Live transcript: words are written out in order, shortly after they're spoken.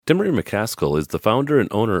Timiry McCaskell is the founder and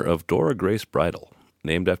owner of Dora Bridal,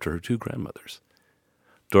 named after her two grandmothers.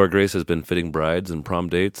 Dora Grace has been fitting brides and prom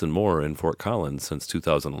dates and more in Fort Collins since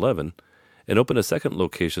 2011 and opened a second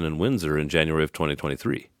location in Windsor in January of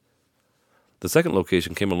 2023. The second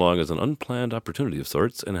location came along as an unplanned opportunity of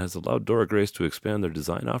sorts and has allowed Dora Grace to expand their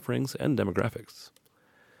design offerings and demographics.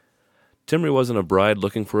 Timiry wasn't a bride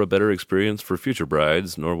looking for a better experience for future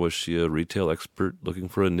brides, nor was she a retail expert looking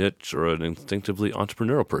for a niche or an instinctively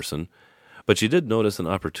entrepreneurial person, but she did notice an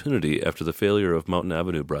opportunity after the failure of Mountain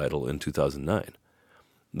Avenue Bridal in 2009.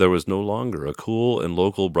 There was no longer a cool and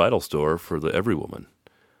local bridal store for the every woman.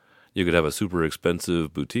 You could have a super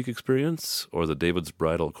expensive boutique experience or the David's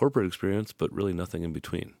Bridal corporate experience, but really nothing in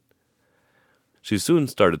between. She soon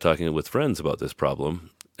started talking with friends about this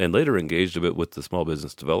problem, and later engaged a bit with the Small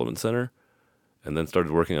Business Development Center, and then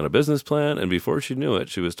started working on a business plan, and before she knew it,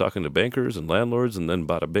 she was talking to bankers and landlords, and then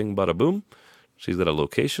bada bing, bada boom, she's got a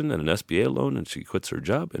location and an SBA loan, and she quits her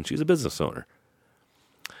job, and she's a business owner.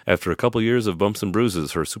 After a couple years of bumps and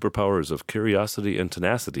bruises, her superpowers of curiosity and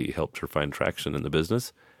tenacity helped her find traction in the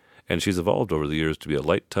business, and she's evolved over the years to be a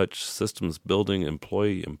light-touch, systems-building,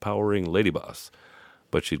 employee-empowering lady boss.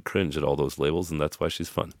 But she'd cringe at all those labels, and that's why she's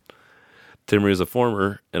fun. Timiry is a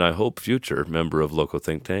former, and I hope future, member of Loco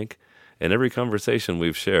Think Tank, and every conversation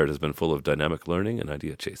we've shared has been full of dynamic learning and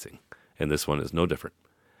idea chasing, and this one is no different.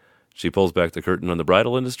 She pulls back the curtain on the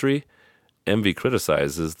bridal industry, envy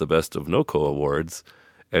criticizes the Best of NoCo awards,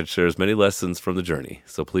 and shares many lessons from the journey.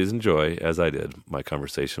 So please enjoy, as I did, my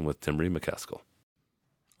conversation with Timiry McCaskell.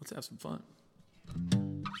 Let's have some fun.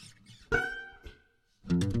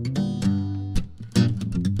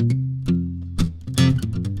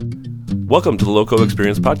 Welcome to the Loco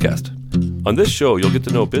Experience Podcast. On this show, you'll get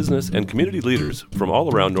to know business and community leaders from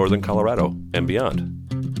all around northern Colorado and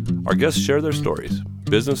beyond. Our guests share their stories,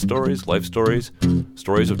 business stories, life stories,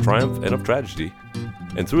 stories of triumph and of tragedy,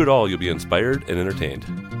 and through it all, you'll be inspired and entertained.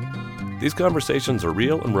 These conversations are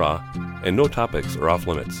real and raw, and no topics are off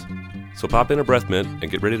limits. So pop in a breath mint and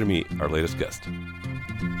get ready to meet our latest guest.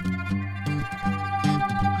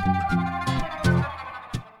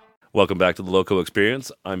 Welcome back to the Loco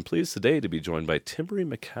Experience. I'm pleased today to be joined by Timiry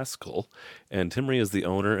McCaskell, and Timiry is the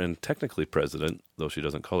owner and technically president, though she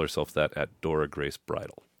doesn't call herself that, at Dora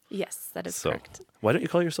Bridal. Yes, that is correct. Why don't you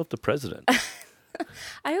call yourself the president?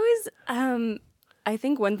 I always, I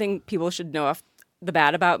think one thing people should know off the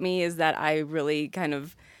bat about me is that I really kind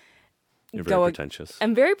of You're very pretentious.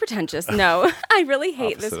 I'm very pretentious. No, I really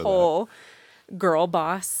hate Opposite this of whole girl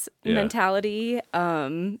boss Yeah. mentality,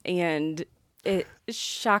 and it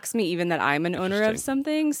shocks me even that I'm an owner of Interesting.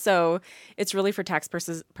 something. So it's really for tax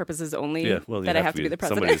purposes only that I have to be the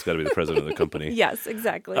president. Somebody's got to be the president of the company. Yes,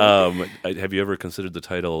 exactly. Have you ever considered the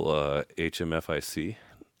title HMFIC? You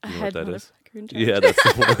know what that is? Motherfucker-in-charge. Yeah, that's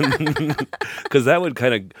the one. Because that would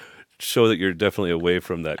kind of show that you're definitely away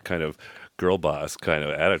from that kind of girl boss kind of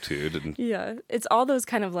attitude. And Yeah, it's all those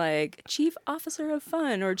kind of like chief officer of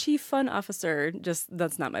fun or chief fun officer. Just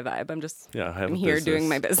that's not my vibe. I'm here doing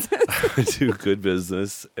my business. I do good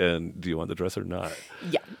business, and do you want the dress or not?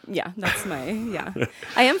 Yeah, that's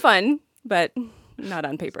I am fun, but not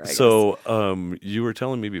on paper, I guess. So you were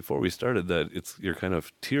telling me before we started that you're kind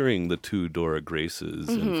of tiering the two Dora Graces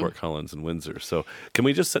in Fort Collins and Windsor. So can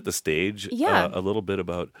we just set the stage a little bit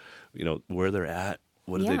about where they're at?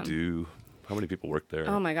 What do they do? How many people work there?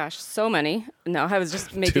 Oh my gosh, so many. No, I was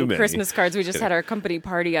just making Christmas cards. We just had our company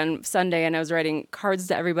party on Sunday, and I was writing cards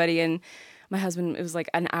to everybody. And my husband, it was like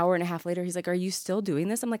an hour and a half later, he's like, "Are you still doing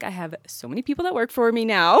this?" I'm like, "I have so many people that work for me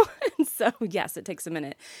now." And so, yes, it takes a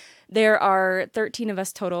minute. There are 13 of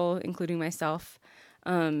us total, including myself.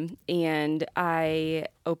 And I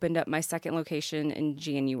opened up my second location in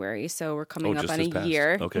January. So we're coming up on a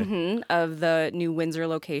year of the new Windsor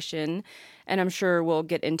location. And I'm sure we'll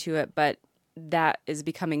get into it, but that is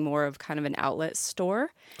becoming more of kind of an outlet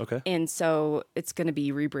store. Okay. And so it's going to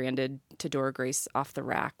be rebranded to Dora Grace Off the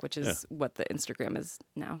Rack, which is what the Instagram is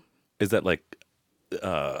now. Is that like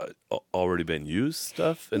already been used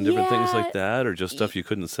stuff and different things like that, or just stuff you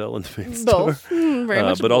couldn't sell in the main store? Both. Very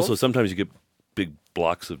much but both. also sometimes you get big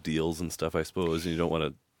blocks of deals and stuff, I suppose, and you don't want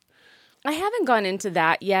to. I haven't gone into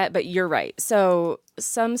that yet, but you're right. So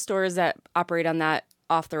some stores that operate on that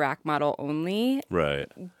off the rack model only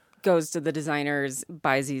goes to the designers,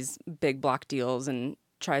 buys these big block deals and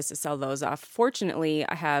tries to sell those off. Fortunately,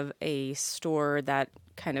 I have a store that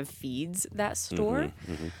kind of feeds that store.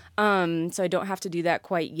 So I don't have to do that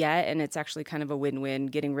quite yet. And it's actually kind of a win-win.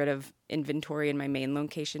 Getting rid of inventory in my main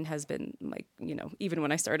location has been like, even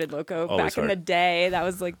when I started Loco back in the day, that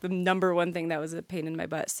was like the number one thing that was a pain in my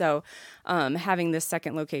butt. So having this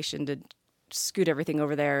second location to scoot everything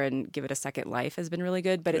over there and give it a second life has been really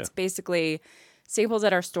good. But it's basically samples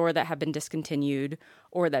at our store that have been discontinued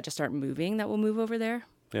or that just aren't moving that will move over there.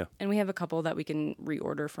 Yeah. And we have a couple that we can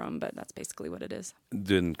reorder from, but that's basically what it is.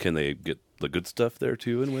 Then can they get the good stuff there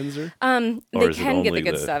too in Windsor? They can get the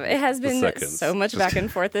good stuff. It has been so much back and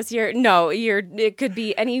forth this year. No, it could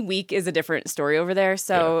be any week is a different story over there.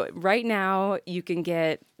 So right now you can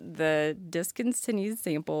get the discontinued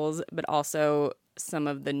samples, but also some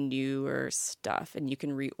of the newer stuff, and you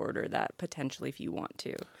can reorder that potentially if you want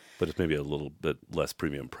to. But it's maybe a little bit less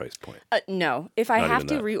premium price point. No, if I have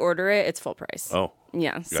to reorder it, it's full price. Oh.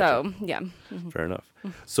 Yeah, gotcha. So, yeah. Fair enough.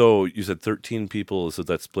 So you said 13 people, so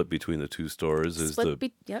that's split between the two stores. Is the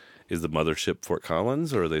mothership Fort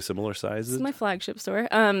Collins, or are they similar sizes? This is my flagship store.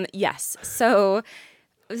 Yes. So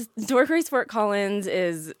Dora Grace Fort Collins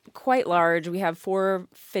is quite large. We have 4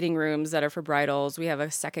 fitting rooms that are for bridals. We have a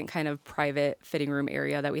second kind of private fitting room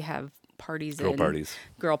area that we have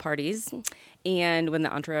girl parties. And when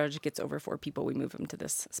the entourage gets over 4 people, we move them to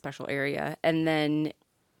this special area. And then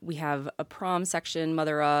we have a prom section,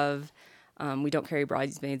 mother of. We don't carry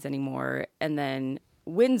bridesmaids anymore. And then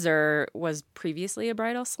Windsor was previously a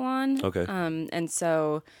bridal salon. Okay. And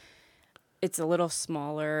so it's a little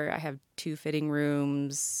smaller. I have 2 fitting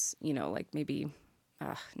rooms, like maybe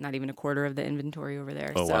not even a quarter of the inventory over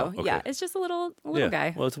there. Oh, so, wow. Okay. Yeah, it's just a little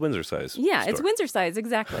guy. Well, it's Windsor size. Yeah, store. It's Windsor size,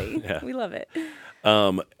 exactly. Yeah. We love it.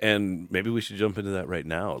 And maybe we should jump into that right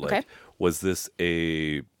now. Okay. Was this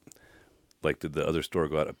did the other store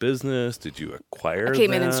go out of business? Did you acquire them? I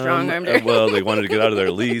came in and strong-armed her. Well, they wanted to get out of their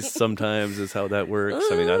lease sometimes is how that works.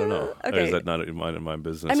 I mean, I don't know. Okay. Or is that not in my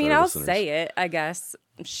business? I mean, I'll say it, I guess.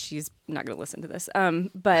 She's not going to listen to this.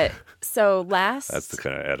 But so last... That's the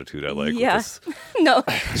kind of attitude I like. Yeah. With this. No,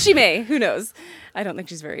 she may. Who knows? I don't think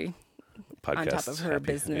she's very Podcast on top of her happy.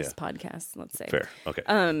 business podcast, let's say. Fair.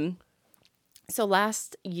 Okay. So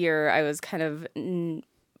last year, I was kind of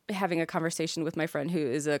having a conversation with my friend who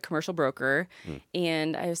is a commercial broker,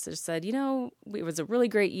 and I just said, it was a really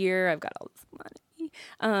great year. I've got all this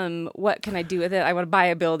money. What can I do with it? I want to buy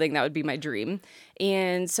a building. That would be my dream.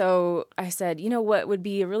 And so I said, what would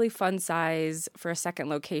be a really fun size for a second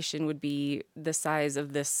location would be the size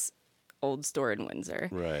of this old store in Windsor.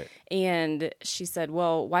 Right. And she said,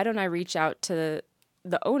 well, why don't I reach out to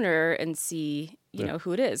the owner and see,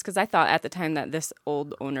 who it is? Because I thought at the time that this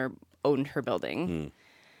old owner owned her building.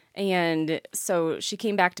 And so she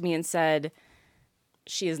came back to me and said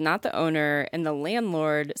she is not the owner, and the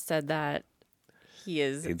landlord said that he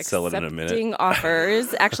is sell it in a minute.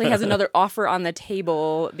 Offers. Actually has another offer on the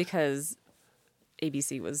table because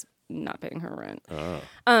ABC was not paying her rent.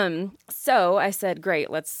 So I said, great,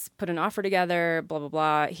 let's put an offer together, blah, blah,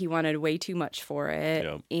 blah. He wanted way too much for it.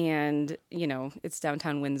 Yep. And, it's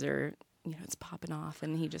downtown Windsor. It's popping off,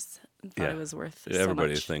 and he just thought it was worth so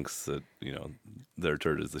everybody much. thinks that, their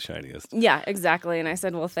turd is the shiniest. Yeah, exactly. And I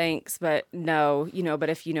said, well, thanks, but no,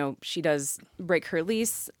 but if, she does break her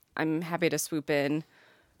lease, I'm happy to swoop in.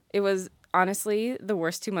 It was honestly the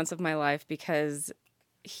worst 2 months of my life because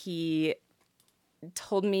he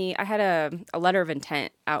told me I had a letter of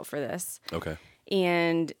intent out for this. Okay.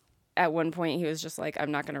 And at one point he was just like,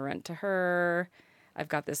 I'm not going to rent to her. I've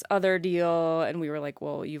got this other deal. And we were like,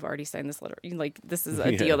 well, you've already signed this letter. This is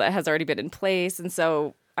a deal that has already been in place. And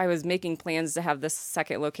so I was making plans to have this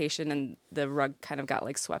second location, and the rug kind of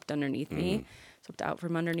got swept underneath me, swept out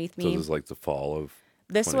from underneath me. So this was like the fall of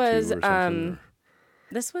this was,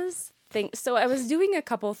 so I was doing a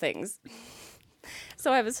couple things.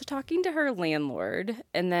 So I was talking to her landlord,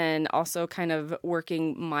 and then also kind of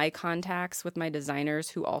working my contacts with my designers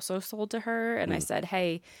who also sold to her. And I said,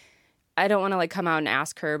 hey, I don't want to come out and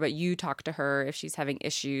ask her, but you talk to her if she's having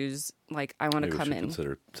issues. I want to come in.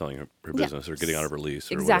 Consider selling her business or getting out of her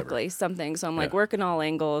lease or exactly, whatever. Something. So I'm working all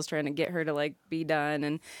angles, trying to get her to be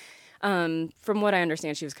done. And from what I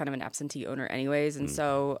understand, she was kind of an absentee owner anyways. And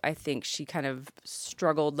so I think she kind of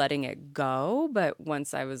struggled letting it go. But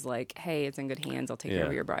once I was like, hey, it's in good hands, I'll take care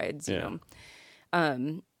of your brides, you know.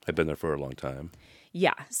 I'd been there for a long time.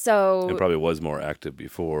 Yeah. So it probably was more active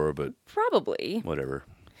before, but probably whatever.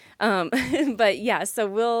 But yeah, so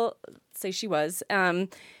we'll say she was.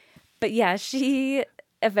 But yeah, she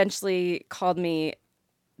eventually called me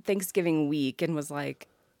Thanksgiving week and was like,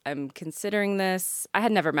 I'm considering this. I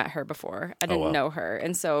had never met her before. I didn't know her.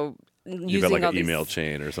 And so you got an email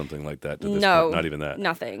chain or something like that? No, not even that.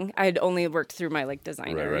 Nothing. I had only worked through my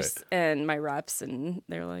designers and my reps, and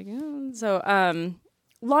they're like, so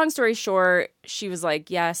long story short, she was like,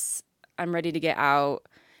 yes, I'm ready to get out.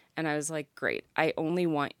 And I was like, great, I only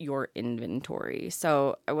want your inventory.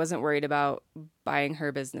 So I wasn't worried about buying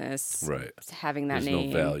her business, right? Having that There's name.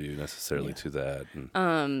 no value necessarily to that.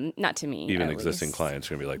 And, not to me. Even existing least. clients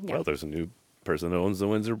are going to be like, well, there's a new person that owns the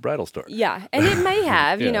Windsor Bridal store. Yeah, and it may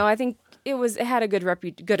have, I think it had a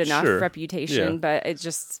good enough reputation, but it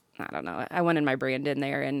just, I don't know. I wanted my brand in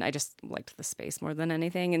there, and I just liked the space more than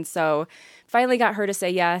anything. And so finally got her to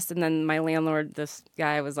say yes. And then my landlord, this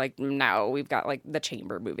guy, was like, no, we've got like the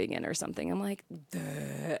chamber moving in or something. I'm like,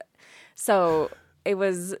 duh. So it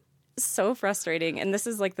was so frustrating. And this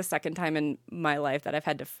is like the second time in my life that I've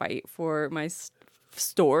had to fight for my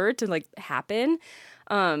store to like happen.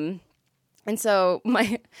 And so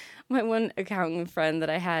my one accountant friend that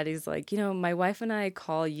I had, he's like, my wife and I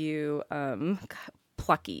call you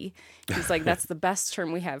plucky. He's like, that's the best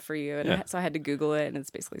term we have for you. And so I had to Google it, and it's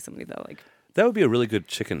basically somebody that like. That would be a really good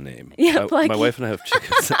chicken name. Yeah, my wife and I have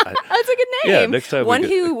chickens. That's a good name. Yeah, next time one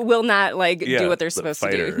who will not like do what they're supposed to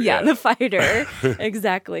do. Yeah, the fighter.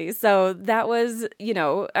 Exactly. So that was,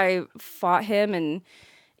 I fought him, and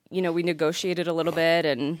we negotiated a little bit,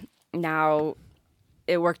 and now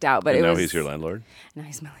it worked out. But now he's your landlord? Now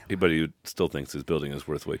he's my landlord. But he still thinks his building is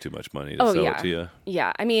worth way too much money to sell it to you?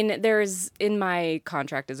 Yeah. I mean, there's, in my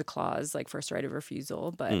contract is a clause, like first right of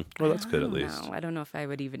refusal. But well, that's good at least. I don't know if I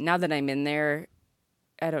would even, now that I'm in there,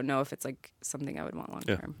 I don't know if it's like something I would want long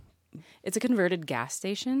term. It's a converted gas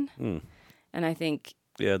station. And I think...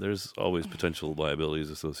 Yeah, there's always potential liabilities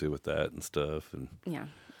associated with that and stuff. And yeah.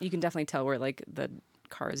 You can definitely tell where like the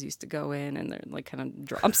cars used to go in, and they're like kind of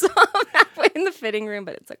drops off halfway in the fitting room,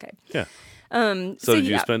 but it's okay. Yeah. So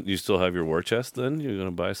did you still have your war chest then? You're going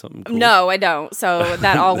to buy something cool? No, I don't. So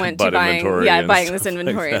that all went to buying this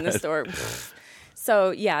inventory like in the store.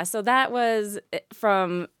 So that was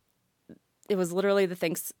it was literally the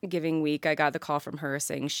Thanksgiving week. I got the call from her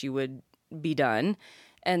saying she would be done.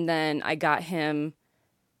 And then I got him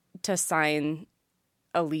to sign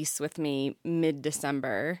a lease with me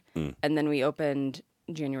mid-December. And then we opened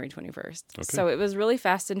January 21st. Okay. So it was really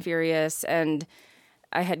fast and furious, and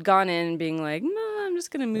I had gone in being like, no, I'm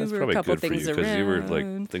just going to move a couple things around. Because you were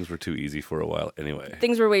like, things were too easy for a while anyway.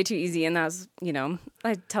 Things were way too easy, and that's,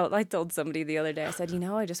 I told somebody the other day, I said,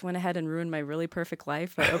 I just went ahead and ruined my really perfect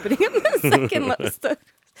life by opening up the second Lowe's.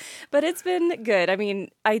 But it's been good. I mean,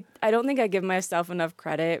 I don't think I give myself enough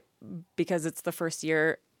credit because it's the first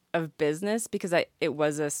year of business, because it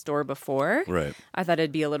was a store before. Right. I thought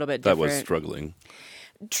it'd be a little bit different. That was struggling.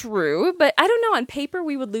 True, but I don't know. On paper,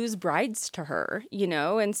 we would lose brides to her,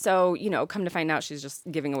 and so come to find out, she's just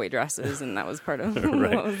giving away dresses, and that was part of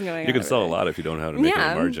right. what was going on. You can sell a lot if you don't know how to make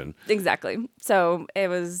any margin. Exactly. So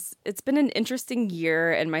it's been an interesting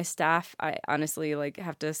year, and my staff, I honestly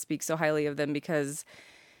have to speak so highly of them because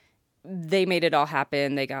they made it all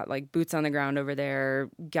happen. They got boots on the ground over there,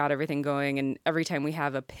 got everything going. And every time we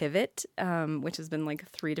have a pivot, which has been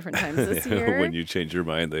 3 different times this year. When you change your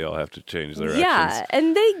mind, they all have to change their actions. Yeah,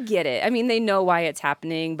 and they get it. I mean, they know why it's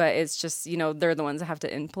happening, but it's just, they're the ones that have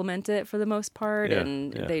to implement it for the most part.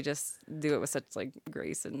 They just do it with such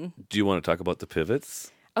grace. And do you want to talk about the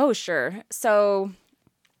pivots? Oh, sure. So,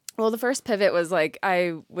 the first pivot was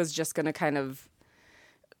I was just going to kind of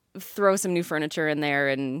throw some new furniture in there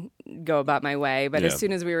and go about my way. But as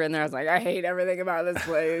soon as we were in there, I was like, I hate everything about this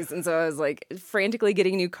place. And so I was frantically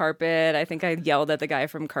getting new carpet. I think I yelled at the guy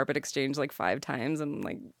from Carpet Exchange 5 times. I'm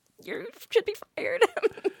like, you should be fired.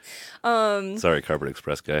 Sorry, Carpet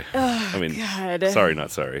Express guy. Oh, God. Sorry,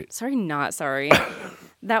 not sorry. Sorry, not sorry.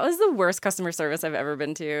 That was the worst customer service I've ever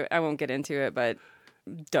been to. I won't get into it, but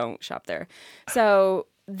don't shop there. So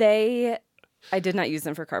I did not use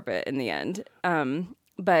them for carpet in the end.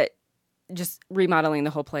 But just remodeling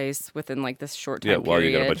the whole place within this short time period. Yeah, while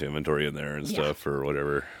you got a bunch of inventory in there and stuff or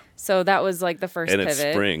whatever. So that was the first pivot. And it's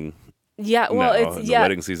spring. Yeah, well, the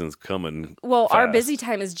wedding season's coming. Well, fast. Our busy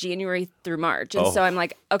time is January through March, and so I'm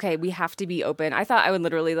like, okay, we have to be open. I thought I would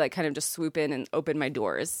literally kind of just swoop in and open my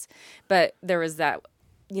doors, but there was that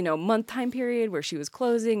month time period where she was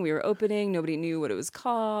closing, we were opening, nobody knew what it was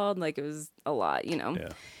called. It was a lot, Yeah.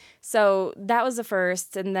 So that was the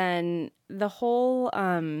first. And then the whole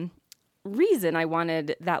reason I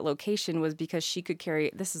wanted that location was because she could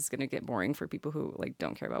carry, this is going to get boring for people who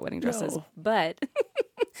don't care about wedding dresses, but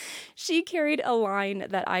she carried a line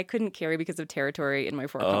that I couldn't carry because of territory in my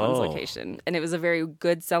Fort Collins location. And it was a very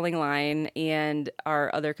good selling line, and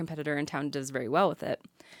our other competitor in town does very well with it.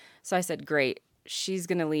 So I said, great, she's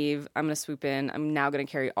going to leave. I'm going to swoop in. I'm now going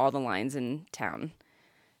to carry all the lines in town.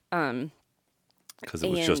 Because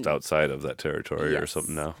it was just outside of that territory or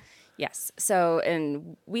something now. Yes. So,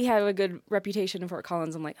 and we have a good reputation in Fort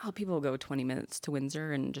Collins. I'm like, oh, people will go 20 minutes to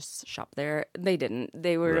Windsor and just shop there. They didn't.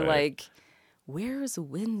 They were like, where's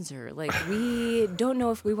Windsor? Like, we don't know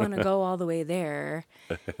if we want to go all the way there.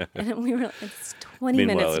 And we were like, it's 20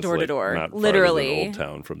 minutes door to door, not literally. Farther than Old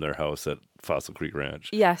Town from their house at Fossil Creek Ranch.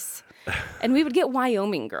 Yes. And we would get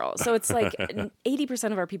Wyoming girls. So it's like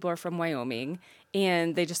 80% of our people are from Wyoming,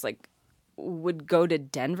 and they just like would go to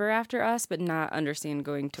Denver after us, but not understand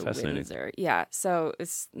going to Windsor. Yeah. So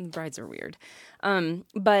brides are weird.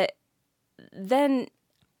 But then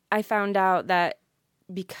I found out that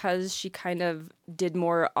because she kind of did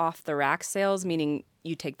more off the rack sales, meaning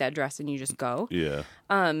you take that dress and you just go. Yeah.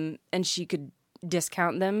 And she could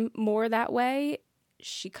discount them more that way.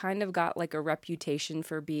 She kind of got like a reputation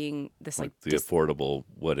for being this like the affordable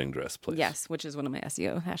wedding dress place. Yes, which is one of my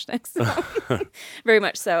SEO hashtags. Very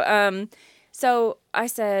much so. So I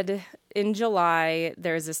said in July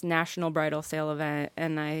there's this national bridal sale event,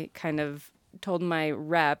 and I kind of told my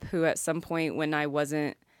rep, who at some point when I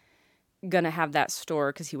wasn't gonna have that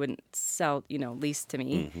store because he wouldn't sell, lease to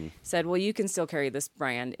me, said, well, you can still carry this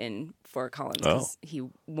brand in Fort Collins, because he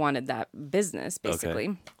wanted that business basically.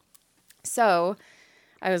 Okay. So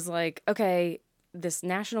I was like, okay, this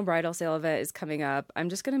national bridal sale event is coming up. I'm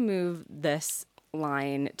just going to move this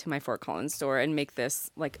line to my Fort Collins store and make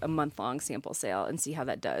this like a month-long sample sale and see how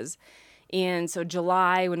that does. And so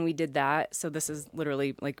July, when we did that, so this is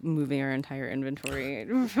literally like moving our entire inventory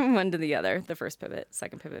from one to the other, the first pivot,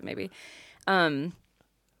 second pivot maybe.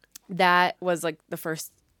 That was like the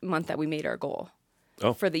first month that we made our goal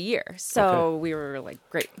for the year. So we were like,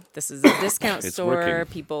 great, this is a discount store.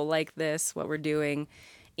 Working. People like this, what we're doing.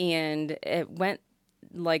 And it went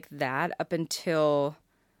like that up until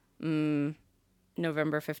November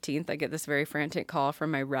 15th. I get this very frantic call from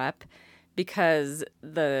my rep, because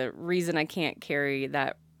the reason I can't carry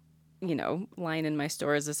that, line in my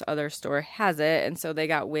store is this other store has it. And so they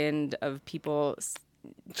got wind of people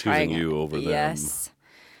choosing you over them. Yes.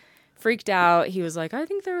 Freaked out. He was like, I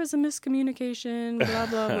think there was a miscommunication, blah,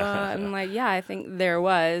 blah, blah. I'm like, yeah, I think there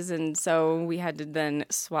was. And so we had to then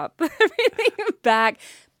swap everything back.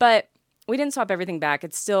 But we didn't swap everything back.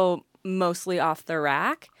 It's still mostly off the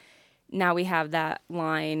rack. Now we have that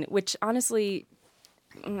line, which honestly,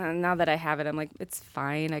 now that I have it, I'm like, it's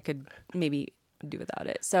fine. I could maybe do without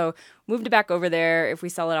it. So moved it back over there. If we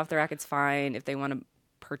sell it off the rack, it's fine. If they want to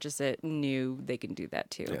purchase it new, they can do that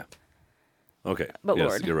too. Yeah. Okay. But yes,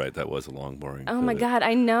 Lord. You're right. That was a long, boring. Oh my God,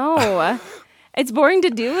 I know. It's boring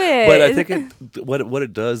to do it. But I think what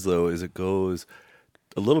it does, though, is it goes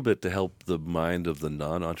a little bit to help the mind of the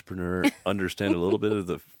non-entrepreneur understand a little bit of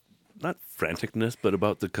the, not franticness, but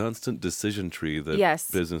about the constant decision tree that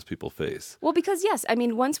business people face. Well, because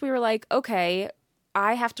once we were like, okay,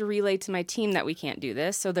 I have to relay to my team that we can't do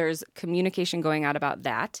this. So there's communication going out about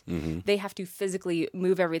that. Mm-hmm. They have to physically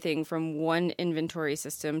move everything from one inventory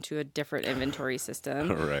system to a different inventory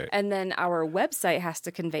system. Right. And then our website has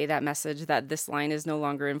to convey that message that this line is no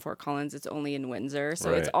longer in Fort Collins. It's only in Windsor.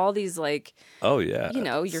 So it's all these like,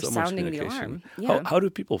 you're so sounding the alarm. Yeah. How do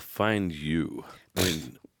people find you? I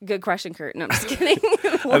mean, good question, Kurt. No, I'm just kidding.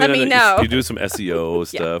 Let me know. You do some SEO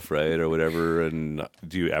stuff, right, or whatever. And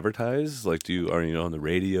do you advertise? Like, are you on the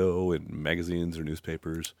radio and magazines or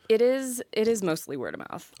newspapers? It is mostly word of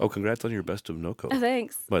mouth. Oh, congrats on your Best of NoCo.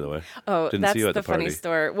 Thanks. By the way. Oh, Didn't that's see you at the funny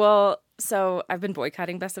story. Well, so I've been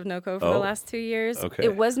boycotting Best of NoCo for the last 2 years. Okay.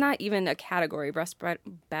 It was not even a category.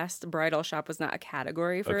 Best Bridal Shop was not a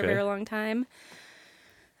category for a very long time.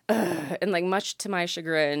 And like much to my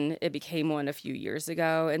chagrin, it became one a few years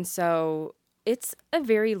ago. And so it's a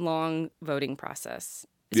very long voting process.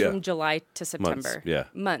 It's from July to September.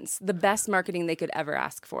 Months. The best marketing they could ever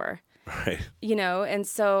ask for. Right. And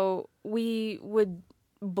so we would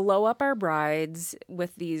blow up our brides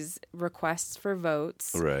with these requests for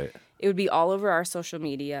votes. Right. It would be all over our social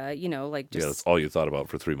media, like just... Yeah, that's all you thought about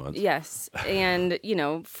for 3 months. Yes. And,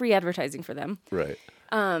 free advertising for them. Right.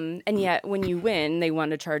 And yet, when you win, they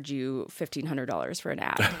want to charge you $1,500 for an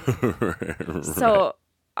ad. Right. So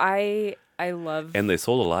I love... And they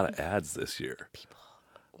sold a lot of ads this year. People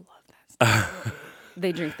love that stuff.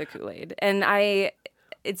 They drink the Kool-Aid. And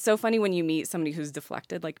it's so funny when you meet somebody who's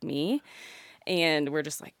deflected like me, and we're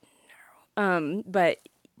just like, no. But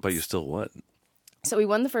you still won. So we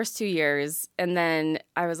won the first 2 years, and then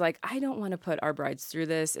I was like, I don't want to put our brides through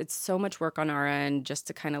this. It's so much work on our end just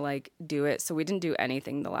to kind of like do it. So we didn't do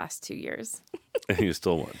anything the last 2 years. And you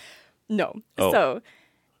still won? No. Oh. So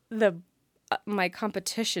my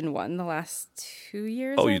competition won the last 2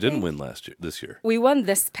 years. Oh, you didn't win this year? We won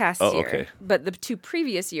this past year. Okay. But the 2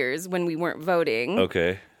 previous years when we weren't voting,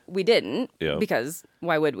 we didn't Yeah. because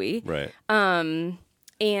why would we? Right.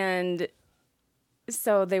 And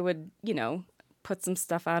so they would, put some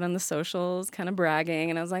stuff out on the socials, kind of bragging.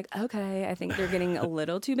 And I was like, okay, I think they're getting a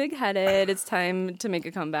little too big headed. It's time to make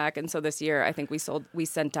a comeback. And so this year, I think we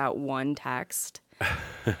sent out one text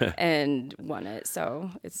and won it. So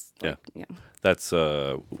it's like, yeah. That's,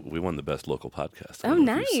 we won the best local podcast. Oh,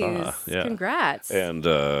 nice. Yeah. Congrats. And,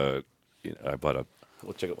 I bought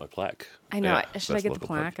well, check out my plaque. I know. Yeah, Should I get the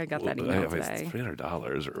plaque? I got that email today. It's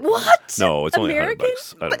 $300 or what? No, it's only American?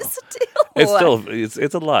 $100. I don't know. Still.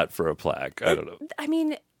 It's a lot for a plaque. I don't know. I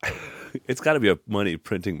mean, it's got to be a money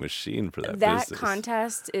printing machine for that that business.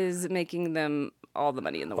 contest is making them all the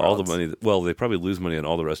money in the world. All the money. Well, they probably lose money on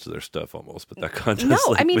all the rest of their stuff almost, but that contest. No,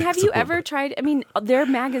 like, I mean, have makes you them ever tried? I mean, their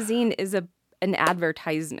magazine is an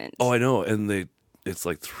advertisement. Oh, I know, and it's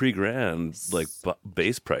like $3,000 like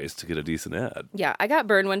base price to get a decent ad. Yeah, I got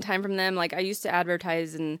burned one time from them. Like I used to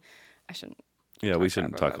advertise, and I shouldn't. Yeah, we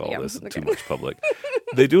shouldn't talk all this in too Okay. much public.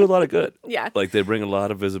 They do a lot of good. Yeah. Like they bring a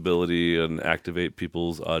lot of visibility and activate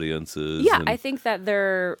people's audiences. Yeah, and, I think that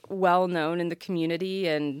they're well known in the community,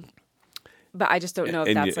 but I just don't know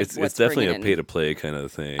if that's it's what's definitely bringing a pay to play kind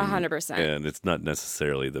of thing. 100%. And it's not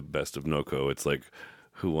necessarily the best of NOCO. It's like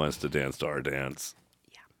who wants to dance to our dance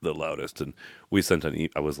the loudest. And we sent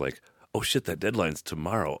I was like, oh shit, that deadline's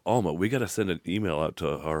tomorrow. Alma, we got to send an email out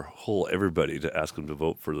to our whole everybody to ask them to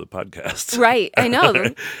vote for the podcast. Right, I know.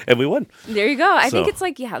 And we won. There you go. I think it's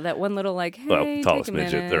like, that one little like, hey, Well, tallest take a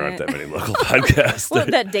midget. minute. There aren't that many local podcasts. Well,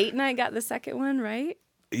 that date night got the second one, right?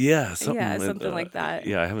 Yeah, something like that.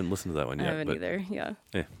 Yeah, I haven't listened to that one yet. I haven't either. Yeah.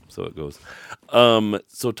 Yeah, so it goes.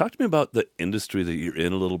 So talk to me about the industry that you're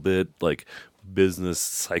in a little bit, like business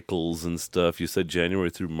cycles and stuff. You said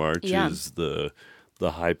January through March is the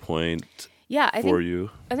high point. Yeah, I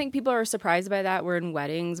think people are surprised by that. We're in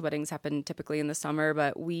weddings. Weddings happen typically in the summer,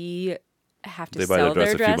 but we have to sell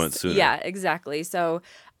their dress a few months sooner. Yeah, exactly. So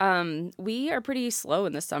we are pretty slow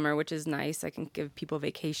in the summer, which is nice. I can give people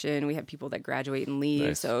vacation. We have people that graduate and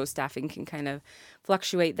leave, so staffing can kind of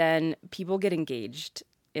fluctuate. Then people get engaged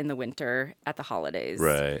in the winter at the holidays.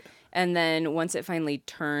 Right. And then once it finally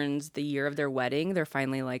turns the year of their wedding, they're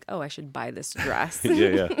finally like, oh, I should buy this dress.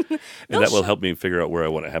 Yeah. And that will help me figure out where I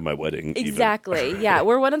want to have my wedding. Exactly. Yeah.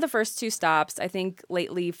 We're one of the first two stops. I think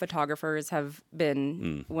lately photographers have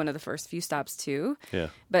been one of the first few stops too. Yeah.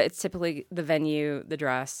 But it's typically the venue, the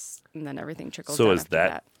dress, and then everything trickles So down is after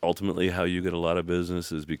that ultimately how you get a lot of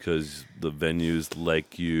business, is because the venues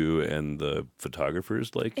like you and the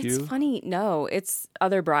photographers like you? It's funny. No, it's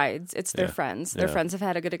other brides. It's their friends. Their friends have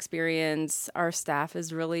had a good experience. Our staff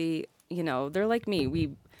is really, they're like me.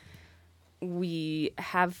 We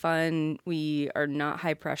have fun. We are not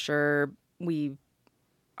high pressure. We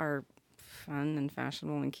are fun and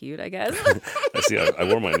fashionable and cute, I guess. I see. I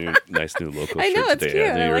wore my nice new logo shirt I know, it's today. cute.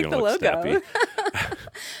 I knew you I were like the gonna look logo.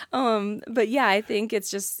 snappy. But yeah, I think it's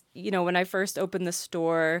just, when I first opened the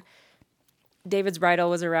store, David's Bridal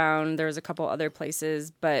was around. There was a couple other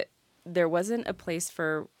places, but there wasn't a place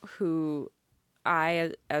for who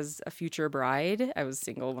I, as a future bride, I was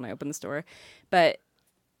single when I opened the store, but,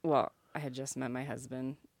 I had just met my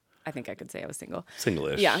husband. I think I could say I was single.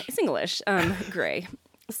 Single-ish. Yeah, single-ish, gray.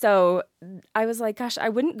 So I was like, gosh, I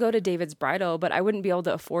wouldn't go to David's Bridal, but I wouldn't be able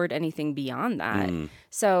to afford anything beyond that.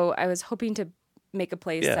 So I was hoping to make a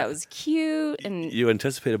place that was cute. And you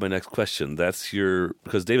anticipated my next question. That's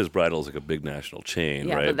because David's Bridal is like a big national chain,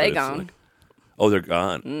 right? But they gone. They're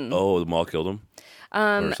gone. Oh, the mall killed them?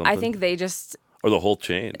 I think they just... Or the whole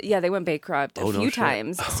chain? Yeah, they went bankrupt a few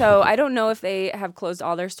times. So I don't know if they have closed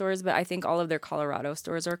all their stores, but I think all of their Colorado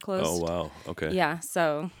stores are closed. Oh, wow. Okay. Yeah,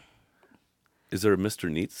 so... Is there a Mr.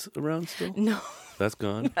 Neats around still? No. That's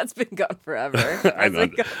gone? That's been gone forever. I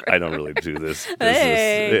don't really do this business.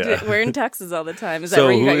 Hey, we're in tuxes all the time. Is that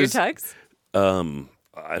where you got your tux?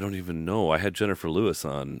 I don't even know. I had Jennifer Lewis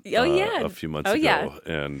on a few months ago,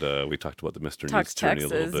 and we talked about the Mr. Neats journey a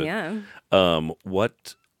little bit. Yeah.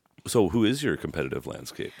 So who is your competitive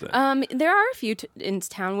landscape then? There are a few in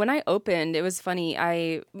town. When I opened, it was funny.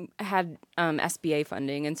 I had SBA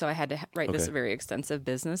funding, and so I had to write this very extensive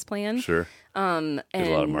business plan. Sure. And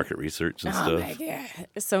a lot of market research and stuff. My God.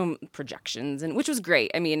 So projections, which was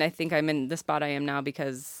great. I mean, I think I'm in the spot I am now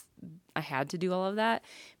because I had to do all of that.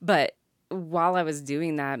 But while I was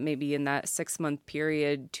doing that, maybe in that 6-month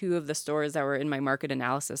period, 2 of the stores that were in my market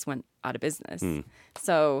analysis went out of business.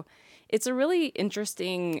 So it's a really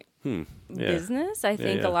interesting business. I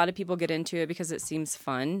think a lot of people get into it because it seems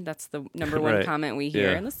fun. That's the number one comment we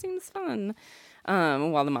hear. And this seems fun.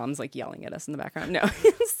 While the mom's like yelling at us in the background. No,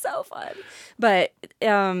 it's so fun. But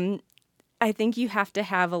I think you have to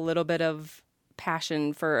have a little bit of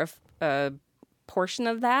passion for a portion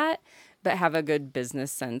of that, but have a good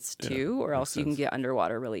business sense too, or else you can get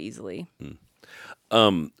underwater really easily.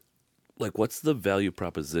 Like, what's the value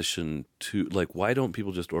proposition to, like, why don't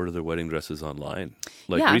people just order their wedding dresses online?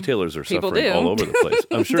 Like, retailers are suffering all over the place.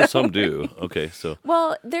 I'm sure some do. Okay, so.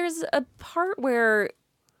 Well, there's a part where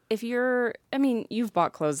if you've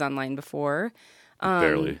bought clothes online before.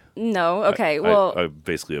 Barely. No. Okay. I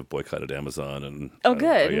basically have boycotted Amazon and. Oh,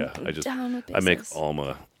 good. I make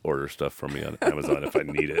Alma order stuff for me on Amazon if I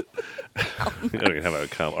need it. I don't even have an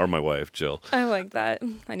account, or my wife, Jill. I like that.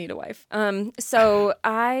 I need a wife. So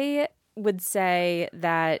I would say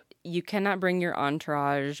that you cannot bring your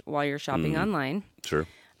entourage while you're shopping online. Sure.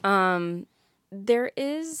 There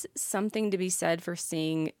is something to be said for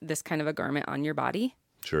seeing this kind of a garment on your body.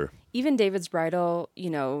 Sure. Even David's Bridal,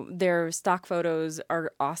 their stock photos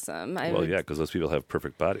are awesome. Because those people have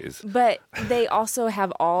perfect bodies. But they also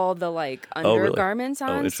have all the undergarments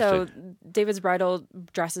on. So David's Bridal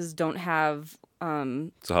dresses don't have.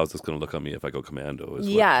 So how's this going to look on me if I go commando?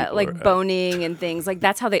 Boning and things. Like,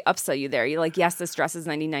 that's how they upsell you there. You're like, yes, this dress is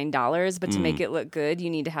 $99, but to make it look good,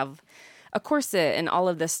 you need to have a corset and all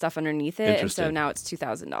of this stuff underneath it. And so now it's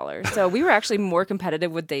 $2,000. So we were actually more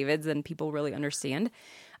competitive with David's than people really understand.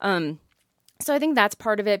 So I think that's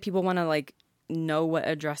part of it. People want to know what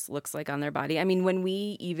a dress looks like on their body. I mean,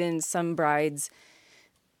 when some brides,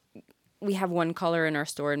 we have one color in our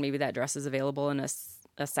store and maybe that dress is available in a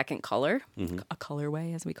second color, a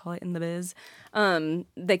colorway as we call it in the biz.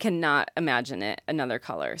 They cannot imagine it another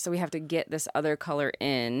color. So we have to get this other color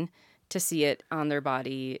in to see it on their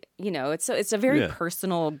body. It's a very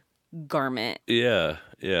personal garment. Yeah.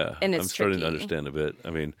 And it's I'm starting to understand a bit. I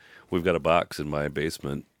mean, we've got a box in my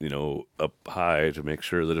basement, up high to make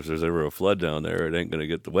sure that if there's ever a flood down there, it ain't going to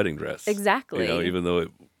get the wedding dress. Exactly. Even though it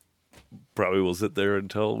probably will sit there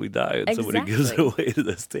until we die and somebody gives it away to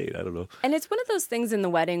the state. I don't know. And it's one of those things in the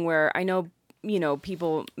wedding where I know,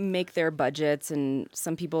 people make their budgets and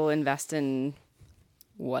some people invest in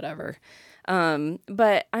whatever.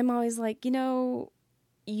 But I'm always like, you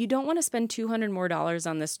don't want to spend $200 more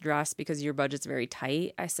on this dress because your budget's very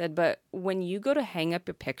tight. I said, but when you go to hang up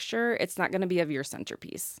a picture, it's not going to be of your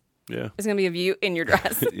centerpiece. Yeah. It's going to be of you in your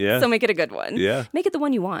dress. Yeah. So make it a good one. Yeah. Make it the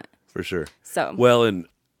one you want. For sure. So. Well, and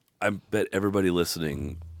I bet everybody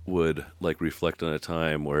listening would reflect on a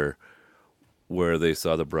time where they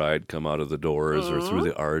saw the bride come out of the doors or through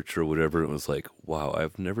the arch or whatever. It was like, wow,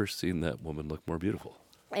 I've never seen that woman look more beautiful.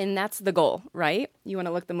 And that's the goal, right? You want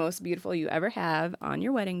to look the most beautiful you ever have on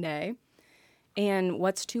your wedding day. And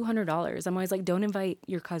what's $200? I'm always like, don't invite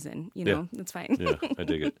your cousin. That's fine. Yeah, I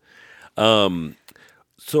dig it.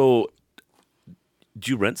 So,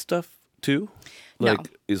 do you rent stuff too? No.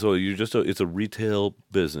 So it's a retail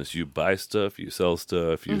business. You buy stuff, you sell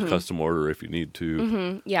stuff, you custom order if you need to.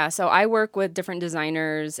 Mm-hmm. Yeah. So I work with different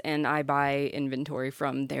designers and I buy inventory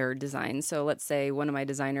from their designs. So let's say one of my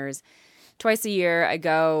designers, twice a year, I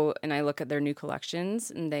go and I look at their new collections,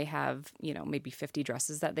 and they have, maybe 50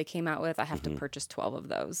 dresses that they came out with. I have to purchase 12 of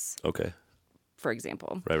those. Okay. For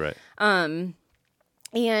example. Right. And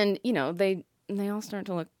they all start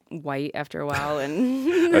to look white after a while. And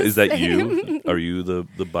is that you? Are you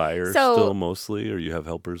the buyer still mostly, or you have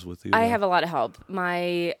helpers with you? I have a lot of help.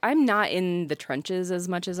 I'm not in the trenches as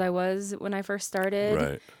much as I was when I first started.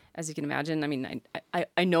 Right. As you can imagine, I mean,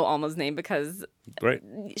 I know Alma's name because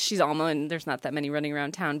she's Alma, and there's not that many running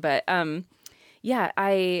around town. But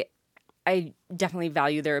I definitely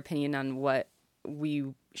value their opinion on what we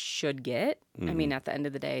should get. Mm-hmm. I mean, at the end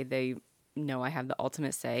of the day, they know I have the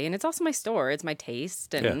ultimate say, and it's also my store. It's my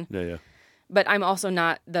taste. And, yeah. But I'm also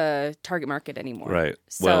not the target market anymore. Right.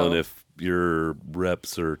 So, and if your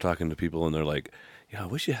reps are talking to people and they're like, I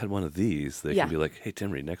wish you had one of these, they can be like, hey,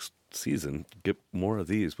 Timiry, next season, get more of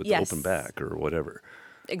these with the open back or whatever.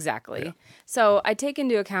 Exactly. Yeah. So I take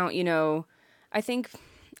into account, I think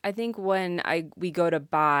when we go to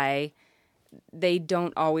buy, they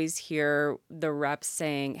don't always hear the reps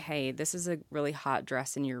saying, hey, this is a really hot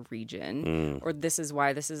dress in your region, or this is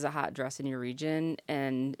why this is a hot dress in your region.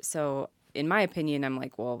 And so in my opinion, I'm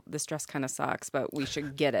like, well, this dress kind of sucks, but we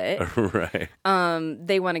should get it. Right.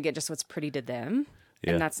 They want to get just what's pretty to them.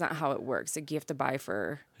 Yeah. And that's not how it works. Like, you have to buy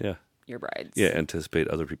for your brides. Yeah, anticipate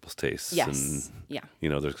other people's tastes. Yes. And,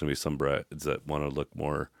 there's going to be some brides that want to look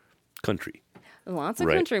more country. Lots of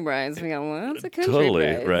country brides. We got lots of country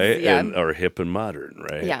Totally, brides. right? Yeah. And are hip and modern,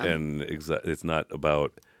 right? Yeah. And it's not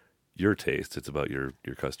about your taste. It's about your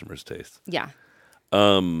customer's taste. Yeah.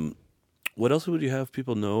 What else would you have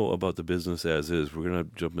people know about the business as is? We're going to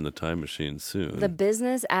jump in the time machine soon. The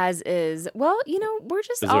business as is. Well, we're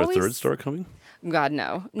just always... Is there always... a third store coming? God,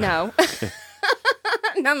 no.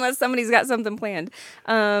 unless somebody's got something planned.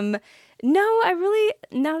 No,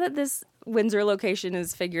 now that this Windsor location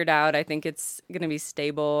is figured out, I think it's going to be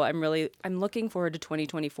stable. I'm looking forward to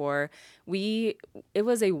 2024. It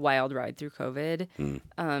was a wild ride through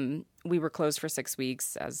COVID. We were closed for 6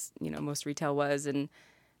 weeks, as most retail was, and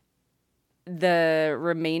the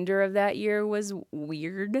remainder of that year was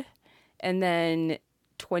weird. And then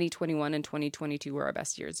 2021 and 2022 were our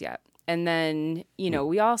best years yet. And then,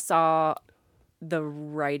 we all saw the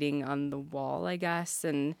writing on the wall, I guess,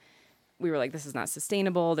 and we were like, this is not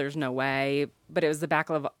sustainable. There's no way. But it was the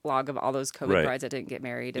backlog of all those COVID brides that didn't get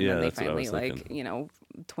married. And then they finally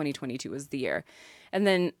 2022 was the year. And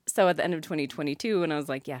then, so at the end of 2022, and I was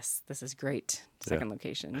like, yes, this is great. Second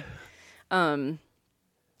location.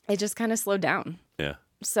 It just kind of slowed down. Yeah.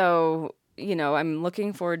 So, I'm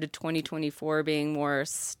looking forward to 2024 being more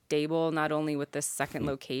stable, not only with this second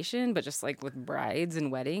location, but just like with brides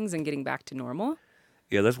and weddings and getting back to normal.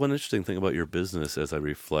 Yeah, that's one interesting thing about your business as I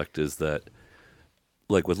reflect is that,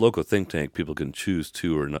 like with Local Think Tank, people can choose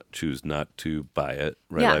to or not choose not to buy it,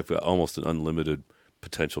 right? Yeah. I've got almost an unlimited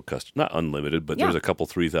potential customer. Not unlimited, but there's a couple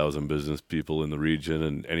 3,000 business people in the region,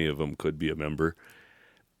 and any of them could be a member.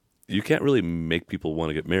 You can't really make people want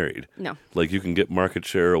to get married. No. Like you can get market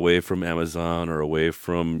share away from Amazon or away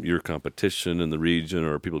from your competition in the region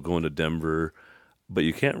or people going to Denver, but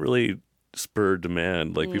you can't really spur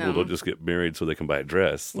demand. Like people don't just get married so they can buy a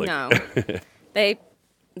dress. Like, no.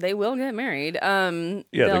 They will get married. They're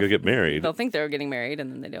going to get married. They'll think they're getting married and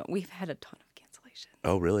then they don't. We've had a ton of cancellations.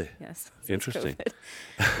 Oh, really? Yes. Interesting.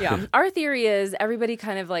 Yeah. Our theory is everybody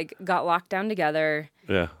kind of like got locked down together.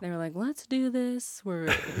 Yeah. They were like, let's do this.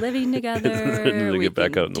 We're living together. And then they get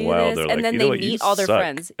back out in the wild. They're and like, then they meet all their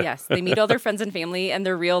friends. Yes. They meet all their friends and family and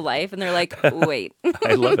their real life. And they're like, wait.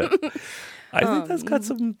 I love it. I think that's got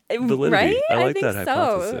some validity. Right? I like think that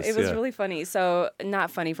hypothesis. It was really funny. So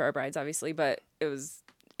not funny for our brides, obviously, but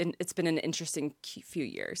it's been an interesting few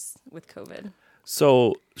years with COVID.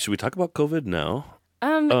 So should we talk about COVID now?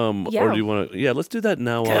 Yeah. Or do you want to? Yeah, let's do that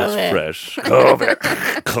now while it's fresh.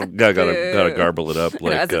 COVID. gotta garble it up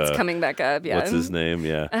like as it's coming back up. Yeah. What's his name?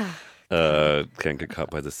 Yeah. Can't get caught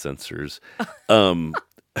by the censors.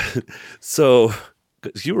 So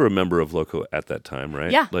you were a member of Loco at that time,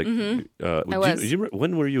 right? Yeah. Like, I was.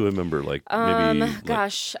 When were you a member? Like maybe.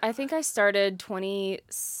 Gosh, I think I started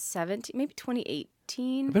 2017, maybe 2018.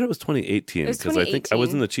 I bet it was 2018 because I think I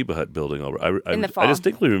was in the Chiba Hut building. In the fall. I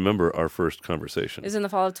distinctly remember our first conversation. It was in the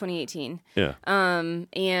fall of 2018. Yeah.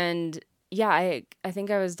 And yeah, I think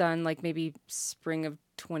I was done like maybe spring of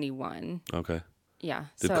 21. Okay. Yeah.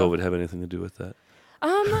 Did COVID have anything to do with that?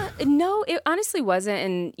 No, it honestly wasn't.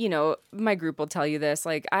 And my group will tell you this.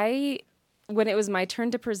 Like when it was my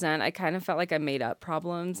turn to present, I kind of felt like I made up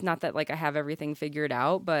problems. Not that like I have everything figured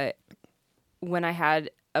out, but when I had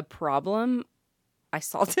a problem, I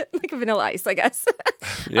solved it like vanilla ice, I guess.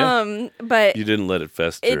 Yeah. But you didn't let it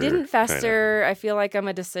fester. It didn't fester. Kinda. I feel like I'm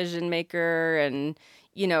a decision maker, and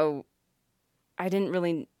I didn't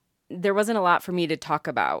really. There wasn't a lot for me to talk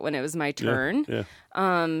about when it was my turn. Yeah.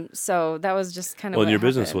 So that was just kind of. Well, and your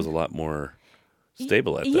business was a lot more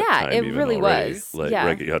stable at that time. Yeah, it really already. was. Like, yeah.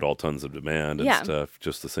 You had all tons of demand and stuff.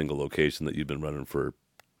 Just a single location that you'd been running for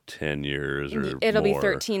 10 years or It'll more. be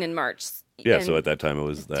 13 in March. Yeah, so at that time it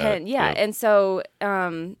was that. 10, yeah. And so,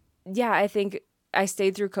 I think I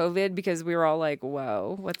stayed through COVID because we were all like,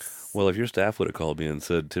 whoa, what's... Well, if your staff would have called me and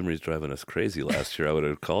said, Timiry's driving us crazy last year, I would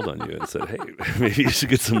have called on you and said, hey, maybe you should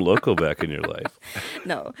get some Loco back in your life.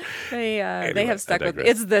 No, they have stuck with me.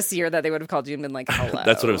 It's this year that they would have called you and been like, hello.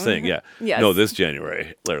 That's what I'm saying, yeah. Yes. No, this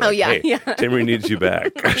January. They're like, hey, Timiry needs you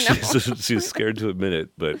back. She's scared to admit it,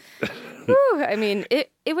 but... Whew, I mean,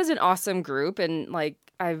 it was an awesome group, and like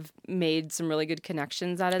I've made some really good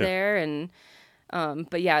connections out of there, and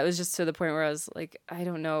but yeah, it was just to the point where I was like, I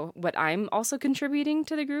don't know what I'm also contributing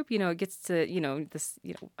to the group. It gets to this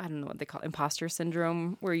I don't know what they call it, imposter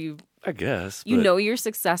syndrome, where I guess you're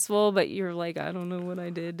successful, but you're like, I don't know what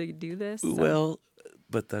I did to do this. So. Well.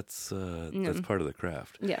 But that's part of the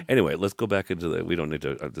craft. Yeah. Anyway, let's go back into the. We don't need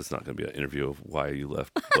to. This is not going to be an interview of why you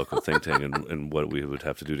left Local Think Tank and what we would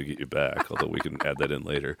have to do to get you back. Although we can add that in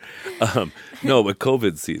later. No, but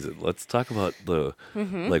COVID season. Let's talk about the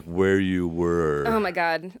like where you were. Oh my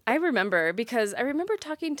God, I remember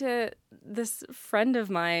talking to this friend of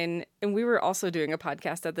mine, and we were also doing a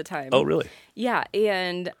podcast at the time. Oh, really? Yeah,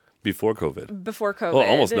 and. Before COVID. Well,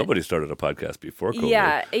 almost nobody started a podcast before COVID.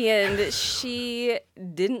 Yeah, and she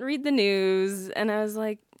didn't read the news, and I was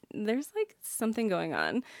like, there's like something going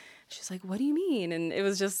on. She's like, what do you mean? And it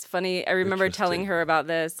was just funny. I remember telling her about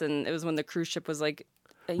this, and it was when the cruise ship was like,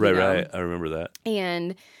 right. I remember that.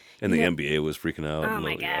 And, And the NBA was freaking out. Oh and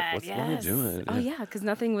my like, God, what yes. are we doing? Oh yeah, because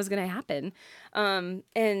nothing was going to happen.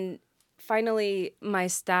 And finally, my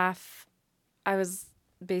staff, I was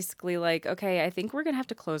basically like, okay, I think we're going to have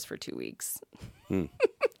to close for 2 weeks.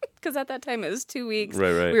 Because at that time it was 2 weeks.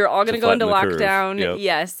 Right. We were all going to go into lockdown. Yep.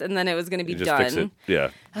 Yes, and then it was going to be Just done. fix it.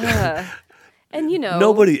 Yeah. And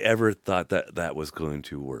nobody ever thought that was going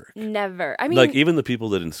to work. Never. I mean, like even the people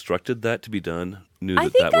that instructed that to be done knew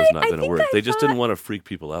that was not going to work. They just didn't want to freak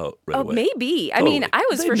people out right away. Maybe. I mean, I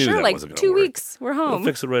was They for knew sure that like wasn't gonna 2 work. weeks, we're home. We'll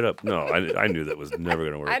fix it right up. No, I knew that was never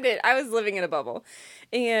going to work. I did. I was living in a bubble.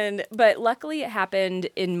 But luckily it happened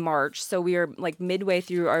in March. So we were like midway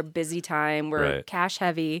through our busy time. We're cash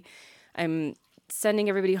heavy. I'm sending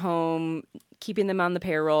everybody home, keeping them on the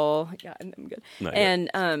payroll. Yeah, I'm good.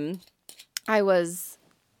 And I was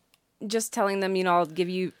just telling them, I'll give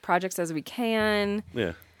you projects as we can.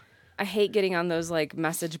 Yeah. I hate getting on those like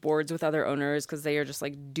message boards with other owners because they are just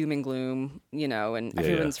like doom and gloom, and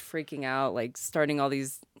everyone's freaking out, like starting all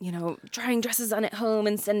these, trying dresses on at home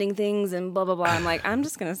and sending things and blah, blah, blah. I'm like, I'm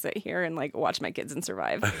just going to sit here and like watch my kids and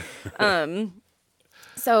survive.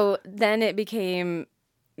 So then it became,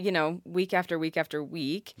 week after week after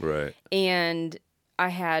week. Right. And I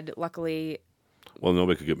had luckily... Well,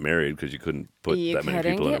 nobody could get married because you couldn't put that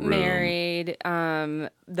many people in a room. You couldn't get married.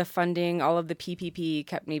 The funding, all of the PPP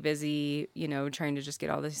kept me busy, trying to just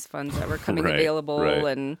get all these funds that were coming available.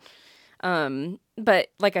 Right. And, but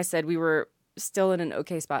like I said, we were still in an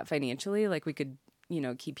okay spot financially. Like we could,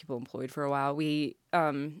 keep people employed for a while. We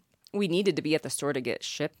needed to be at the store to get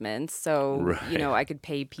shipments. So, I could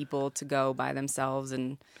pay people to go by themselves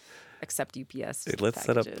and accept UPS Let's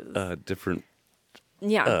packages. set up different...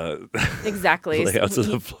 Yeah, exactly. Layouts of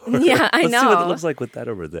the floor. Yeah, I know. Let's see what it looks like with that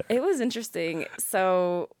over there. It was interesting.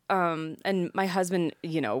 So, and my husband,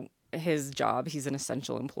 his job, he's an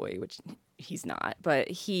essential employee, which he's not, but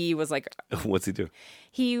he was like... What's he do?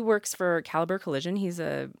 He works for Caliber Collision. He's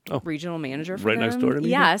a regional manager for right them. next door to me?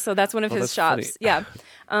 Yeah, so that's one of his shops. Funny.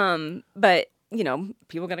 Yeah. But...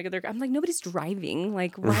 people gotta get their... I'm like, nobody's driving.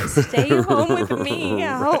 Like, why stay home with me?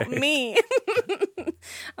 Help me.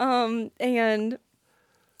 And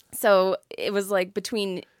so it was like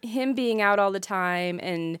between him being out all the time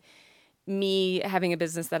and me having a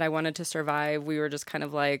business that I wanted to survive, we were just kind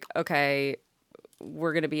of like, okay,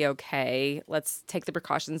 we're going to be okay. Let's take the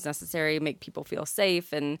precautions necessary, make people feel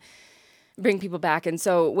safe and bring people back. And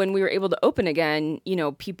so when we were able to open again,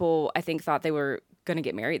 people, I think, thought they were going to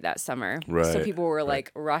get married that summer. Right. So people were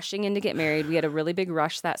like rushing in to get married. We had a really big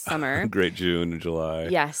rush that summer. Great June and July.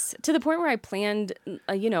 Yes. To the point where I planned,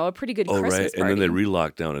 a pretty good Christmas right. party. And then they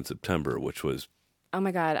re-locked down in September, which was oh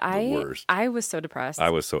my God. the worst. I was so depressed.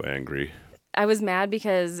 I was so angry. I was mad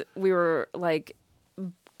because we were like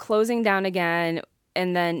closing down again.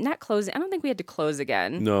 And then not closing. I don't think we had to close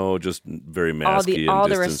again. No, just very masky all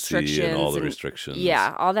and the distancing and all the restrictions.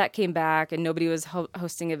 Yeah, all that came back, and nobody was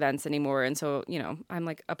hosting events anymore. And so, I'm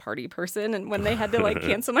like a party person, and when they had to like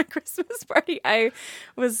cancel my Christmas party, I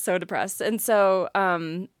was so depressed. And so,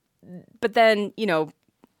 but then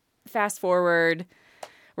fast forward,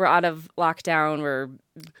 we're out of lockdown, we're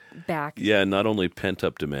back. Yeah, not only pent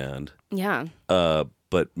up demand. Yeah.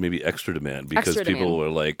 But maybe extra demand because people were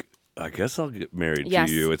like, I guess I'll get married to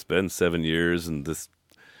you. It's been 7 years and this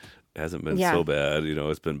hasn't been so bad.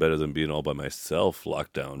 It's been better than being all by myself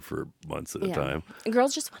locked down for months at a time.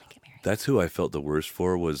 Girls just want to get married. That's who I felt the worst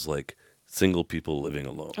for was like single people living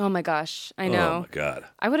alone. Oh my gosh. I know. Oh my God.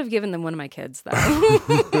 I would have given them one of my kids though.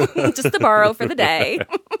 Just to borrow for the day.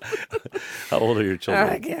 How old are your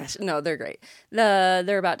children? Oh gosh. No, they're great.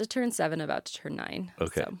 They're about to turn 7, about to turn 9.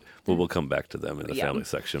 Okay. So. Well, we'll come back to them in the family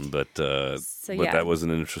section, but that was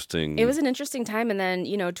an interesting... It was an interesting time, and then,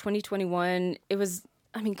 2021,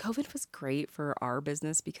 COVID was great for our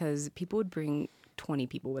business because people would bring 20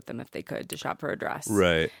 people with them if they could to shop for a dress.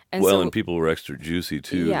 Right. And and people were extra juicy,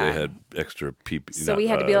 too. Yeah. They had extra people. So we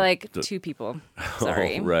had to be like 2 people.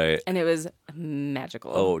 Sorry. Oh, right. And it was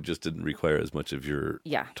magical. Oh, it just didn't require as much of your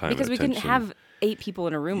time because we couldn't have 8 people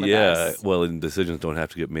in a room with us. Yeah, well, and decisions don't have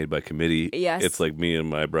to get made by committee. Yes. It's like me and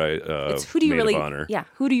my bride, it's who do you maid really, of honor. Yeah,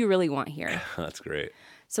 who do you really want here? That's great.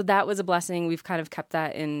 So that was a blessing. We've kind of kept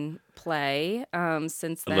that in play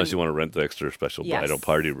since then. Unless you want to rent the extra special bridal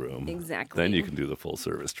party room. Exactly. Then you can do the full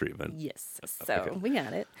service treatment. Yes. So we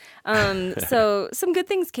got it. So some good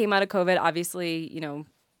things came out of COVID. Obviously,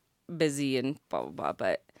 busy and blah, blah, blah.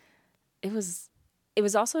 But it was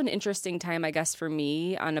also an interesting time, I guess, for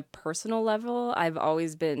me on a personal level. I've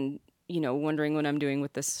always been, wondering what I'm doing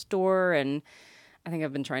with the store. And I think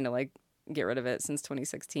I've been trying to get rid of it since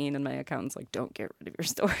 2016, and my accountant's like, don't get rid of your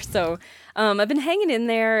store. So I've been hanging in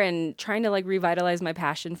there and trying to like revitalize my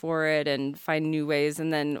passion for it and find new ways.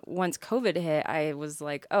 And then once COVID hit, I was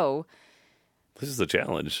like, oh, this is a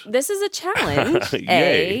challenge. This is a challenge,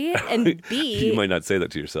 A, and B. You might not say that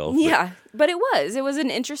to yourself. Yeah, but it was. It was an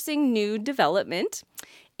interesting new development.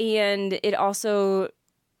 And it also,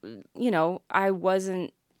 I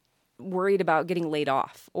wasn't worried about getting laid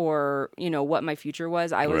off or, what my future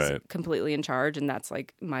was. I was completely in charge, and that's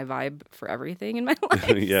like my vibe for everything in my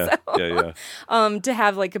life. Yeah. To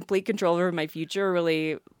have like complete control over my future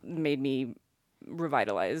really made me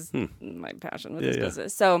revitalize my passion with this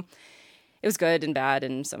business. So it was good and bad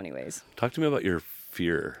in so many ways. Talk to me about your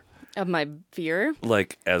fear. Of my fear?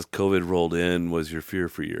 Like, as COVID rolled in, was your fear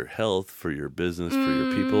for your health, for your business, for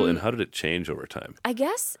your people? And how did it change over time? I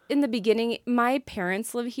guess in the beginning, my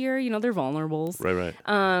parents live here. They're vulnerables. Right.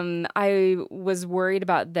 I was worried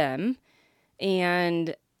about them.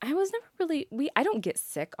 And I was never really, I don't get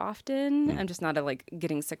sick often. I'm just not a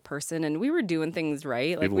getting sick person. And we were doing things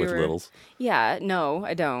right. Even with littles? Yeah, no,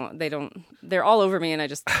 I don't. They're all over me and I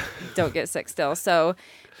just don't get sick still. So,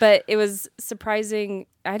 but it was surprising.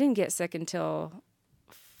 I didn't get sick until,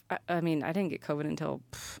 I didn't get COVID until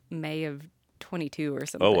May of 22 or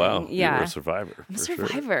something. Oh, wow. Yeah. You're a survivor. I'm a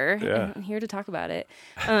survivor. Sure. Yeah. I'm here to talk about it.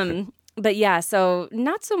 But yeah, so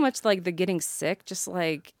not so much like the getting sick, just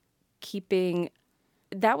like keeping,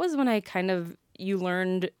 that was when I you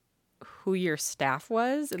learned who your staff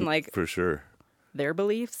was and for sure their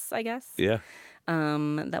beliefs, I guess. Yeah.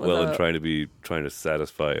 That was and trying to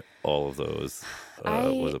satisfy all of those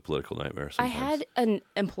was a political nightmare sometimes. I had an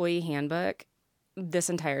employee handbook this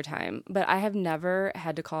entire time, but I have never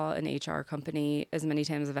had to call an HR company as many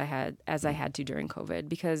times as I had to during COVID,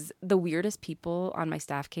 because the weirdest people on my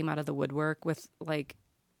staff came out of the woodwork with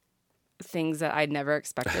things that I'd never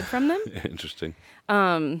expected from them. Interesting.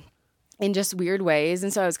 In just weird ways.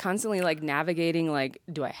 And so I was constantly navigating,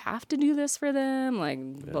 do I have to do this for them?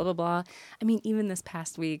 Blah, blah, blah. Even this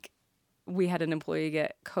past week, we had an employee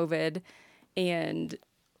get COVID and,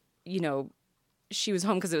 she was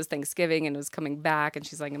home because it was Thanksgiving and was coming back. And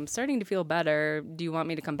she's like, I'm starting to feel better. Do you want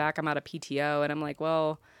me to come back? I'm out of PTO. And I'm like,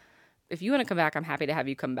 well, if you want to come back, I'm happy to have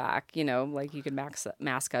you come back. You can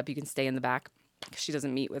mask up. You can stay in the back. She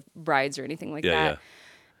doesn't meet with brides or anything like that. Yeah.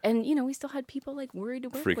 And, we still had people worried to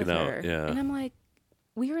work freaking with her. out, yeah. And I'm like,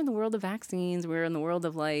 we are in the world of vaccines. We're in the world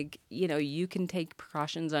of you can take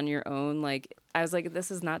precautions on your own. I was like,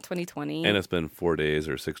 this is not 2020. And it's been 4 days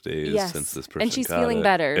or 6 days since this person and she's got feeling it.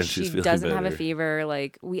 better. And she doesn't have a fever.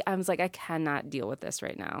 I was like, I cannot deal with this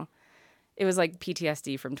right now. It was like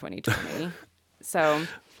PTSD from 2020. So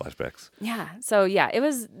flashbacks. Yeah. So yeah, it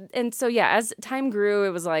was. And so yeah, as time grew, it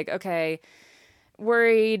was like, okay,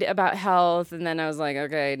 worried about health. And then I was like,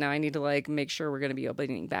 okay, now I need to make sure we're going to be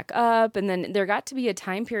opening back up. And then there got to be a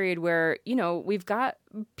time period where, we've got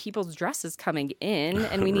people's dresses coming in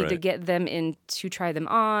and we need to get them in to try them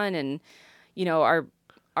on. And,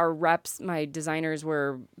 our reps, my designers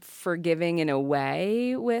were forgiving in a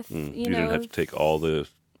way with, you didn't have to take all the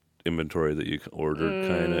inventory that you ordered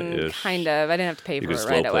kind of. I didn't have to pay you for could it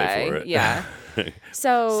right slow play away. for it. Yeah.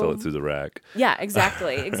 So sell it through the rack. Yeah,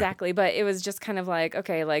 exactly. But it was just kind of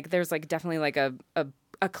okay, there's definitely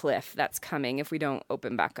a cliff that's coming if we don't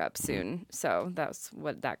open back up soon. So that's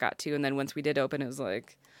what that got to. And then once we did open, it was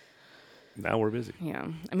now we're busy. Yeah.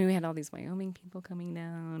 We had all these Wyoming people coming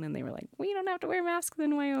down and they were like, we don't have to wear masks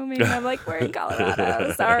in Wyoming. And I'm like, we're in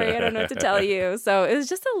Colorado. Sorry, I don't know what to tell you. So it was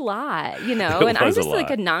just a lot, And I'm just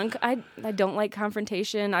I don't like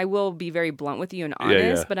confrontation. I will be very blunt with you and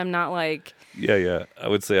honest, but I'm not Yeah. I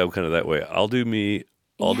would say I'm kind of that way. I'll do me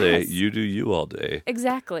all day. You do you all day.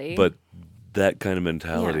 Exactly. But that kind of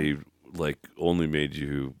mentality only made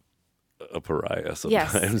you a pariah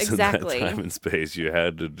sometimes. Yes, exactly. In that time and space, you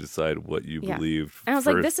had to decide what you believed. And I was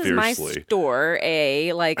like, this is my store,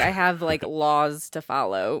 I have laws to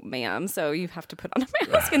follow, ma'am. So you have to put on a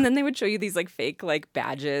mask. And then they would show you these fake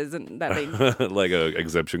badges and that they like a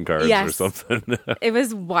exemption cards or something. It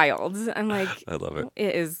was wild. I'm like, I love it.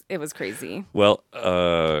 It was crazy. Well,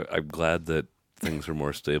 I'm glad that things are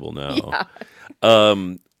more stable now.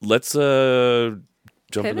 Yeah. Let's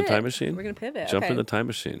jump in the time machine. We're going to pivot. Jump in the time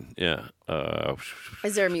machine. Yeah.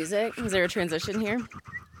 Is there music? Is there a transition here?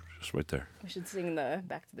 Just right there. We should sing the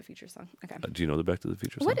Back to the Future song. Okay. Do you know the Back to the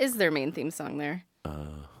Future song? What is their main theme song there?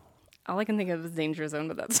 All I can think of is Danger Zone,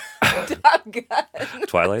 but that's good.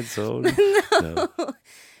 Twilight Zone? No.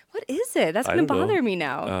 What is it? That's going to bother me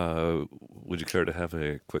now. Would you care to have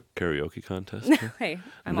a quick karaoke contest? Hey,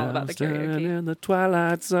 I'm all about the karaoke. In the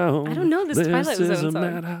Twilight Zone. I don't know this Twilight Zone is a song.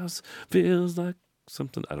 madhouse. Feels like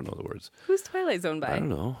something. I don't know the words. Who's Twilight Zone by? I don't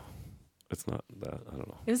know. It's not that. I don't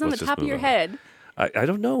know. It was on Let's the just top of move your on. head. I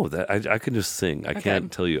don't know that I can just sing. I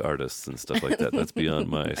can't tell you artists and stuff like that. That's beyond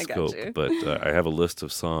my scope. you. But I have a list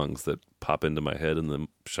of songs that pop into my head in the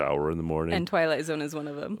shower in the morning. And Twilight Zone is one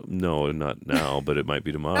of them. No, not now, but it might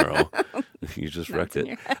be tomorrow. You just wrecked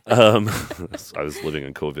it. I was living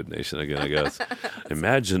in COVID Nation again, I guess.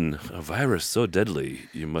 Imagine a virus so deadly,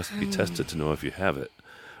 you must be tested to know if you have it.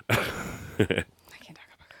 I can't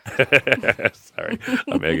talk about it. Sorry,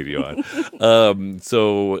 I'm egging you on.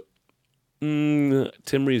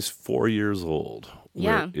 Timiry's 4 years old.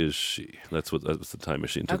 Yeah. Where is she? That's the time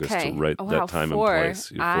machine took us Okay. to write that time 4. and place.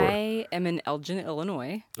 You're 4. I am in Elgin,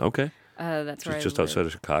 Illinois. Okay. That's where Just I outside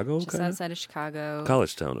of Chicago? Just outside of Chicago.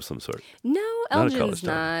 College town of some sort. No, Not a Elgin's college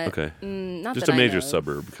town. not. Okay. Not Just that a major I know.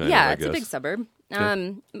 suburb, kind of, Yeah, I it's guess. a big suburb.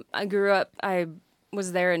 Okay. I grew up, I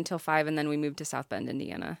was there until 5, and then we moved to South Bend,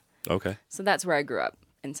 Indiana. Okay. So that's where I grew up,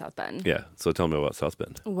 in South Bend. Yeah. So tell me about South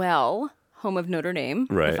Bend. Well, home of Notre Dame,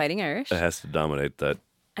 Right. the Fighting Irish. It has to dominate that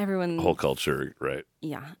Everyone, whole culture, right?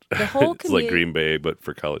 yeah. The whole It's like Green Bay, but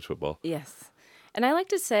for college football. Yes. And I like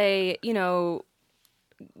to say,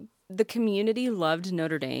 the community loved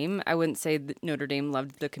Notre Dame. I wouldn't say that Notre Dame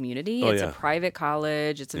loved the community. It's a private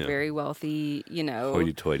college. It's a very wealthy,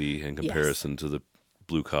 Hoity-toity in comparison to the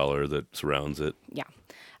blue collar that surrounds it. Yeah.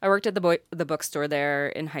 I worked at the bookstore there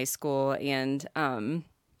in high school, and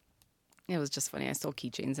it was just funny. I stole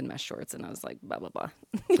keychains and mesh shorts, and I was like, blah, blah, blah.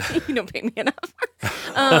 You don't pay me enough.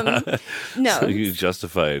 No. So you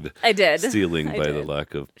justified I did. stealing I by did. the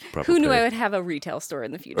lack of proper Who knew pay. I would have a retail store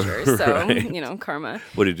in the future? So, Right. Karma.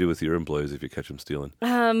 What do you do with your employees if you catch them stealing?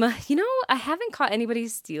 I haven't caught anybody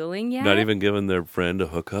stealing yet. Not even giving their friend a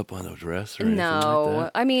hookup on a dress or anything No. like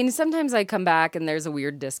that? I mean, sometimes I come back and there's a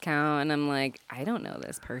weird discount, and I'm like, I don't know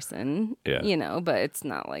this person. Yeah. But it's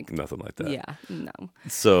not like, Nothing like that. yeah, no.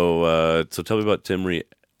 So tell me about Timiry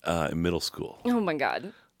in middle school. Oh my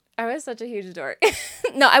God. I was such a huge dork.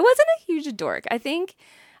 No, I wasn't a huge dork. I think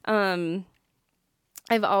I've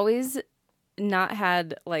always not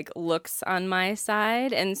had like looks on my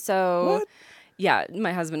side. And so, What? Yeah,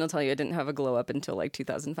 my husband will tell you I didn't have a glow up until like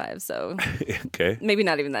 2005. So Okay. maybe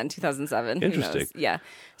not even then, 2007. Interesting. Who knows? Yeah.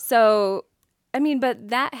 So, I mean, but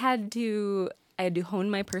I had to hone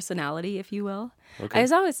my personality, if you will. Okay. I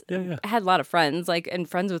was always, Yeah. I had a lot of friends, and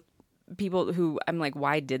friends with people who I'm like,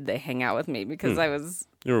 why did they hang out with me? Because I was,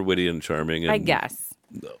 You were witty and charming and I guess.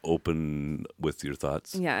 open with your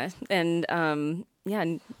thoughts. Yeah. And,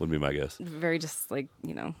 and Would be my guess. very just like, a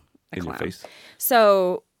In clown. your face.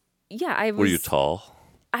 So, yeah, I was. Were you tall?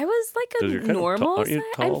 I was like 'Cause a you're kind of normal. tall. Aren't you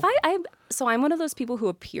size. tall? I'm one of those people who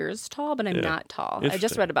appears tall, but I'm Yeah. not tall. I just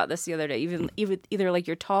Interesting. read about this the other day. Even either like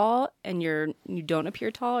you're tall and you don't appear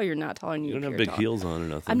tall, or you're not tall and You don't appear have big tall. heels on or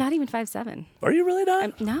nothing. I'm not even 5'7". Are you really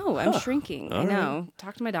not? I'm shrinking. I All right. know.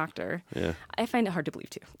 Talk to my doctor. Yeah. I find it hard to believe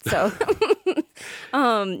too. So,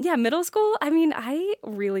 middle school. I mean, I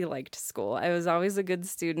really liked school. I was always a good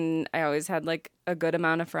student. I always had like a good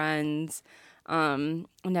amount of friends. I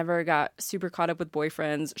never got super caught up with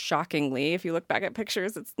boyfriends. Shockingly, if you look back at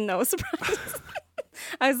pictures, it's no surprise.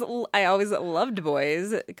 I always loved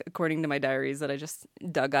boys, according to my diaries that I just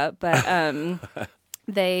dug up, but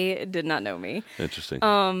they did not know me. Interesting.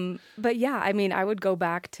 But yeah, I mean, I would go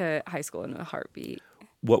back to high school in a heartbeat.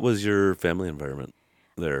 What was your family environment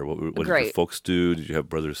there? What did your Great. folks do? Did you have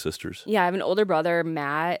brothers, sisters? Yeah, I have an older brother,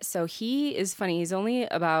 Matt. So he is funny. He's only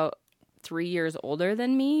about 3 years older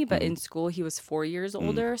than me, but in school he was 4 years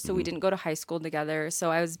older. So we didn't go to high school together.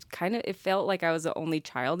 So I was it felt like I was the only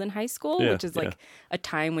child in high school, Yeah, which is like a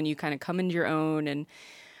time when you kind of come into your own and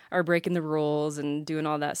are breaking the rules and doing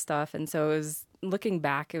all that stuff. And so it was, looking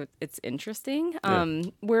back, it's interesting.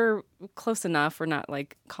 We're close enough. We're not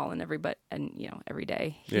like calling everybody every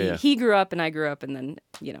day. He grew up and I grew up, and then,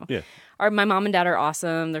 my mom and dad are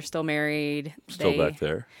awesome. They're still married. Still back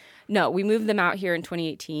there? No, we moved them out here in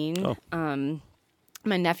 2018. Oh.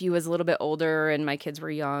 My nephew was a little bit older and my kids were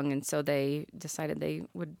young, and so they decided they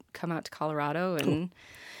would come out to Colorado and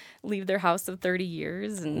leave their house of 30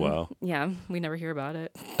 years. And Wow. Yeah, we never hear about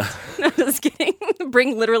it. I'm just kidding.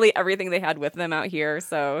 Bring literally everything they had with them out here.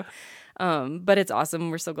 So, but it's awesome.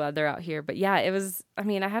 We're so glad they're out here. But yeah, it was, I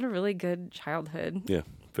had a really good childhood. Yeah.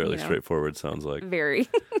 Fairly straightforward, sounds like. Very.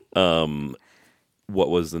 What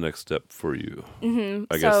was the next step for you? Mm-hmm.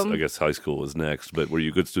 I guess high school was next, but were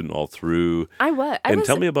you a good student all through? I was. And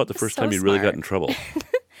tell me about the first time you really got in trouble.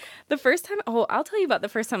 The first time, I'll tell you about the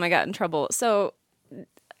first time I got in trouble. So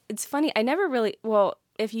it's funny. I never really,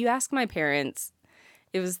 if you ask my parents,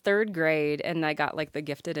 it was third grade and I got like the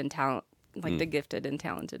gifted and like the gifted and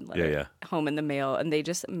talented Yeah, letter home in the mail, and they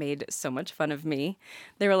just made so much fun of me.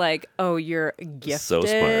 They were like, "Oh, you're gifted," So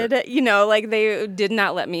smart. you know, like they did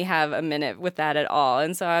not let me have a minute with that at all.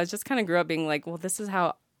 And so I was just kind of grew up being like, "Well, this is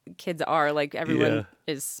how kids are. Like everyone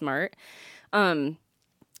is smart." And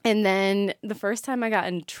then the first time I got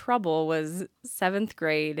in trouble was 7th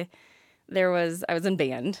grade. I was in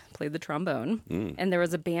band, played the trombone, and there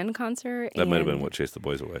was a band concert. That might have been what chased the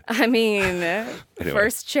boys away. I mean,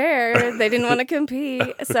 first chair, they didn't want to compete.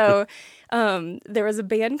 So there was a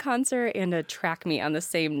band concert and a track meet on the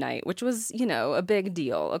same night, which was, you know, a big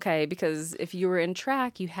deal, okay? Because if you were in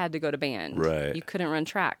track, you had to go to band. Right. You couldn't run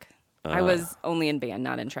track. I was only in band,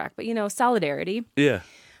 not in track. But, you know, solidarity. Yeah.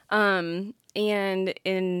 And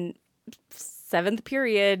in 7th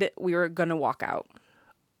period, we were going to walk out.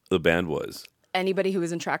 The band was? Anybody who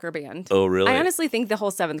was in track or band. Oh, really? I honestly think the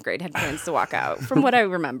whole 7th grade had plans to walk out, from what I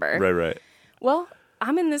remember. Right. Well,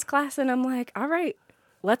 I'm in this class and I'm like, all right,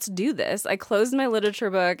 let's do this. I closed my literature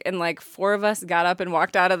book and like 4 of us got up and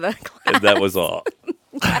walked out of the class. And that was all.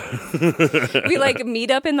 We like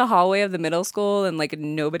meet up in the hallway of the middle school and like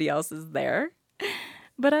nobody else is there.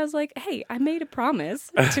 But I was like, hey, I made a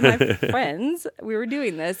promise to my friends. We were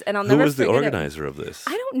doing this, and I'll never forget it. Who was the organizer of this?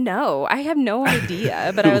 I don't know. I have no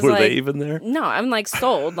idea. But I was Were like, they even there? No, I'm like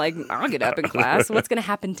sold. Like, I'll get up in class. What's going to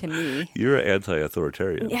happen to me? You're an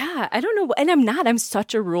anti-authoritarian. Yeah, I don't know. And I'm not. I'm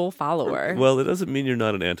such a rule follower. Well, it doesn't mean you're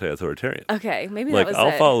not an anti-authoritarian. Okay, maybe like, that was I'll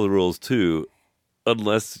it. follow the rules too,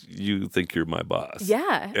 unless you think you're my boss.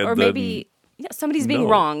 Yeah, And or then, maybe somebody's being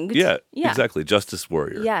wronged. Yeah, exactly. Justice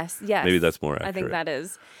warrior. Yes. Maybe that's more accurate. I think that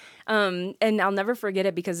is. And I'll never forget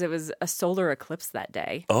it because it was a solar eclipse that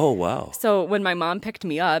day. Oh, wow. So when my mom picked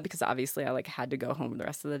me up, because obviously I like had to go home the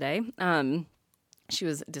rest of the day, she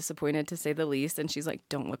was disappointed to say the least. And she's like,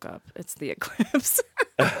 don't look up. It's the eclipse.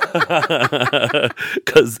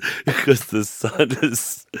 Because the sun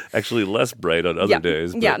is actually less bright on other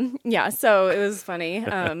days. But... Yeah. So it was funny.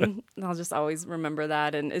 I'll just always remember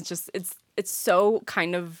that. And it's just, it's so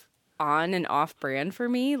kind of on and off brand for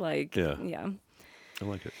me. Like, yeah. I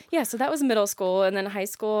like it. Yeah, so that was middle school, and then high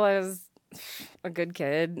school, I was a good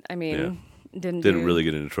kid. I mean, didn't really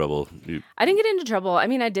get into trouble. I didn't get into trouble. I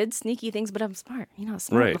mean, I did sneaky things, but I'm smart. You know,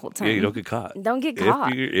 smart the whole time. Yeah, you don't get caught. Don't get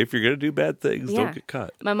caught. If you're gonna do bad things, don't get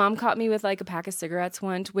caught. My mom caught me with like a pack of cigarettes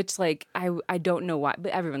once, which like I don't know why,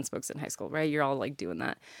 but everyone smokes in high school, right? You're all like doing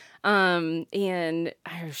that. And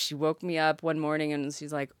she woke me up one morning and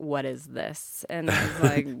she's like, "What is this?" And I was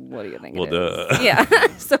like, "What do you think it is?" Yeah.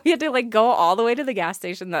 So we had to like go all the way to the gas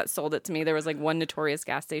station that sold it to me. There was like one notorious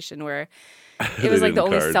gas station where it was like the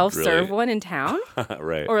only self-serve one in town,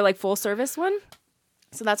 right? Or like full service one.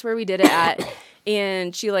 So that's where we did it at.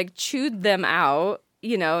 And she like chewed them out.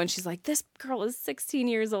 You know, and she's like, this girl is 16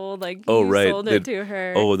 years old. Like, sold it to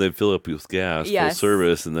her. Oh, and they'd fill up with gas, full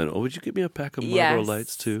service. And then, would you give me a pack of Marlboro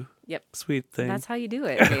Lights too? Yep. Sweet thing. That's how you do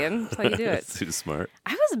it, man. That's how you do it. Too smart.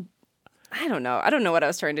 I don't know. I don't know what I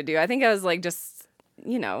was trying to do. I think I was like just,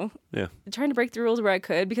 you know, trying to break the rules where I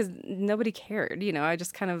could because nobody cared. You know, I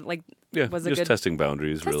just kind of like was just testing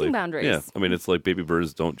boundaries, really. Testing boundaries. Yeah. I mean, it's like baby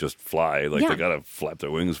birds don't just fly. Like, they got to flap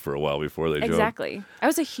their wings for a while before they jump. Exactly. I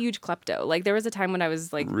was a huge klepto. Like, there was a time when I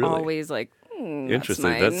was like always like,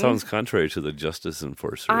 interesting. That sounds contrary to the justice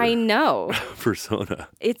enforcer. I know. Persona.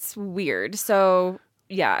 It's weird. So,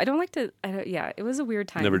 yeah, I don't like to. It was a weird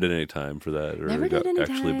time. Never did any time for that, or never got did any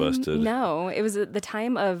actually time. busted. No, it was the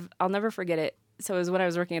time of. I'll never forget it. So it was when I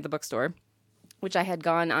was working at the bookstore, which I had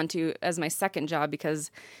gone onto as my second job because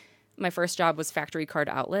my first job was factory card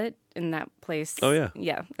outlet in that place. Oh yeah,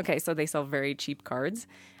 yeah. Okay, so they sell very cheap cards.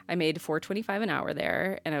 I made $4.25 an hour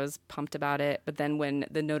there, and I was pumped about it. But then when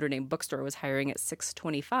the Notre Dame bookstore was hiring at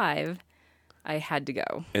 $6.25. I had to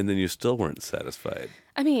go. And then you still weren't satisfiid.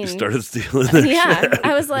 I mean... You started stealing their shit.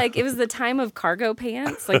 I was like... It was the time of cargo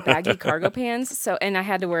pants, like baggy cargo pants. So, and I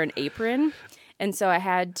had to wear an apron. And so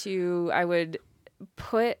I would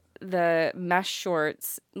put the mesh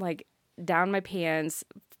shorts, like, down my pants,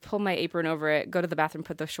 pull my apron over it, go to the bathroom,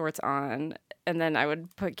 put the shorts on, and then I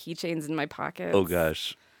would put keychains in my pockets. Oh,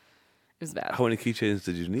 gosh. It was bad. How many keychains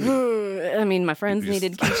did you need? I mean, my friends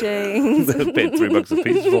needed keychains. Paid $3 a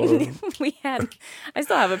piece for them. I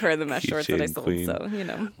still have a pair of the mesh shorts that I sold, so, you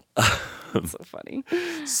know. It's so funny.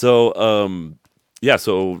 So,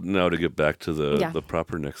 so now to get back to the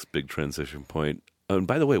proper next big transition point. And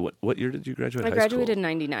by the way, what year did you graduate high school? I graduated in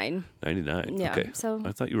 99. 99, yeah, okay. So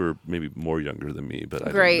I thought you were maybe more younger than me, but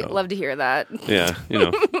I great, didn't know. Love to hear that. Yeah, you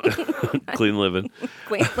know, clean living.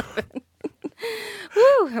 Clean living.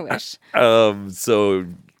 Woo, I wish. So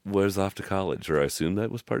was off to college, or I assume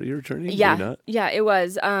that was part of your journey? Yeah. Maybe not? Yeah, it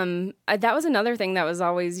was. That was another thing that was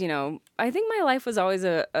always, I think my life was always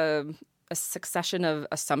a succession of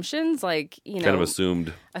assumptions, like, kind of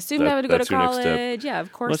assumed I would go to that's your next step. college. Yeah,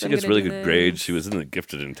 of course. Unless she gets really good grades. She was in the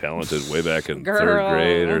gifted and talented way back in Girl. 3rd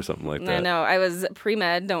grade or something like that. No, I was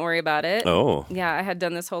pre-med. Don't worry about it. Oh. Yeah, I had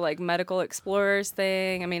done this whole like medical explorers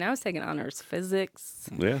thing. I mean, I was taking honors physics.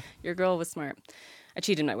 Yeah. Your girl was smart. I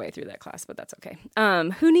cheated my way through that class, but that's okay.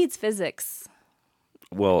 Who needs physics?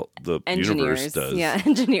 Well, the Engineers. universe does. Yeah,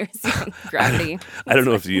 engineers. Gravity. I don't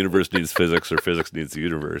know if the universe needs physics or physics needs the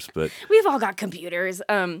universe, but We've all got computers.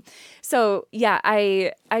 So yeah,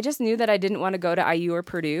 I just knew that I didn't want to go to IU or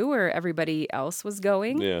Purdue where everybody else was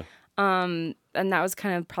going. yeah. And that was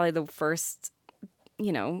kind of probably the first,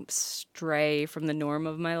 stray from the norm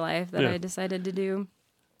of my life that I decided to do.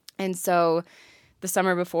 And so the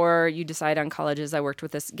summer before you decide on colleges, I worked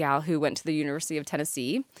with this gal who went to the University of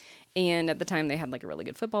Tennessee. And at the time, they had like a really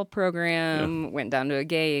good football program, went down to a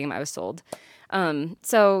game. I was sold.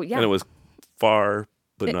 So, yeah. And it was far,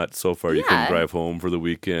 but not so far. You couldn't drive home for the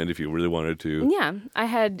weekend if you really wanted to. Yeah. I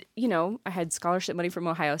had scholarship money from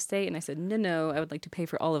Ohio State. And I said, no, I would like to pay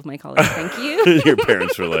for all of my college. Thank you. Your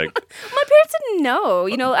parents were like... My parents didn't know.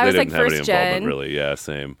 I was like didn't have first any gen. involvement, really. Yeah,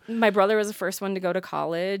 same. My brother was the first one to go to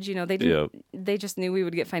college. They didn't. They just knew we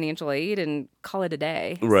would get financial aid and call it a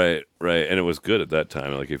day. Right. And it was good at that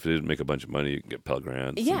time. Like if you didn't make a bunch of money, you could get Pell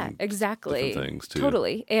Grants. Yeah, exactly. Different things too.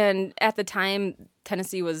 Totally. And at the time,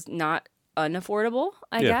 Tennessee was not unaffordable,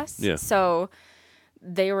 I guess. Yeah. So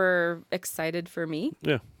they were excited for me.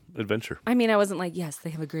 Yeah. Adventure. I mean, I wasn't like, yes, they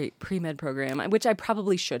have a great pre-med program, which I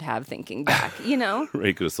probably should have thinking back,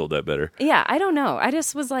 Ray could have sold that better. Yeah, I don't know. I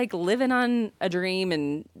just was like living on a dream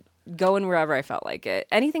and going wherever I felt like it.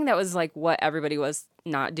 Anything that was like what everybody was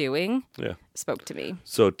not doing spoke to me.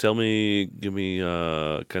 So give me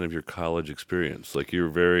kind of your college experience. Like you're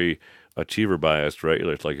very achiever biased, right?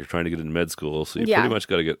 It's like you're trying to get into med school, so you pretty much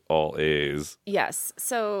got to get all A's. Yes.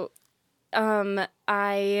 So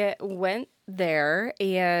I went there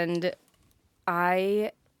and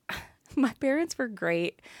my parents were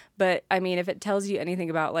great, but I mean, if it tells you anything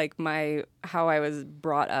about like how I was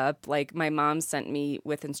brought up, like my mom sent me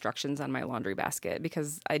with instructions on my laundry basket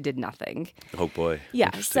because I did nothing. Oh boy.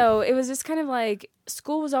 Yeah. So it was just kind of like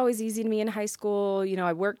school was always easy to me in high school.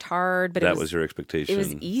 I worked hard, but that was your expectation. It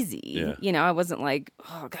was easy. Yeah. I wasn't like,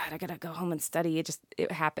 oh God, I gotta go home and study.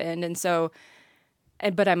 It happened. And so,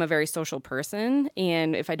 but I'm a very social person.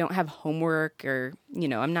 And if I don't have homework or,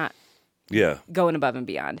 I'm not going above and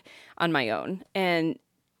beyond on my own. And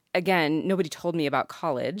again, nobody told me about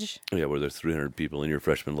college. Yeah, where there's 300 people in your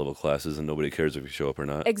freshman level classes and nobody cares if you show up or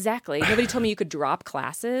not. Exactly. Nobody told me you could drop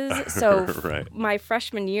classes. So right. My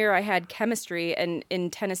freshman year, I had chemistry. And in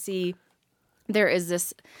Tennessee, there is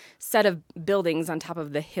this set of buildings on top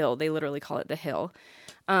of the hill. They literally call it the hill.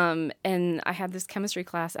 And I had this chemistry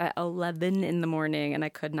class at 11 in the morning and I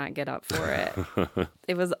could not get up for it.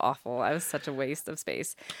 It was awful. I was such a waste of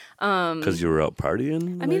space. Because you were out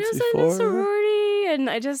partying? I mean, I was in a sorority and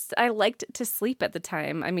I liked to sleep at the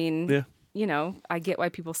time. I mean, I get why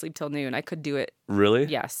people sleep till noon. I could do it. Really?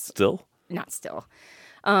 Yes. Still? Not still.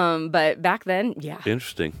 But back then, yeah.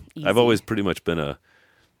 Interesting. Easy. I've always pretty much been a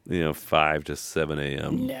 5 to 7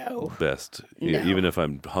 a.m. No. Best. No. Even if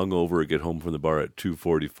I'm hungover, get home from the bar at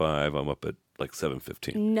 2:45, I'm up at like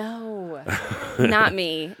 7:15. No, not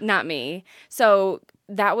me. So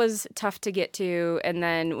that was tough to get to. And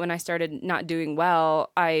then when I started not doing well,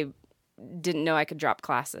 I didn't know I could drop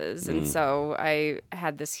classes. And so I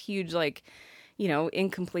had this huge,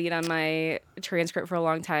 incomplete on my transcript for a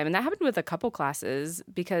long time. And that happened with a couple classes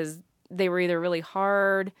because they were either really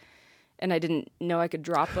hard and I didn't know I could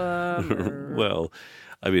drop them. Or... Well,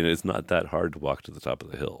 I mean, it's not that hard to walk to the top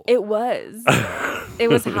of the hill. It was. It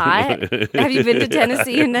was hot. Have you been to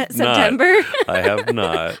Tennessee in September? I have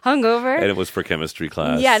not. Hungover? And it was for chemistry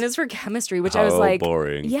class. Yeah, and it was for chemistry, which I was like...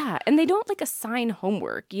 boring. Yeah, and they don't assign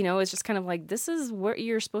homework, It's just kind of like, this is what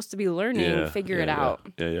you're supposed to be learning. Figure it out.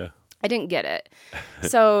 Yeah. I didn't get it.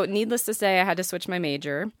 So needless to say, I had to switch my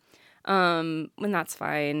major. And that's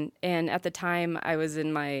fine. And at the time, I was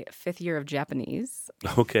in my 5th year of Japanese.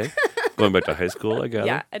 Okay. Going back to high school, I got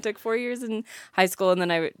Yeah, I took 4 years in high school, and then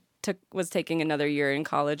I was taking another year in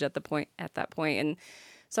college at that point. And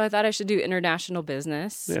so I thought I should do international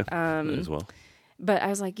business. Yeah, as well. But I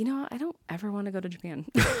was like, I don't ever want to go to Japan.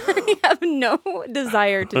 I have no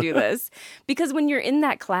desire to do this. Because when you're in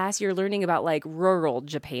that class, you're learning about rural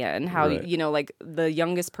Japan, how, right. The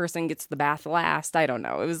youngest person gets the bath last. I don't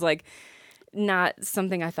know. It was not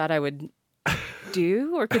something I thought I would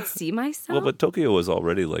do or could see myself. Well, but Tokyo was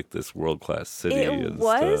already like this world-class city. It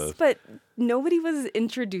was, but nobody was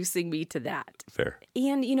introducing me to that. Fair.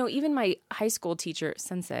 And, even my high school teacher,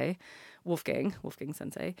 sensei, Wolfgang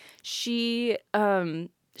sensei, she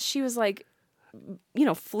was like,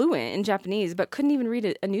 fluent in Japanese, but couldn't even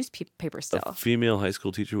read a newspaper still. A female high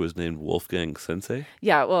school teacher was named Wolfgang Sensei?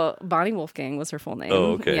 Yeah, well, Bonnie Wolfgang was her full name.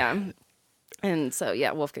 Oh, okay. Yeah. And so,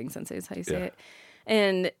 Wolfgang Sensei is how you say it.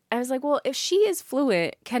 And I was like, well, if she is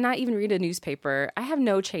fluent, cannot even read a newspaper, I have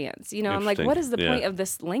no chance. I'm like, what is the point of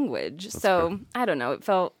this language? That's so fair. I don't know.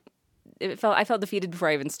 I felt defeated before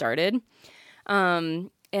I even started.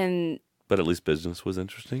 But at least business was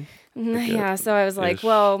interesting. Yeah, so I was like,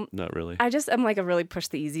 well, not really. I'm like a really push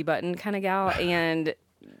the easy button kind of gal, and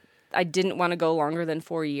I didn't want to go longer than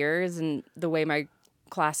 4 years. And the way my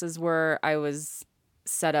classes were, I was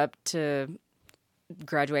set up to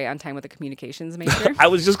graduate on time with a communications major. I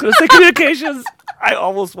was just going to say communications. I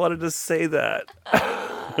almost wanted to say that.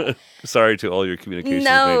 Sorry to all your communications majors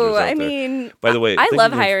out there. mean, by the way, I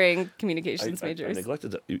love hiring communications majors. I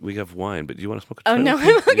neglected to, we have wine, but do you want to smoke a Oh, China? no,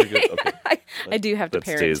 I'm okay. Okay. I do have to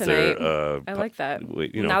parent tonight. There, I like that.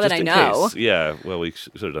 You now that I know. Case. Yeah, well, we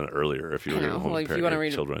should have done it earlier if you were going to home and parent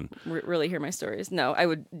your children. Really hear my stories. No, I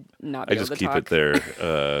would not be able to talk. I just keep it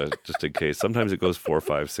there just in case. Sometimes it goes 4,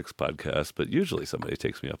 5, 6 podcasts, but usually somebody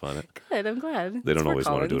takes me up on it. Good, I'm glad. They don't always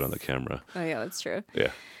want to do it on the camera. Oh, yeah, that's true.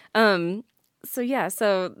 Yeah.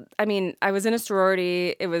 So I mean, I was in a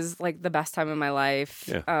sorority. It was like the best time of my life.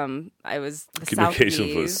 Yeah. I was the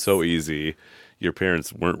communications was so easy. Your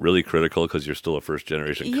parents weren't really critical because you're still a first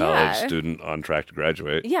generation college student on track to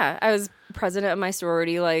graduate. Yeah, I was president of my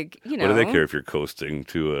sorority. Like, What do they care if you're coasting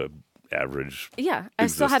to a average? Yeah, I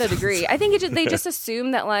still had a degree. I think they just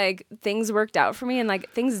assumed that like things worked out for me, and like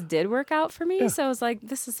things did work out for me. Yeah. So I was like,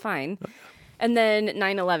 this is fine. And then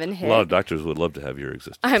 9/11 hit. A lot of doctors would love to have your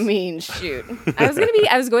existence. I mean, shoot.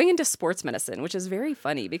 I was going into sports medicine, which is very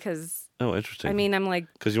funny because. Oh, interesting. I mean, I'm like.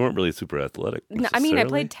 Because you weren't really super athletic. No, I mean, I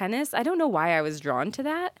played tennis. I don't know why I was drawn to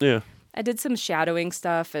that. Yeah. I did some shadowing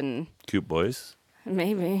stuff and. Cute boys.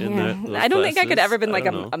 Maybe. Yeah. I don't think I could ever been like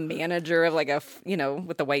a manager of like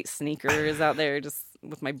with the white sneakers out there, just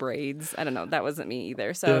with my braids. I don't know. That wasn't me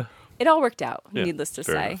either. So it all worked out. Needless to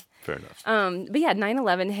say. Fair enough. But yeah,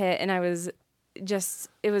 9/11 hit, and I was.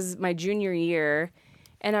 It was my junior year,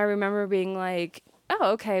 and I remember being like,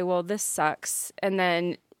 oh, okay, well, this sucks. And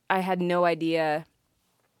then I had no idea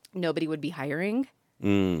nobody would be hiring.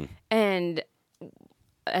 And it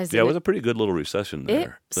was a pretty good little recession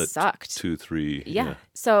there. It sucked. 2, 3. Yeah.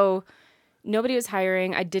 So nobody was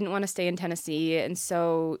hiring. I didn't want to stay in Tennessee. And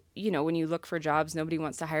so, when you look for jobs, nobody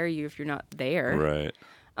wants to hire you if you're not there. Right.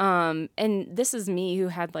 And this is me who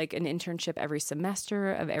had like an internship every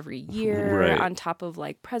semester of every year on top of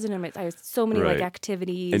like president. I had so many like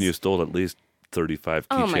activities. And you stole at least 35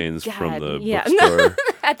 keychains from the bookstore.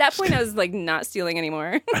 At that point, I was like not stealing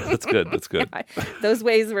anymore. That's good. Yeah, those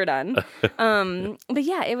ways were done. But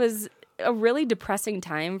yeah, it was a really depressing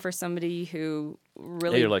time for somebody who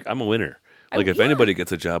really. Hey, you're like, I'm a winner. Like if anybody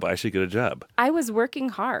gets a job, I should get a job. I was working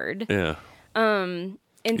hard. Yeah.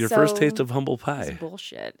 And your first taste of humble pie. It was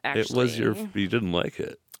bullshit, actually. It was you didn't like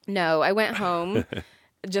it. No, I went home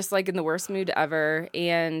just like in the worst mood ever,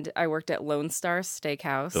 and I worked at Lone Star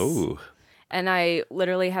Steakhouse. Oh. And I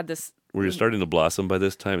literally had this... Were you starting to blossom by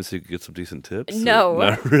this time so you could get some decent tips? No.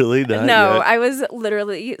 Not really? Not no, yet? I was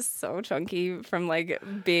literally so chunky from like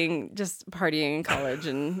being just partying in college,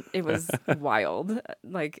 and it was wild.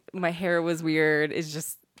 Like my hair was weird.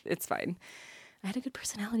 It's fine. I had a good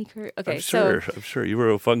personality, Kurt. Okay, I'm sure. You were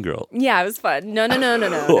a fun girl. Yeah, it was fun. No. Not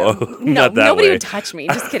that nobody way. would touch me.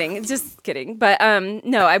 Just kidding. But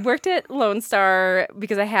no, I worked at Lone Star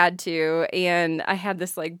because I had to, and I had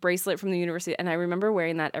this like bracelet from the university, and I remember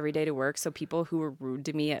wearing that every day to work. So people who were rude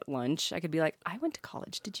to me at lunch, I could be like, "I went to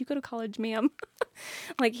college. Did you go to college, ma'am?"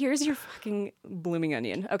 Like, here's your fucking blooming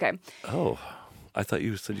onion. Okay. Oh. I thought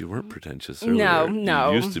you said you weren't pretentious earlier. No.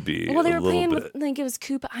 You used to be. Well, they were playing bit. with like it was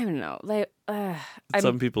Coop. I don't know. Like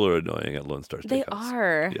some people are annoying at Lone Star Steakhouse. They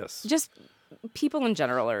are. Yes. Just people in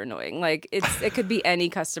general are annoying. Like it could be any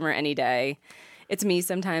customer any day. It's me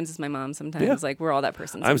sometimes. It's my mom sometimes. Yeah. Like we're all that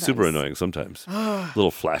person. Sometimes. I'm super annoying sometimes.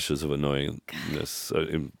 Little flashes of annoyingness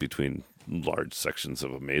in between large sections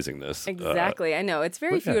of amazingness. Exactly. I know. It's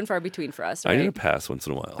very few and far between for us, right? I need a pass once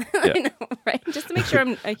in a while. Yeah. I know, right? Just to make sure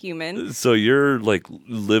I'm a human. So you're like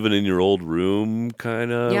living in your old room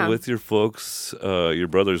kind of with your folks. Your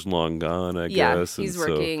brother's long gone, I guess. Yeah, he's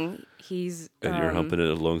working. And you're humping it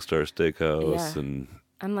at Lone Star Steakhouse. And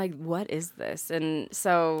I'm like, what is this? And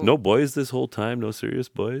so... No boys this whole time? No serious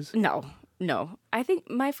boys? No. No, I think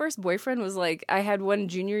my first boyfriend was like, I had one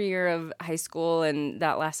junior year of high school and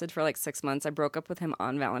that lasted for like 6 months. I broke up with him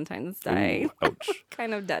on Valentine's Day. Ooh, ouch.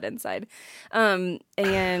 Kind of dead inside. And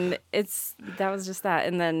that was just that.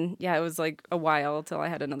 And then, yeah, it was like a while till I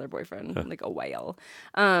had another boyfriend, like a while.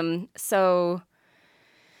 I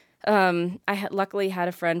luckily had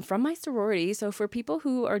a friend from my sorority. So for people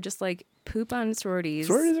who are just like poop on sororities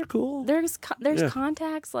are cool. There's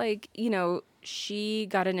contacts like, she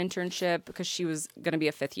got an internship because she was going to be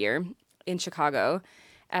a fifth year in Chicago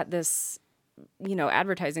at this,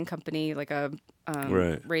 advertising company, like a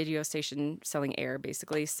radio station selling air,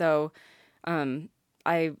 basically. So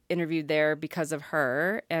I interviewed there because of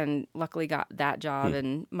her and luckily got that job.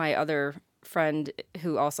 And my other friend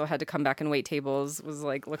who also had to come back and wait tables was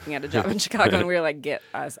like looking at a job in Chicago and we were like, get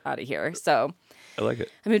us out of here. So I like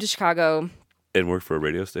it. I moved to Chicago. And work for a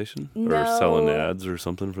radio station? No. Or selling ads or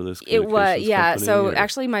something for this It was, yeah. company, So or?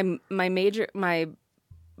 actually my major,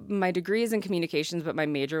 my degree is in communications, but my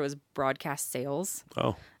major was broadcast sales.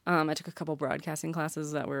 Oh. I took a couple broadcasting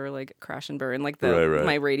classes that were like crash and burn. Like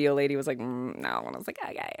my radio lady was like, no. And I was like,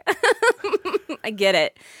 okay, I get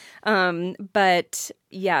it. But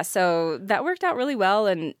yeah, so that worked out really well.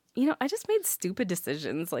 And, I just made stupid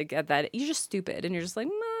decisions like at that. You're just stupid. And you're just like,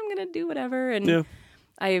 I'm going to do whatever. And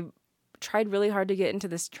I tried really hard to get into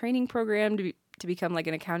this training program to become like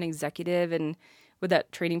an account executive. And with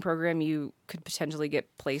that training program, you could potentially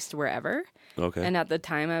get placed wherever. Okay. And at the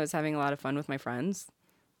time, I was having a lot of fun with my friends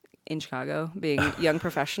in Chicago, being young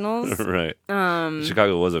professionals. Right.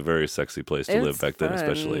 Chicago was a very sexy place to live back then,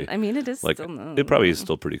 especially. I mean, it is like, still. it probably is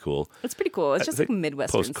still pretty cool. It's pretty cool. It's just like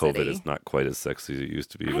Midwestern post-COVID, city. it's not quite as sexy as it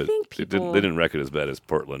used to be, but think they didn't wreck it as bad as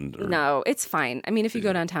Portland. No, it's fine. I mean, if you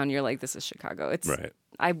go downtown, you're like, this is Chicago. It's right.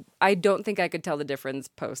 I don't think I could tell the difference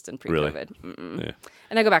post and pre-COVID. Really? Yeah.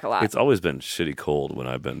 And I go back a lot. It's always been shitty cold when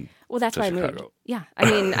I've been. Well, that's to why Chicago. I moved. Yeah,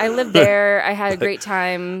 I mean, I lived there. I had a great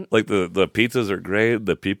time. Like the pizzas are great,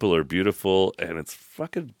 the people are beautiful, and it's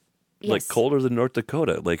fucking like colder than North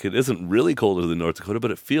Dakota. Like it isn't really colder than North Dakota,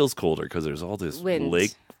 but it feels colder because there's all this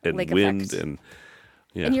lake and wind effect. and.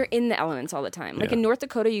 Yeah. And you're in the elements all the time. Like in North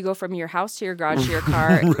Dakota, you go from your house to your garage to your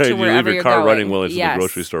car right, to you wherever leave your you're car going. running well into the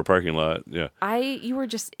grocery store parking lot. Yeah, you were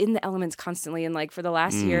just in the elements constantly, and like for the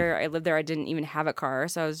last year I lived there, I didn't even have a car,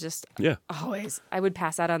 so I was just always. I would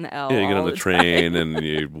pass out on the L. Yeah, you get on the train time. and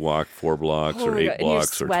you walk 4 blocks or 8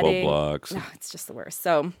 blocks or 12 blocks. No, it's just the worst.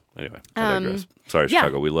 So anyway, I digress. Sorry,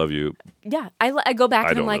 Chicago, we love you. Yeah, I go back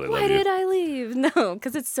and I'm like, really why did I leave? No,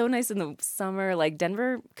 because it's so nice in the summer. Like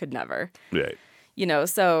Denver could never. Right.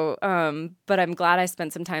 So, but I'm glad I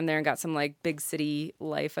spent some time there and got some like big city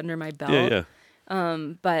life under my belt. Yeah.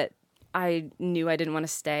 But I knew I didn't want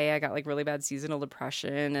to stay. I got like really bad seasonal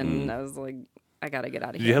depression and I was like, I got to get out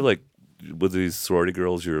of here. Did you have like, with these sorority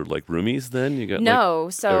girls, you're like roomies then? You got no.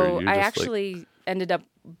 Like, so I actually ended up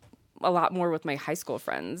a lot more with my high school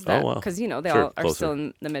friends. Because, they all are still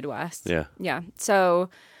in the Midwest. Yeah. Yeah.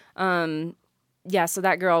 So, so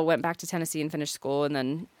that girl went back to Tennessee and finished school. And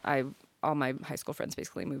then all my high school friends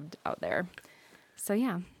basically moved out there. So,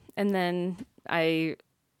 yeah. And then I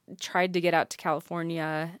tried to get out to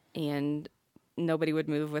California and nobody would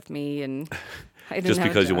move with me. And I didn't just have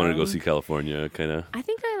because you wanted to go see California, kind of. I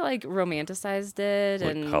think I like romanticized it.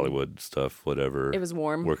 Like and Hollywood stuff, whatever. It was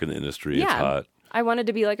warm. Work in the industry, it's hot. I wanted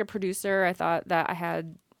to be like a producer. I thought that I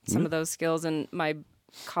had some of those skills. And my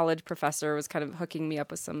college professor was kind of hooking me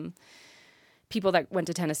up with some people that went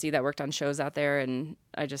to Tennessee that worked on shows out there. And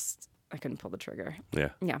I couldn't pull the trigger. Yeah.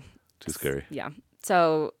 Yeah. Too scary. Yeah.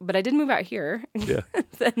 So, but I did move out here. Yeah.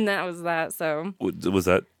 And that was that. So, was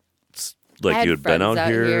that like you had been out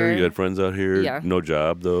here? You had friends out here? Yeah. No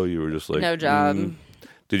job, though? You were just like, no job.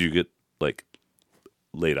 Did you get like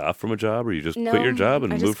laid off from a job or you just quit your job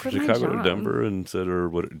and moved from Chicago to Denver and said, or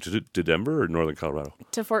what, to Denver or Northern Colorado?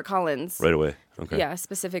 To Fort Collins. Right away. Okay. Yeah,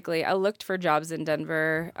 specifically. I looked for jobs in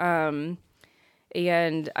Denver.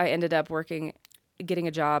 And I ended up getting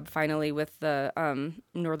a job finally with the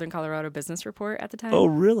Northern Colorado Business Report at the time. Oh,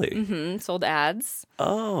 really? Mm-hmm. Sold ads.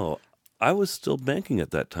 Oh, I was still banking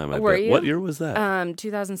at that time. Were you? What year was that?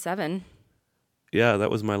 2007. Yeah,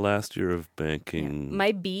 that was my last year of banking. Yeah.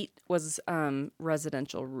 My beat was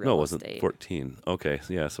residential real estate. No, it wasn't 14. Okay,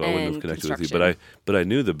 yeah, so I wouldn't have connected with you, but I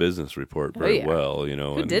knew the Business Report very well.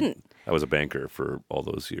 Who didn't? I was a banker for all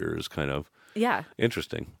those years, kind of. Yeah.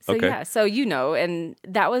 Interesting. So, okay. Yeah. So, and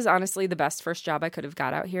that was honestly the best first job I could have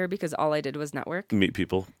got out here because all I did was network. Meet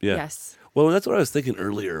people. Yeah. Yes. Well, that's what I was thinking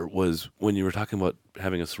earlier was when you were talking about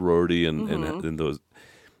having a sorority and those,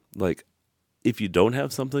 like, if you don't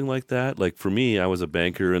have something like that, like for me, I was a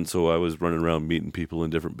banker. And so I was running around meeting people in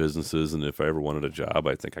different businesses. And if I ever wanted a job,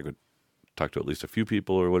 I think I could talk to at least a few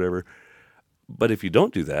people or whatever. But if you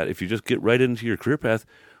don't do that, if you just get right into your career path,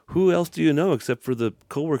 who else do you know except for the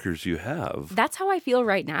coworkers you have? That's how I feel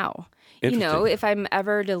right now. If I'm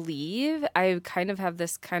ever to leave, I kind of have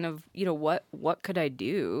this kind of, what could I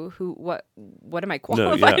do? What am I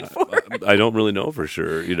qualified for? I don't really know for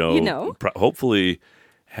sure. Hopefully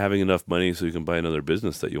having enough money so you can buy another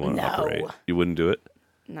business that you want to operate. You wouldn't do it?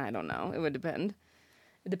 No, I don't know. It would depend.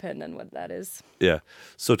 It depends on what that is. Yeah.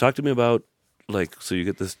 So talk to me about, so you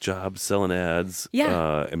get this job selling ads.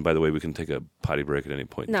 Yeah. And by the way, we can take a potty break at any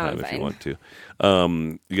point in time if you want to.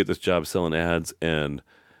 You get this job selling ads, and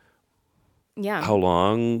how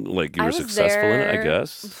long? You were successful in it, I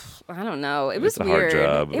guess? I don't know. It was a weird. Hard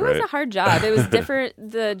job, it was a hard job. It was different.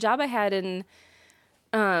 The job I had in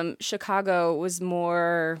Chicago was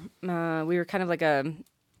more, we were kind of like a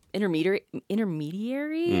intermediary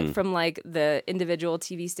from the individual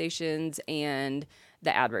TV stations and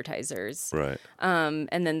the advertisers. Right.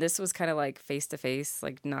 And then this was kind of face to face,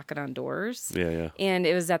 knocking on doors. Yeah. And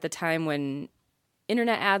it was at the time when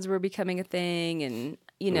internet ads were becoming a thing, and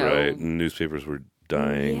right. And newspapers were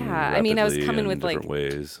dying. Yeah, I mean, I was coming with different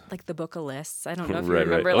ways, the book of lists. I don't know if you right.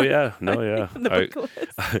 remember. Oh yeah, no, yeah. The book of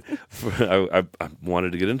lists. I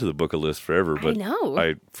wanted to get into the book of lists forever, but I know.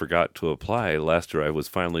 I forgot to apply. Last year, I was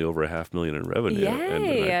finally over $500,000 in revenue.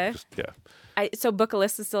 Yay. And So book of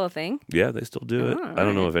lists is still a thing? Yeah, they still do it. I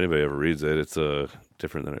don't know if anybody ever reads it. It's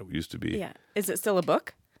different than it used to be. Yeah. Is it still a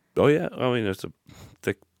book? Oh yeah. I mean, it's a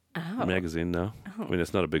thick magazine now. I mean,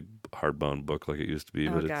 it's not a big hardbound book like it used to be.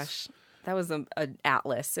 Oh but gosh. That was an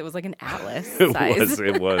atlas. It was like an atlas It size.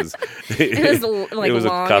 It was. It was it was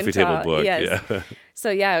long a coffee and table tall. book. Yes. Yeah.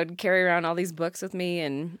 So yeah, I would carry around all these books with me,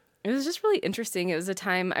 and it was just really interesting. It was a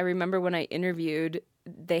time I remember when I interviewed,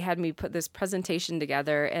 they had me put this presentation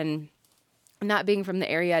together, and not being from the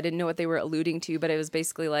area, I didn't know what they were alluding to, but it was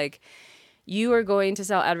basically you are going to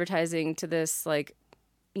sell advertising to this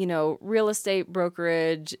real estate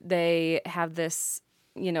brokerage. They have this,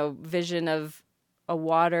 vision of a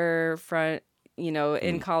waterfront,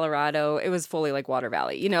 in Colorado. It was fully Water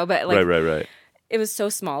Valley, but right. It was so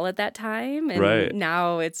small at that time, and right.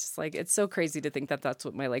 now it's just it's so crazy to think that that's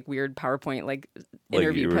what my weird PowerPoint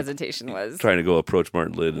interview presentation was. Trying to go approach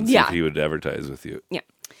Martin Lidd and see if he would advertise with you. Yeah.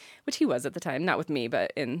 Which he was at the time, not with me,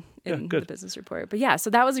 but in the business report. But yeah, so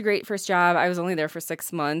that was a great first job. I was only there for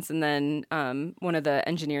 6 months, and then one of the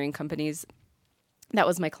engineering companies that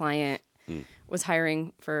was my client was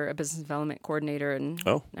hiring for a business development coordinator, and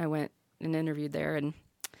I went and interviewed there, and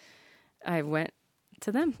I went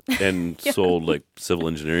to them. And sold civil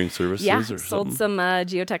engineering services or something? Sold some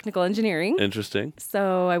geotechnical engineering. Interesting.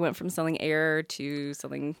 So I went from selling air to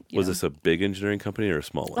selling... Was this a big engineering company or a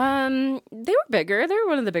small one? They were bigger. They were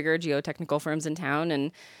one of the bigger geotechnical firms in town,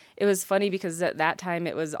 and it was funny because at that time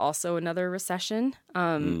it was also another recession.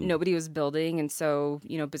 Nobody was building, and so,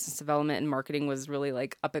 business development and marketing was really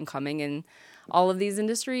up and coming in all of these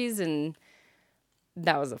industries, and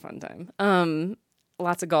that was a fun time.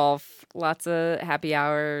 Lots of golf, lots of happy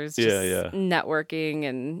hours, just networking,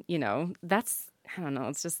 and that's, I don't know,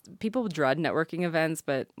 it's just people dread networking events,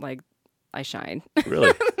 but I shine.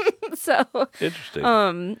 Really? So interesting.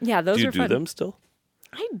 Those do you are do fun. them still?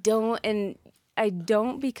 I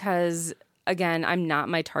don't because again, I'm not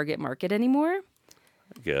my target market anymore.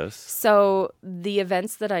 I guess. So the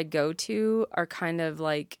events that I go to are kind of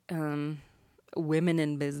women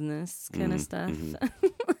in business kind of stuff. Mm-hmm.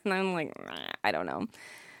 And I'm I don't know.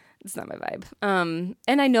 It's not my vibe.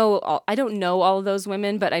 And I don't know all of those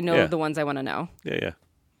women, but I know the ones I want to know. Yeah.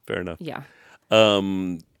 Fair enough. Yeah.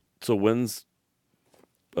 So when's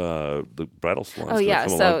the bridal salon? Oh yeah,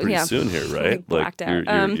 come along pretty soon here, right?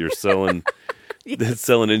 You're selling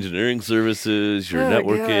selling engineering services, you're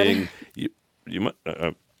networking. God. You might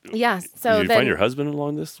So did you find your husband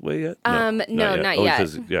along this way yet? No, not yet.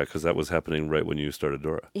 Because that was happening right when you started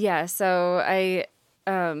Dora. Yeah, so I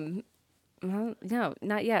no,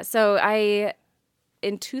 not yet. So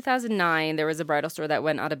in 2009, there was a bridal store that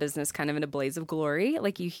went out of business kind of in a blaze of glory.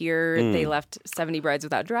 You hear they left 70 brides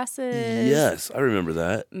without dresses. Yes, I remember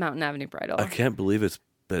that. Mountain Avenue Bridal. I can't believe it's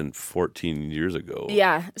been 14 years ago.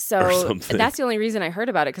 Yeah, so that's the only reason I heard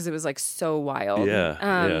about it, because it was so wild.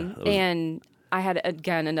 And I had,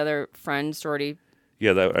 again, another friend, sorority.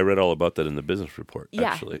 Yeah, I read all about that in the business report,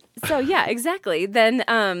 actually. So, yeah, exactly. Then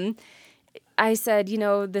I said,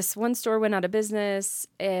 this one store went out of business,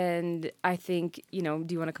 and I think, do you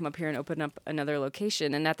want to come up here and open up another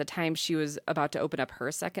location? And at the time, she was about to open up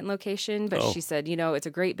her second location, but she said, it's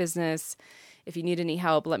a great business. if you need any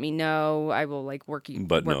help, let me know. I will like work it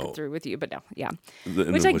through with you. But no, yeah.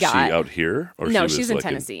 Which I got. Was she out here? Or no, she she's in like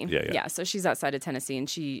Tennessee. Yeah, so she's outside of Tennessee, and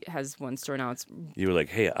she has one store now. You were like,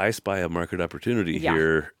 hey, I spy a market opportunity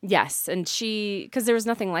here. Yes, and because there was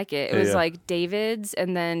nothing like it. It was like David's,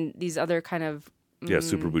 and then these other kind of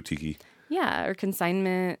super boutique-y. Yeah, or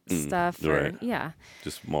consignment stuff. Right. Yeah.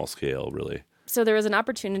 Just small scale, really. So there was an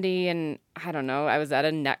opportunity, and I don't know, I was at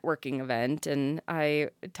a networking event, and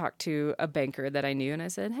I talked to a banker that I knew, and I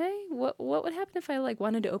said, hey, what would happen if I like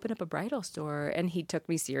wanted to open up a bridal store? And he took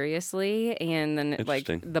me seriously, and then like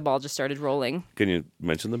the ball just started rolling. Can you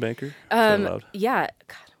mention the banker? Loud? Yeah.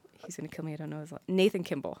 God, he's going to kill me. I don't know his name. Nathan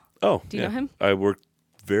Kimball. Oh, do you know him? I worked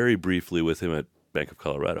very briefly with him at Bank of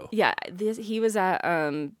Colorado. Yeah, he was at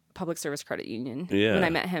Public Service Credit Union when I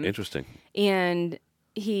met him. Interesting. And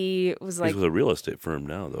he was like... He's with a real estate firm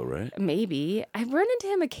now, though, right? Maybe. I run into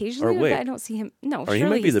him occasionally, but I don't see him. No, or surely he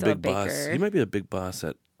might be he's the still big a boss. baker. He might be the big boss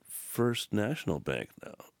at First National Bank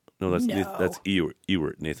now. No, that's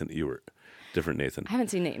Ewert, Nathan Ewert. Different Nathan. I haven't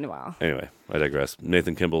seen Nate in a while. Anyway, I digress.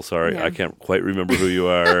 Nathan Kimball, sorry. Yeah. I can't quite remember who you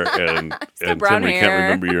are. And Timiry can't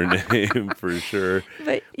remember your name for sure.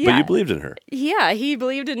 But you believed in her. Yeah, he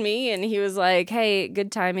believed in me, and he was like, hey,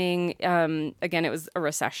 good timing. Again, it was a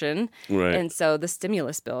recession. Right. And so the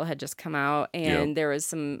stimulus bill had just come out, and there was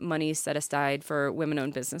some money set aside for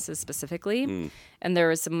women-owned businesses specifically. And there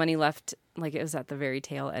was some money left, like it was at the very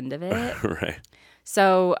tail end of it. Right.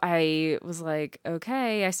 So I was like,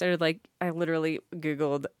 okay. I literally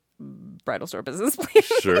Googled bridal store business plan.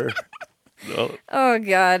 Sure. Oh,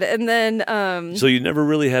 God. And then... so you never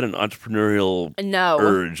really had an entrepreneurial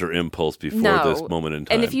urge or impulse before this moment in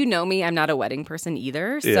time? And if you know me, I'm not a wedding person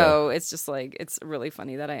either. So it's just like, it's really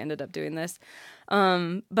funny that I ended up doing this.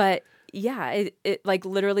 But... yeah, it like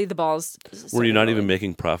literally the balls. Were you not even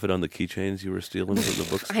making profit on the keychains you were stealing from the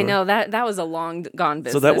bookstore? I know that was a long gone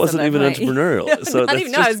business. So that wasn't even entrepreneurial. So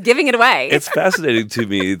I was giving it away. It's fascinating to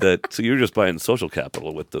me that you were just buying social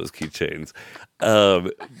capital with those keychains.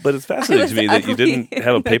 But it's fascinating to me that you didn't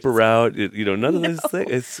have a paper route. None of these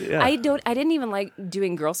things. I didn't even like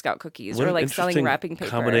doing Girl Scout cookies or like selling wrapping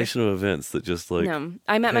paper. Combination of events that just like. No,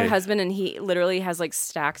 I met my husband, and he literally has like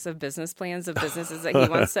stacks of business plans of businesses that he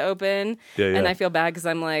wants to open. And I feel bad because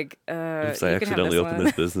I'm like, if I accidentally open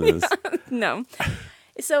this business. No.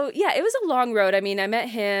 So yeah, it was a long road. I mean, I met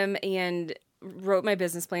him and wrote my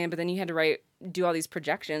business plan, but then you had to do all these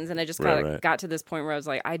projections, and I just got to this point where I was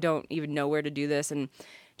like, I don't even know where to do this, and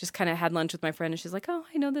just kind of had lunch with my friend, and she's like, oh,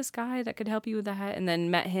 I know this guy that could help you with that, and then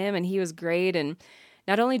met him, and he was great, and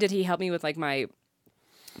not only did he help me with like my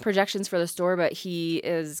projections for the store, but he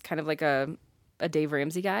is kind of like a Dave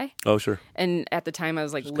Ramsey guy. Oh, sure. And at the time I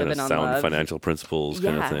was like just living kind of on sound love. Financial principles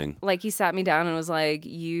kind of thing. Like he sat me down and was like,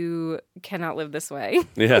 you cannot live this way.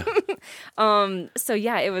 Yeah. So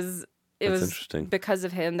yeah, it was interesting. Because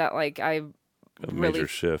of him that like I a major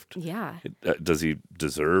shift. Yeah. Does he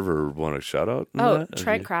deserve or want a shout out?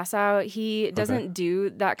 Trent Crossout. He doesn't do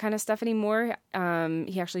that kind of stuff anymore.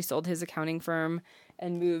 He actually sold his accounting firm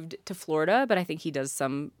and moved to Florida, but I think he does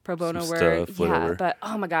some pro bono work. Whatever. But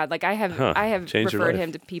oh my God, like I have referred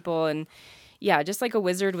him to people, and yeah, just like a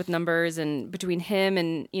wizard with numbers. And between him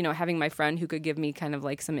and having my friend who could give me kind of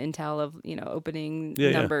like some intel of opening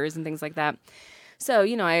numbers and things like that. So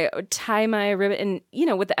I tie my ribbon,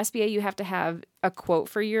 and with the SBA you have to have a quote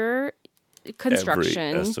for your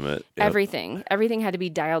construction every estimate, everything had to be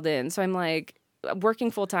dialed in. So I'm like,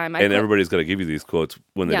 working full time, and everybody's got to give you these quotes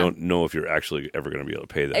when they don't know if you're actually ever going to be able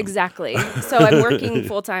to pay them. Exactly. So I'm working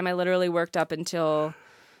full time. I literally worked up until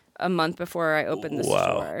a month before I opened the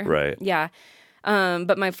store. Right. Yeah.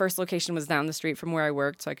 But my first location was down the street from where I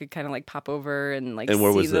worked, so I could kind of like pop over and like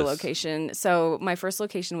see the location. So my first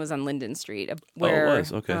location was on Linden Street, where it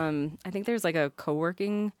was? Okay. I think there's like a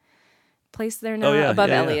co-working place there now above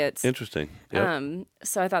Elliott's. Interesting. Yep.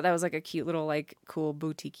 So I thought that was like a cute little like cool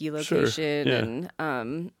boutique-y location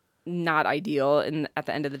and not ideal at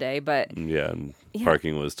the end of the day, but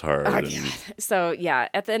parking was hard. So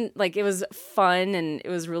at the end, like it was fun, and it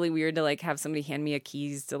was really weird to like have somebody hand me a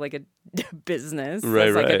keys to like a business.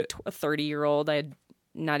 Right, like a 30-year-old. I had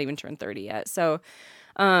not even turned 30 yet. So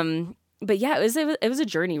but yeah, it was a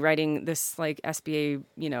journey writing this like SBA,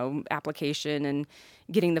 application and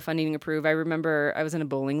getting the funding approved. I remember I was in a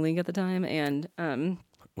bowling league at the time, and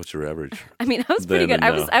what's your average? I mean, I was pretty good.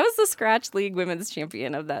 I was the scratch league women's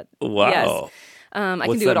champion of that. Wow. I What's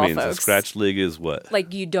can do that it all, mean? folks. A scratch league is what?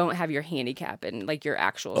 Like you don't have your handicap and like your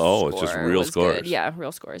actual Oh, score it's just real was scores. good. Yeah,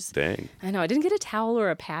 real scores. Dang. I know. I didn't get a towel or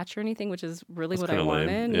a patch or anything, which is really what I kinda lame.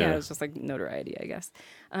 wanted. Yeah. It was just like notoriety, I guess.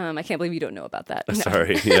 I can't believe you don't know about that. No.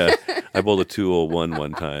 Sorry. Yeah. I bowled a 201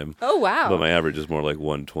 one time. Oh, wow. But my average is more like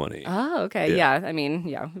 120. Oh, okay. Yeah. Yeah. I mean,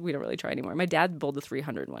 yeah, we don't really try anymore. My dad bowled a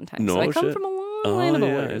 300 one time. No so I come shit. from a long line of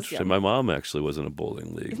bowlers. Interesting. Yeah. My mom actually was in a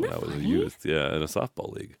bowling league when I was a youth. Yeah, in a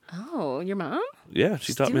softball league. Oh, your mom? Yeah,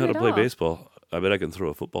 she taught me doing how to it play all. baseball. I bet I can throw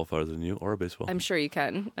a football farther than you, or a baseball. I'm sure you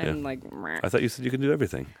can. I'm like, meh. I thought you said you can do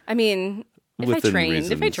everything. I mean, if I Within trained,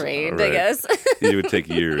 reasons. I Right. guess. It would take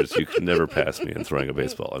years. You could never pass me in throwing a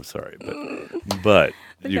baseball. I'm sorry, but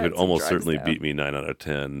you got could some almost drugs, certainly though. beat me 9 out of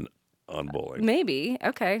 10 on bowling. Maybe.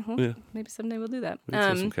 Okay. Well, Yeah. maybe someday we'll do that. We can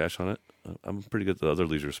throw some cash on it. I'm pretty good at the other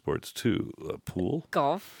leisure sports too. Pool.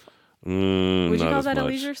 Golf. Would Would you call that a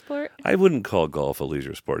leisure sport? I wouldn't call golf a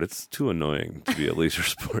leisure sport. It's too annoying to be a leisure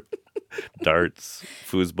sport. Darts,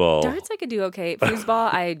 foosball, Darts I could do okay.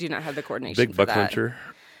 Foosball, I do not have the coordination big for buck that. hunter.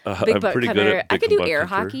 Big I'm buck pretty hunter. good at I big could do buck air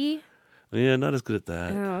hunter. hockey. Yeah, not as good at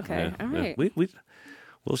that. Oh, okay. Yeah, All yeah. right.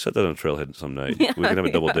 We'll shut that on Trailhead some night. We can have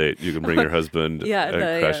a double date. You can bring your husband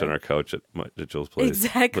and crash on our couch at Joe's place.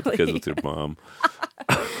 Exactly. Put the kids with your mom.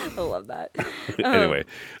 I love that. Anyway,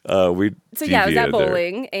 we So yeah, I was at deviated there.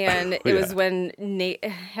 bowling, and it was Yeah. when Nate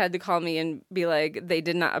had to call me and be like, "They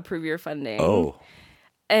did not approve your funding." Oh,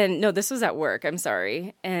 And no, this was at work. I'm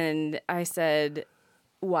sorry. And I said,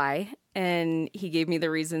 "Why?" And he gave me the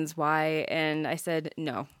reasons why, and I said,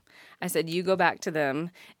 "No." I said, "You go back to them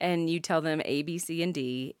and you tell them A, B, C, and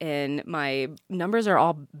D, and my numbers are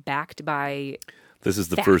all backed by." this is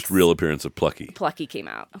the Facts. first real appearance of Plucky. Plucky came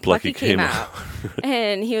out. Plucky came out.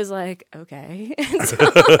 And he was like, "Okay."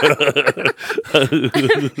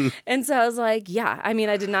 And so I was like, yeah. I mean,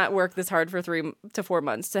 I did not work this hard for 3 to 4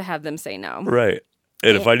 months to have them say no. Right.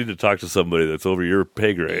 And if I need to talk to somebody that's over your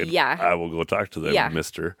pay grade, Yeah. I will go talk to them, Yeah.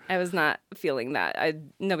 mister. I was not feeling that.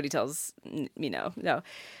 Nobody tells me no.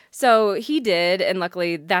 So he did, and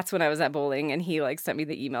luckily that's when I was at bowling, and he like sent me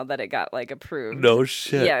the email that it got like approved. No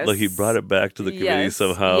shit. Yes. Like he brought it back to the committee Yes.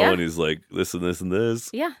 somehow, Yeah. and he's like, this and this and this.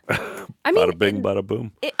 Yeah. I mean, Bada bing, bada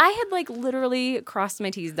boom. I had like literally crossed my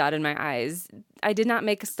T's, dotted my I's. I did not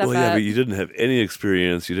make stuff Well, yeah, up. but you didn't have any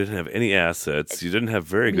experience. You didn't have any assets. You didn't have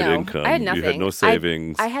very good No, income. I had nothing. You had no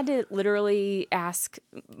savings. I had to literally ask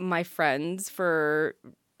my friends for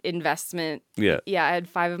investment. yeah. Yeah, I had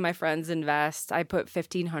 5 of my friends invest. I put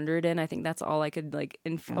 $1,500 in. I think that's all I could like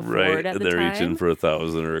afford Right. at the They're time. each in for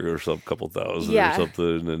 1,000 or some couple thousand Yeah. or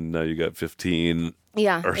something, and now you got 15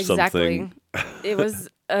 Yeah, or exactly. something. It was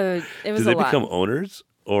it was Did they a lot. become owners?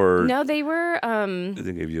 Or No, they were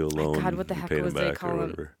they gave you a loan? God, what the you heck paid was them they back call or them?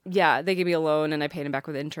 whatever. Yeah, they gave me a loan and I paid them back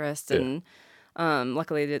with interest, Yeah. and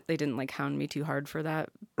luckily they didn't like hound me too hard for that.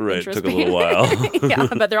 Right, interest took a little while. Yeah,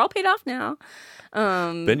 but they're all paid off now.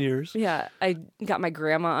 Been years. Yeah, I got my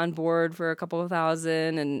grandma on board for a couple of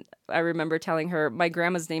thousand, and I remember telling her my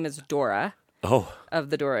grandma's name is Dora Oh,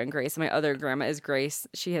 of the Dora and Grace. My other grandma is Grace.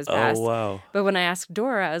 She has passed. oh wow. But when I asked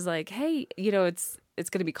Dora, I was like, "Hey, it's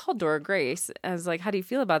going to be called Dora Grace." I was like, "How do you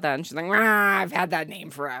feel about that?" And she's like, "I've had that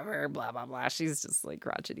name forever." Blah blah blah. She's just like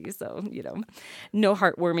crotchety, so no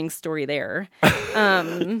heartwarming story there.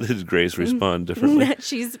 Did Grace respond differently?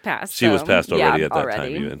 She's passed. She was so, passed already yeah, at that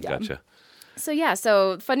already, time. Even yeah. gotcha.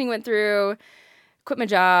 So funding went through. Quit my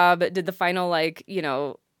job. Did the final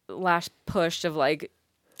last push of like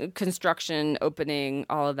construction, opening,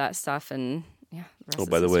 all of that stuff, and yeah. Oh,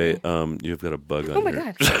 by the way, you've got a bug on my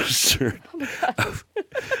your God. shirt. Oh my god!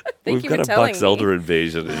 We've you got for a telling Box me. Elder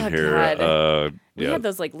invasion in Oh, here. God. We Yeah. had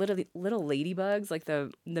those like little ladybugs, like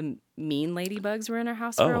the mean ladybugs were in our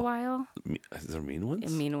house for a Oh. while. Is there mean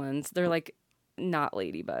ones? Mean ones. They're like not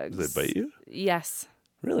ladybugs. Do they bite you? Yes.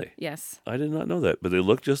 Really? Yes. I did not know that. But they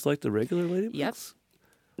look just like the regular ladybugs? Yep.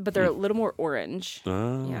 But they're a little more orange.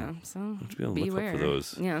 Oh. Yeah. So Let's be on the lookout beware. for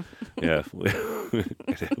those. Yeah. Yeah.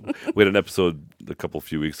 We had an episode a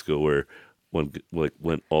few weeks ago where one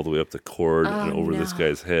went all the way up the cord and over this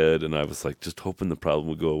guy's head, and I was like just hoping the problem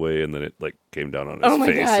would go away, and then it like came down on his Oh my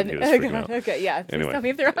face, god. and he was Oh freaking god. out. Okay. Yeah. Please Anyway. tell me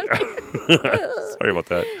if they're on. Sorry about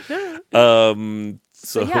that.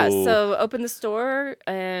 So open the store,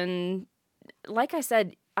 and like I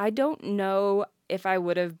said, I don't know if I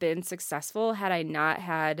would have been successful had I not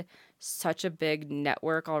had such a big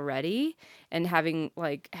network already, and having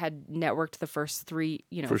had networked the first 3,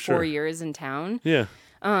 For 4 sure. years in town. Yeah.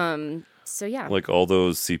 So yeah. Like all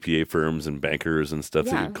those CPA firms and bankers and stuff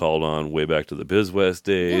that Yeah. you called on way back to the BizWest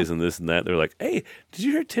days and this and that. They're like, hey, did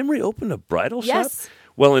you hear Timiry opened a bridal Yes. shop?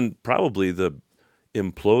 Well, and probably the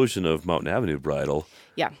implosion of Mountain Avenue Bridal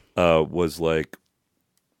Yeah. was like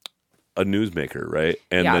a newsmaker, right?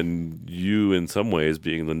 And Yeah. then you, in some ways,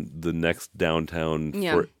 being the next downtown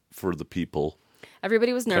for the people.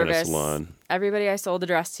 Everybody was nervous. Kind of salon. Everybody I sold the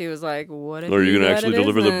dress to was like, what if Are you going to actually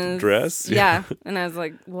deliver the dress? Yeah. And I was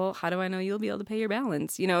like, well, how do I know you'll be able to pay your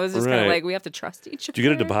balance? You know, it was just kind of like, we have to trust each other. Do you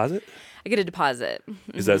get a deposit? I get a deposit.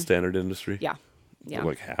 Is that standard industry? Yeah. Yeah.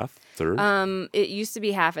 Like half? Third? It used to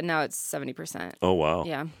be half and now it's 70%. Oh, wow.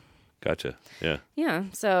 Yeah. Gotcha. Yeah. Yeah.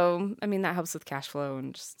 So, I mean, that helps with cash flow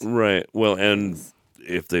and just. Right. Well, and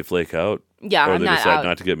if they flake out or they decide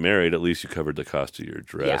not to get married, at least you covered the cost of your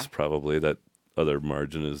dress, probably. That other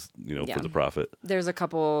margin is, for the profit. There's a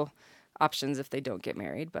couple options if they don't get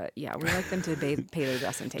married, but we like them to pay their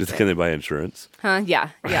dress and take it. Can they buy insurance?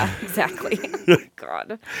 Yeah, exactly.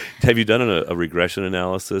 God. Have you done a regression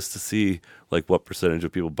analysis to see like what percentage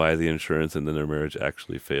of people buy the insurance and then their marriage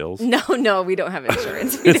actually fails? No, we don't have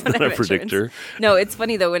insurance. It's not a predictor. No, it's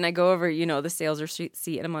funny though when I go over, the sales receipt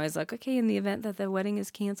and I'm always like, okay, in the event that the wedding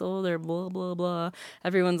is canceled or blah blah blah,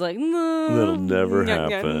 everyone's like, no, that'll never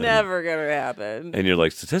happen. Never gonna happen. And you're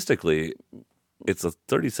like, statistically, it's a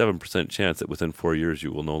 37% chance that within 4 years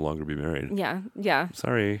you will no longer be married. Yeah.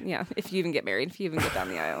 Sorry. Yeah, if you even get married, if you even get down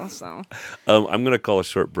the aisle. So. I'm going to call a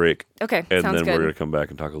short break. Okay, and sounds then good. we're going to come back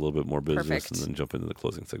and talk a little bit more business Perfect. and then jump into the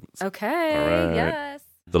closing segments. Okay. All right. Yes.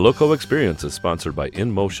 The Loco Experience is sponsored by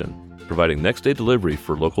InMotion, providing next-day delivery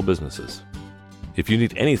for local businesses. If you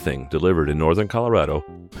need anything delivered in northern Colorado,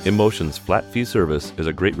 InMotion's flat fee service is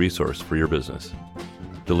a great resource for your business.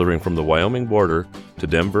 Delivering from the Wyoming border to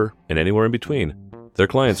Denver and anywhere in between, their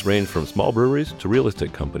clients range from small breweries to real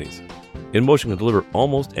estate companies. InMotion can deliver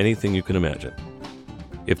almost anything you can imagine.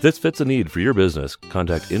 If this fits a need for your business,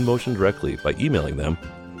 contact InMotion directly by emailing them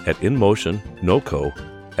at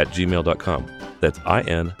inmotionnoco@gmail.com. That's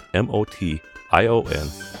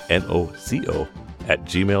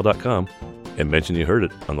INMOTIONNOCO@gmail.com and mention you heard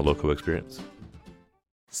it on the Loco Experience.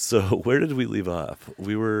 So where did we leave off?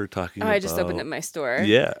 We were talking about... I just opened up my store.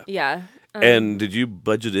 Yeah. Yeah. And did you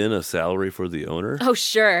budget in a salary for the owner? Oh,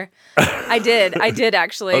 sure. I did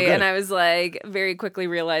actually. Okay. And I was like, very quickly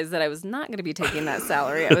realized that I was not going to be taking that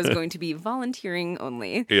salary. I was going to be volunteering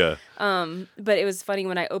only. Yeah. But it was funny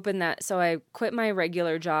when I opened that. So I quit my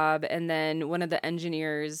regular job and then one of the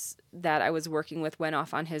engineers that I was working with went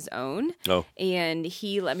off on his own. Oh. And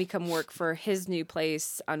he let me come work for his new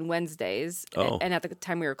place on Wednesdays. Oh. And at the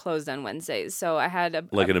time we were closed on Wednesdays. So I had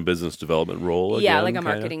in a business development role again? Yeah, like a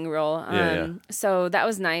marketing role. Yeah. So that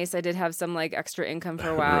was nice. I did have some like extra income for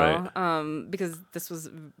a while because this was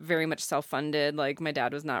very much self-funded. Like my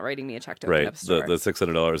dad was not writing me a check to open up a store. The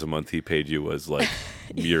 $600 a month he paid you was like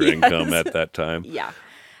your income at that time. Yeah.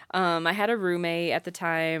 I had a roommate at the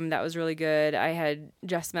time. That was really good. I had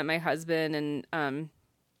just met my husband and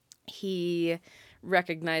he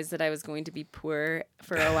recognized that I was going to be poor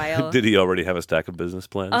for a while. Did he already have a stack of business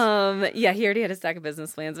plans? Yeah, he already had a stack of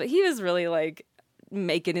business plans, but he was really like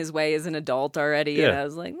making his way as an adult already. Yeah. And I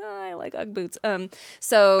was like, I like Ugg boots.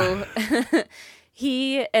 So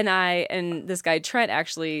he and I and this guy Trent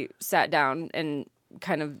actually sat down and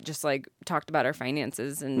kind of just like talked about our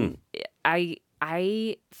finances. And I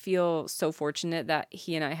feel so fortunate that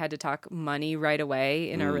he and I had to talk money right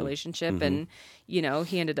away in our relationship. Mm-hmm. And,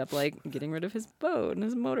 he ended up like getting rid of his boat and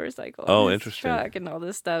his motorcycle and his interesting. truck and all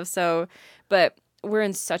this stuff. So, but we're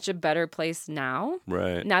in such a better place now.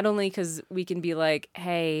 Right. Not only because we can be like,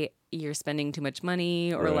 hey, you're spending too much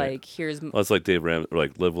money, or like, here's... Well, it's like Dave Ramsey,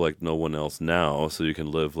 like, live like no one else now so you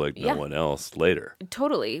can live like no one else later.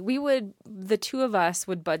 Totally. The two of us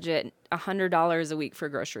would budget $100 a week for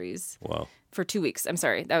groceries. Wow. For 2 weeks. I'm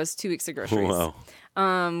sorry. That was 2 weeks of groceries. Wow.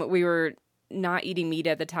 We were not eating meat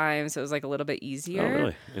at the time, so it was like a little bit easier. Oh,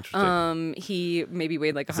 really? Interesting. He maybe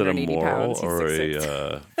weighed like Is it 180 a moral pounds. or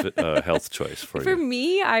a health choice for you? For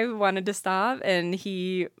me, I wanted to stop, and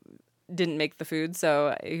he didn't make the food,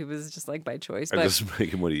 so he was just like by choice. But just make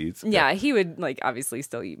him what he eats. Yeah, he would like obviously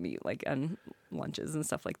still eat meat like on lunches and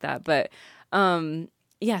stuff like that. But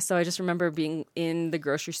yeah, so I just remember being in the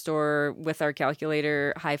grocery store with our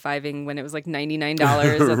calculator, high-fiving when it was like $99.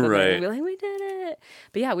 Right. We're like, we did it.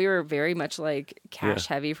 But yeah, we were very much like cash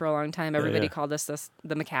heavy for a long time. Everybody called us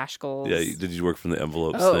the McCaskells. Yeah, did you work from the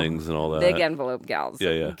envelopes things and all that? Big envelope gals.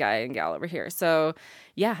 Yeah. Guy and gal over here. So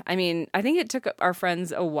yeah, I mean, I think it took our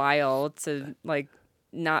friends a while to like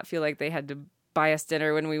not feel like they had to buy us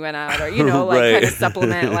dinner when we went out, or like Right. kind of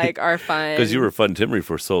supplement like our fun. Because you were fun Timiry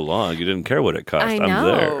for so long, you didn't care what it cost. I know,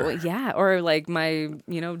 I'm there. yeah. Or like my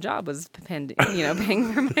job was paying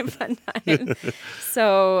for my fun time.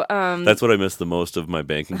 So That's what I miss the most of my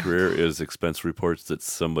banking career is expense reports that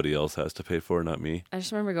somebody else has to pay for, not me. I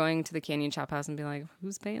just remember going to the Canyon Chop House and being like,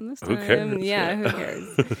 "Who's paying this time?" Who cares? Yeah, who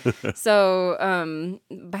cares? So,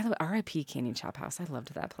 by the way, R.I.P. Canyon Chop House. I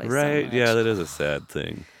loved that place. Right? So much. Yeah, that is a sad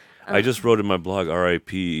thing. I just wrote in my blog,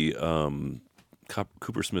 R.I.P.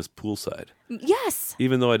 Cooper Smith's poolside. Yes.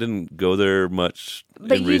 Even though I didn't go there much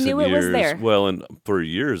But in you recent knew it years. was there. Well, and for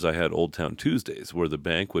years I had Old Town Tuesdays where the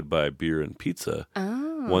bank would buy beer and pizza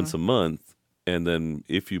once a month. And then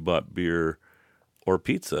if you bought beer or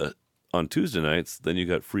pizza on Tuesday nights, then you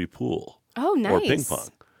got free pool. Oh, nice. Or ping pong.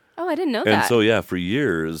 Oh, I didn't know And that. so, yeah, for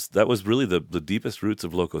years, that was really the deepest roots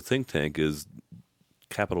of Loco Think Tank is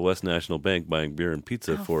Capital West National Bank buying beer and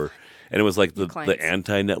pizza and it was like the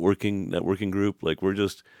anti-networking group. Like,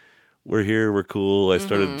 we're here, we're cool. I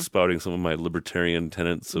started spouting some of my libertarian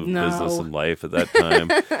tenets of business and life at that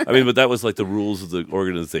time. I mean, but that was like the rules of the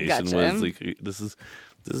organization was like, this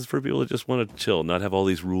is for people that just want to chill, not have all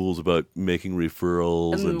these rules about making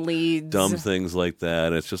referrals and leads. dumb things like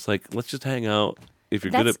that. It's just like, let's just hang out. If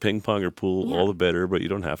you're good at ping pong or pool, all the better, but you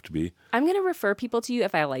don't have to be. I'm going to refer people to you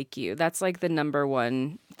if I like you. That's like the number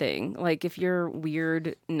one thing. Like if you're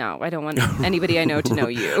weird, no, I don't want anybody I know to know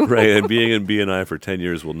you. Right, and being in BNI for 10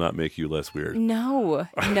 years will not make you less weird. No,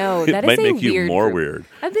 It that is might a make you weird more group. weird.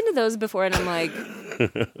 I've been to those before and I'm like,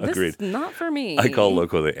 this Agreed. is not for me. I call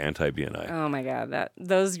Loco the anti-BNI. Oh my God,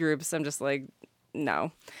 those groups, I'm just like,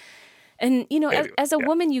 no. And, as a yeah.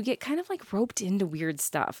 woman, you get kind of like roped into weird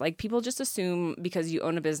stuff. Like people just assume because you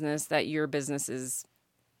own a business that your business is,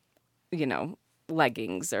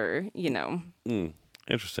 leggings or,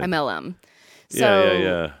 Interesting. MLM. So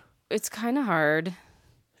Yeah. it's kind of hard.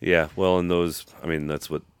 Yeah, well, and those, I mean, that's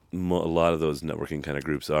what a lot of those networking kind of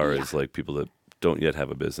groups are, is like people that don't yet have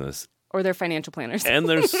a business. Or they're financial planners. And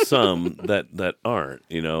there's some that aren't,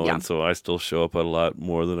 Yeah. and so I still show up at a lot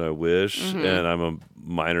more than I wish, and I'm a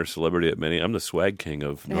minor celebrity at many. I'm the swag king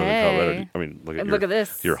of Northern Colorado. I mean, look at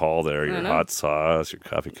this. your hall there, your hot sauce, your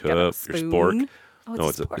coffee cup, your spoon. spork. Oh, No,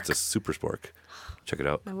 it's a it's a super spork. Check it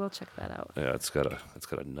out. I will check that out. Yeah, it's got a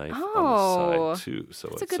knife Oh, on the side too. So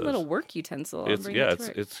it's a good little work utensil. It's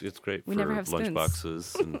great We for never have spoons.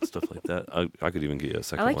 lunchboxes and stuff like that. I could even get you a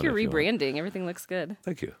second I like one your if you want. rebranding. Everything looks good.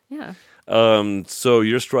 Thank you. Yeah. So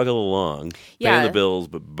you're struggling along, Yeah. paying the bills,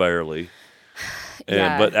 but barely.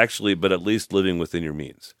 Yeah. But at least living within your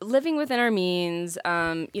means. Living within our means,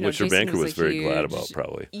 Which your Jason banker was a very glad huge- about,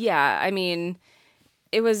 probably. Yeah, I mean,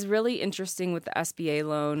 it was really interesting with the SBA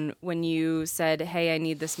loan when you said, "Hey, I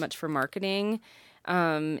need this much for marketing."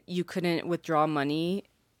 You couldn't withdraw money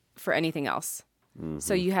for anything else.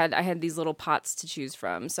 So I had these little pots to choose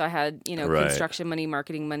from. So I had, Right. construction money,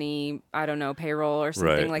 marketing money, I don't know, payroll or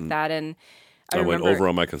something Right. like that. And I went remember, over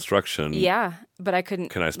on my construction. yeah, but I couldn't.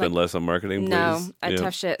 Can I spend less on marketing, please? No, Yeah.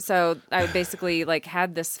 tough shit. So I basically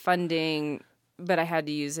had this funding, but I had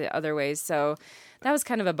to use it other ways. So that was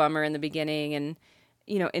kind of a bummer in the beginning. And,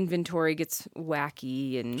 inventory gets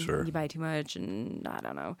wacky and Sure. you buy too much and I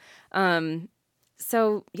don't know.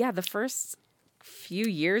 So yeah, the first few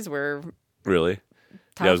years were Really?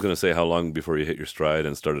 tough. Yeah, I was going to say, how long before you hit your stride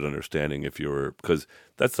and started understanding if you were, because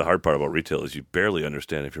that's the hard part about retail is you barely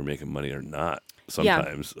understand if you're making money or not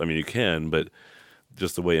sometimes. I mean, you can, but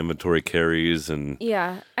just the way inventory carries and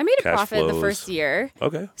Yeah, I made a cash profit the flows. first year.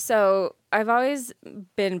 Okay. So I've always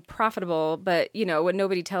been profitable, but what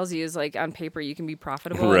nobody tells you is on paper you can be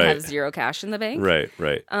profitable Right. and have zero cash in the bank. Right.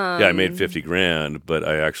 Yeah, I made $50,000, but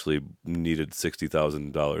I actually needed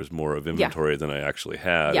 $60,000 more of inventory than I actually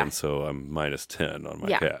had, Yeah. and so I'm minus 10 on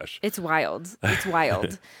my cash. It's wild. It's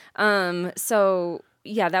wild. So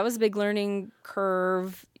yeah, that was a big learning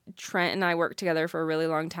curve. Trent and I worked together for a really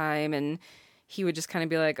long time, and he would just kind of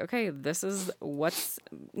be like, okay, this is what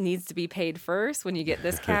needs to be paid first. When you get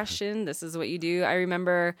this cash in, this is what you do. I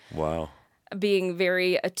remember Wow. being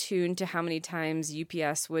very attuned to how many times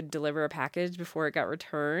UPS would deliver a package before it got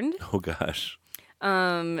returned. Oh gosh.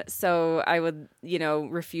 So I would,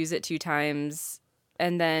 refuse it 2 times.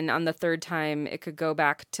 And then on the 3rd time, it could go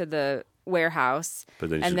back to the warehouse. But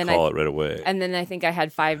then you and should then call it right away. And then I think I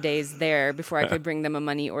had 5 days there before I could bring them a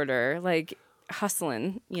money order,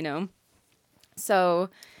 hustling, So,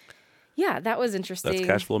 yeah, that was interesting. That's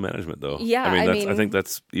cash flow management, though. Yeah, I think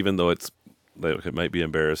that's, even though it might be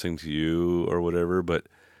embarrassing to you or whatever, but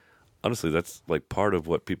honestly, that's part of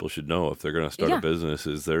what people should know if they're going to start Yeah. a business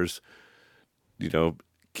is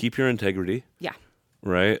keep your integrity, Yeah.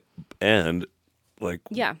 right? And Like,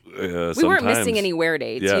 yeah, we weren't missing any wear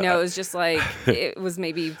dates. Yeah, it was just like it was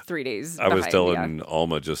maybe 3 days. I was behind, telling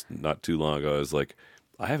Alma just not too long ago. I was like,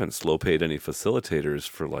 I haven't slow paid any facilitators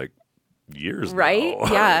for like years right?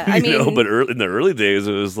 now. Yeah, I mean, but in the early days,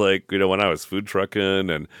 it was like when I was food trucking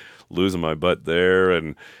and losing my butt there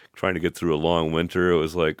and trying to get through a long winter, it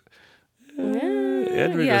was like.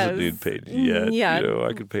 Andrea doesn't need paid yet. Yeah.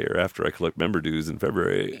 I could pay her after I collect member dues in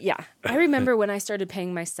February. Yeah. I remember when I started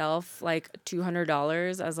paying myself like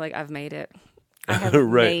 $200, I was like, I've made it. I have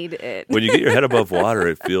made it. When you get your head above water,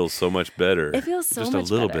 it feels so much better. It feels so just much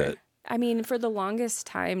a little better. bit. I mean, for the longest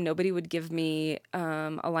time, nobody would give me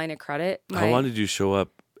a line of credit. How long did you show up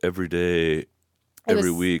every day,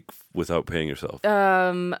 every week without paying yourself?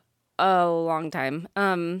 A long time.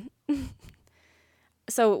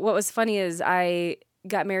 So what was funny is I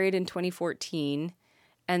got married in 2014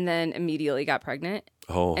 and then immediately got pregnant.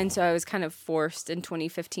 Oh. And so I was kind of forced in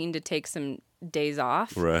 2015 to take some days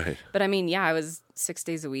off. Right. But I mean, yeah, I was 6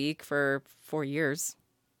 days a week for 4 years.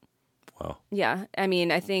 Wow. Yeah. I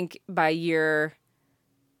mean, I think by year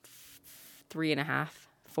 3.5,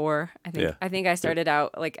 4, I think I started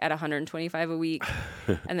out like at 125 a week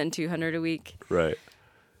and then 200 a week. Right.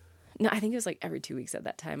 No, I think it was like every 2 weeks at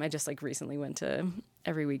that time. I just like recently went to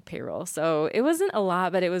every week payroll. So it wasn't a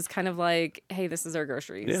lot, but it was kind of like, hey, this is our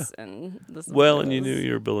groceries. Yeah. And this is and you knew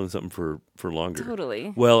you were building something for longer.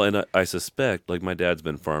 Totally. Well, and I suspect, like my dad's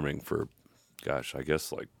been farming for, I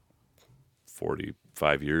guess like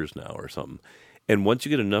 45 years now or something. And once you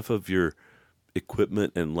get enough of your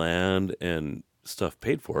equipment and land and stuff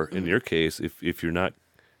paid for, in your case, if you're not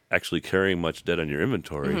actually carrying much debt on your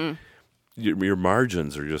inventory, your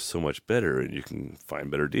margins are just so much better and you can find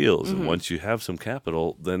better deals. And once you have some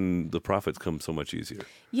capital, then the profits come so much easier.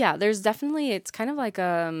 Yeah, there's definitely, it's kind of like, like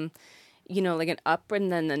an up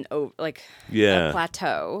and then a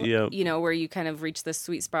plateau, where you kind of reach this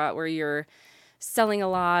sweet spot where you're selling a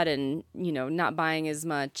lot and, not buying as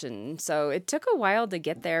much. And so it took a while to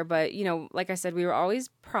get there. But, like I said, we were always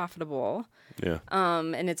profitable. Yeah.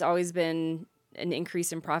 And it's always been an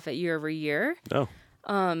increase in profit year over year. Oh.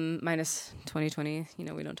 Minus 2020,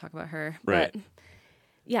 we don't talk about her. Right. But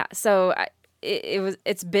yeah, so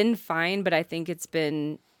it's been fine, but I think it's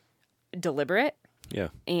been deliberate. Yeah.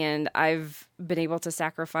 And I've been able to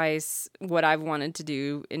sacrifice what I've wanted to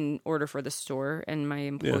do in order for the store and my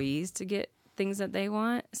employees to get things that they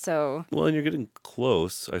want. So well, and you're getting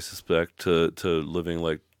close, I suspect, to living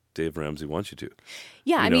like Dave Ramsey wants you to.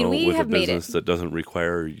 Yeah, I mean, we have made it. With a business that doesn't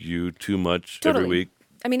require you too much every week.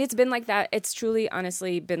 I mean, it's been like that. It's truly,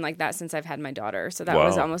 honestly, been like that since I've had my daughter. So that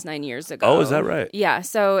was almost 9 years ago. Oh, is that right? Yeah.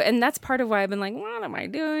 So, and that's part of why I've been like, what am I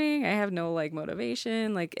doing? I have no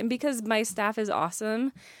motivation. And because my staff is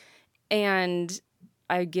awesome and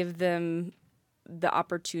I give them the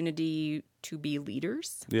opportunity to be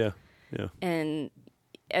leaders. Yeah. Yeah. And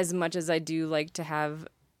as much as I do like to have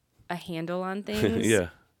a handle on things. Yeah.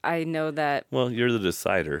 I know that... Well, you're the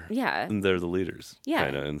decider. Yeah. And they're the leaders. Yeah.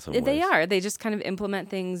 Kind of, in some ways. They are. They just kind of implement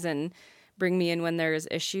things and bring me in when there's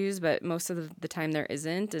issues, but most of the time there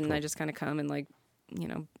isn't. And I just kind of come and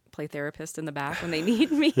play therapist in the back when they need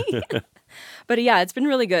me. But yeah, it's been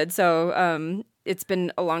really good. So it's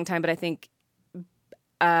been a long time, but I think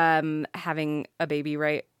having a baby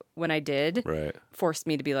right when I did forced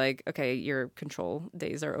me to be like, okay, your control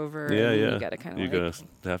days are over. Yeah, and you got to kind of you're going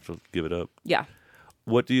to have to give it up. Yeah.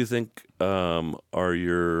 What do you think are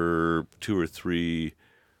your 2 or 3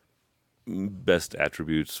 best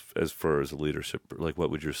attributes as far as leadership? Like, what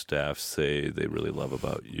would your staff say they really love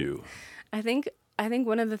about you? I think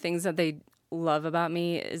one of the things that they love about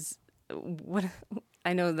me is what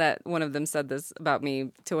I know that one of them said this about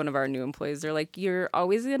me to one of our new employees. They're like, you're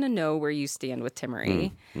always going to know where you stand with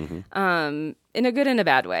Timiry, in a good and a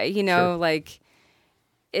bad way. Sure.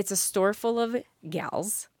 It's a store full of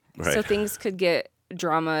gals, so things could get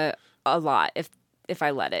drama a lot if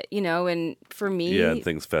I let it, and for me, and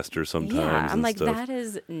things fester sometimes. Yeah, I'm like, stuff. that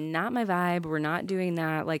is not my vibe. We're not doing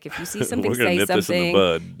that. If you see something, We're gonna say nip something. This in the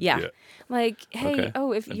bud. Yeah. Hey,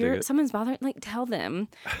 if someone's bothering, tell them,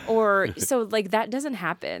 or so that doesn't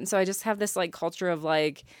happen. So I just have this culture of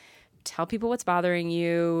tell people what's bothering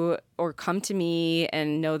you, or come to me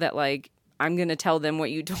and know that I'm going to tell them what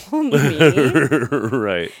you told me.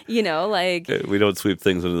 Right. We don't sweep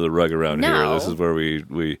things under the rug around here. This is where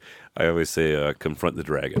I always say, confront the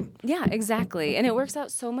dragon. Yeah, exactly. And it works out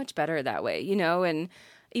so much better that way, and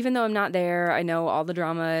even though I'm not there, I know all the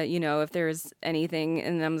drama, if there's anything,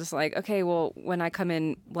 and I'm just like, okay, well, when I come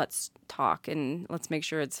in, let's talk and let's make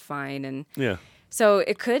sure it's fine. And yeah. So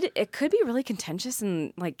it could be really contentious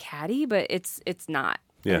and catty, but it's not.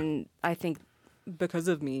 Yeah. And I think because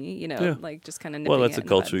of me, like just kind of nipping Well, that's it a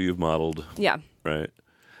culture you've modeled. Yeah. Right.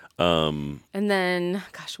 And then,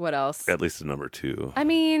 gosh, what else? At least a number 2. I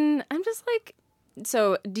mean, I'm just like,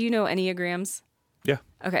 so do you know Enneagrams? Yeah.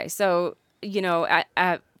 Okay. So,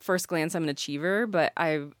 at first glance, I'm an achiever, but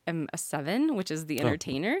I am a 7, which is the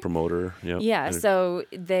entertainer. Promoter. Yep. Yeah. So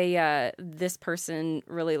this person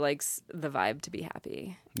really likes the vibe to be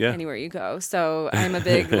happy. Yeah. Anywhere you go. So I'm a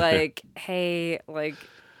big like, hey, like,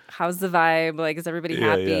 how's the vibe? Like, is everybody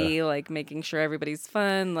happy? Yeah. Like, making sure everybody's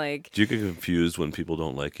fun. Like, do you get confused when people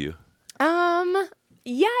don't like you?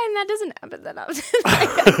 Yeah, and that doesn't happen that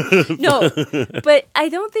often. No, but I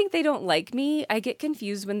don't think they don't like me. I get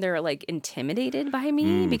confused when they're like intimidated by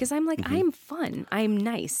me because I'm like, I'm fun. I'm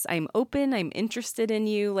nice. I'm open. I'm interested in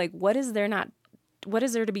you. Like, what is there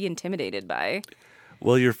to be intimidated by?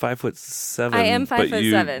 Well, you're 5'7". I am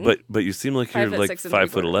 5'7". But you seem like you're like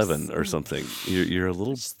 5'11" or something. You're a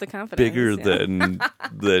little just the confidence, bigger than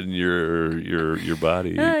your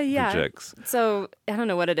body projects. So I don't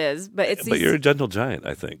know what it is, but you're a gentle giant,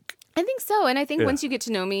 I think. I think so, and I think once you get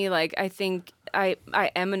to know me, like I think I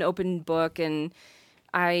am an open book, and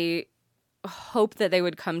I hope that they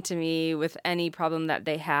would come to me with any problem that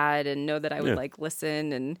they had, and know that I would like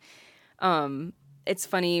listen. And it's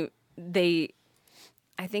funny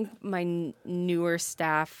I think my newer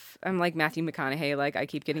staff, I'm like Matthew McConaughey, like I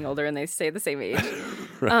keep getting older and they stay the same age.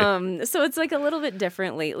 Right. So it's like a little bit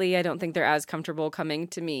different lately. I don't think they're as comfortable coming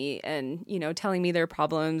to me and, telling me their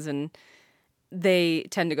problems, and they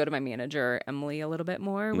tend to go to my manager, Emily, a little bit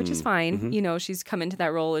more, which is fine. Mm-hmm. She's come into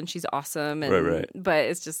that role and she's awesome. And, right. But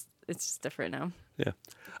it's just different now. Yeah.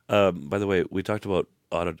 By the way, we talked about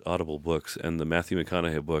Audible books and the Matthew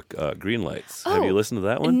McConaughey book, Green Lights. Have you listened to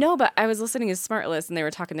that one? No, but I was listening to Smart List and they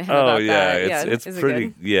were talking to him about that. It's pretty.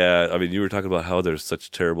 It yeah, I mean, you were talking about how there's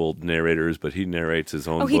such terrible narrators, but he narrates his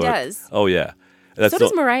own book. He does. Oh, yeah. So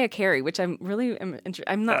does Mariah Carey, which I'm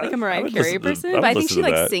not like a Mariah Carey person, but I think she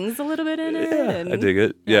like sings a little bit in it. Yeah, I dig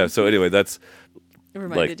it. Yeah. So anyway, that's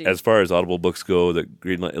like as far as Audible books go, that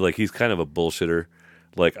Green Light, like he's kind of a bullshitter.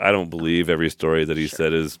 Like I don't believe every story that he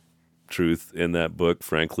said is truth in that book,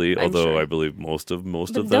 frankly. Although I believe most of them.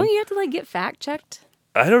 Don't you have to like get fact checked?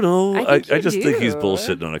 I don't know. I just think he's do.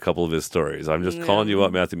 bullshitting on a couple of his stories. I'm just calling you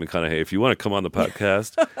out, Matthew McConaughey. If you want to come on the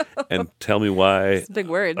podcast and tell me why, it's big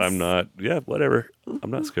words. I'm not. Yeah, whatever.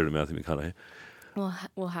 I'm not scared of Matthew McConaughey.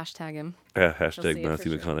 We'll hashtag him. Yeah, hashtag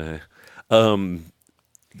Matthew McConaughey.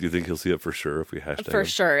 Do you think he'll see it for sure if we hashtag him? For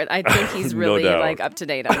sure. I think he's really like up to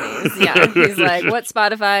date on these. Yeah. He's like, what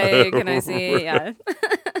Spotify can I see? Yeah.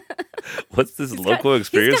 What's this local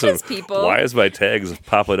experience of why is my tags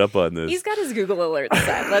popping up on this? He's got his Google Alerts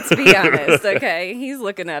set. Let's be honest, okay? He's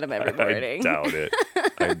looking at them every morning.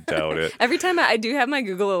 I doubt it. Every time I do have my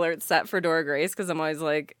Google Alerts set for Dora Grace because I'm always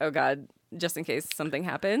like, oh God, just in case something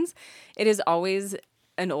happens. It is always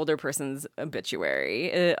an older person's obituary.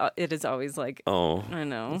 It is always like, oh, I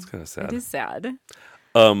know. It's kind of sad. It is sad.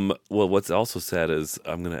 Well, what's also sad is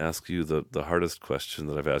I'm going to ask you the hardest question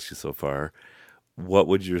that I've asked you so far. What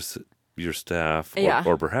would your staff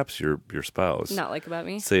or perhaps your spouse not like about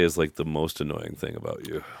me say is like the most annoying thing about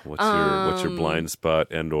you? What's your blind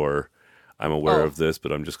spot or I'm aware of this,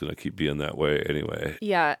 but I'm just going to keep being that way anyway?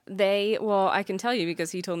 Yeah, I can tell you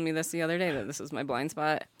because he told me this the other day that this was my blind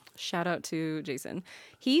spot. Shout out to Jason.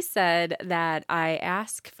 He said that I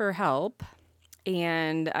ask for help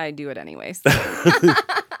and I do it anyways.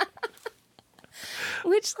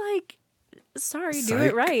 Which like, sorry, do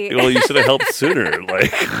it right. Well, you should have helped sooner.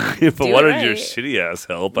 Like, if I wanted your shitty ass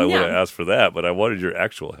help, I would have asked for that. But I wanted your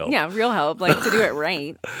actual help. Yeah, real help, like to do it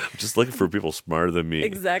right. I'm just looking for people smarter than me.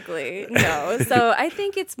 Exactly. No, so I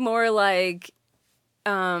think it's more like,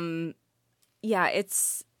 it's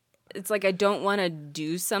like I don't want to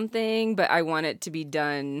do something, but I want it to be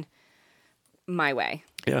done my way.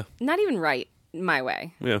 Yeah. Not even right, my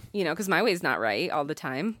way. Yeah. Because my way is not right all the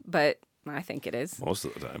time, but I think it is. Most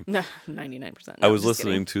of the time. No, 99%. No, I was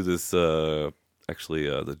listening to this, the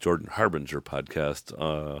Jordan Harbinger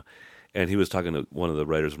podcast, and he was talking to one of the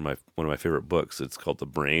writers of one of my favorite books. It's called The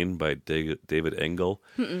Brain by David Engel.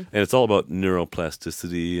 And it's all about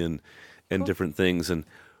neuroplasticity and different things. And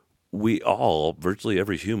we all, virtually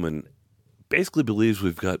every human, basically believes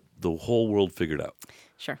we've got the whole world figured out.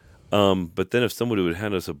 Sure. But then if somebody would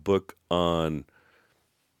hand us a book on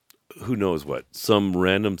who knows what, some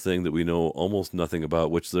random thing that we know almost nothing about,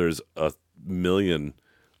 which there's 1 million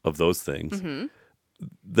of those things,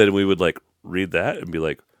 then we would like read that and be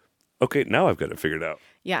like, okay, now I've got it figured out.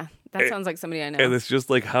 Yeah, that sounds like somebody I know. And it's just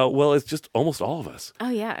like it's just almost all of us. Oh,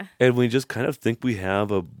 yeah. And we just kind of think we have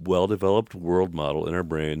a well-developed world model in our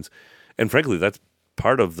brains. And frankly, that's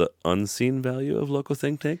part of the unseen value of local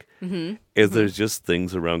think tank is there's just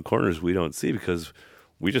things around corners we don't see because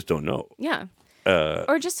we just don't know. Yeah.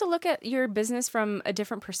 Or just to look at your business from a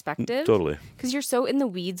different perspective. Totally. Because you're so in the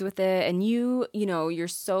weeds with it, and you're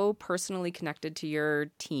so personally connected to your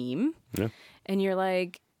team. Yeah. And you're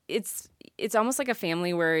like, it's almost like a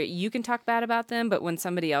family where you can talk bad about them, but when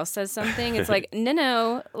somebody else says something, it's like,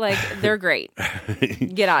 no, like, they're great.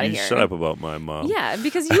 Get out of here. Shut up about my mom. Yeah,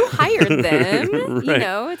 because you hired them.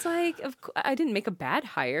 Right. It's like, I didn't make a bad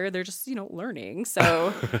hire. They're just, learning.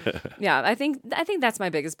 So, yeah, I think that's my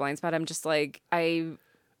biggest blind spot. I'm just like, I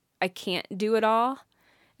can't do it all,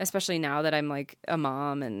 especially now that I'm like a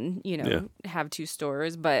mom and, have 2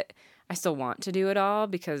 stores, but I still want to do it all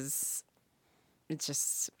because it's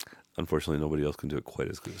just... Unfortunately, nobody else can do it quite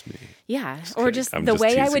as good as me. Yeah, or just the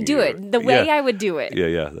way I would do it. The way I would do it.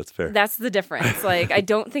 Yeah, that's fair. That's the difference. Like, I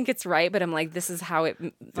don't think it's right, but I'm like, this is how it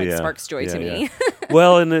sparks joy to me.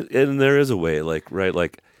 Well, and there is a way, like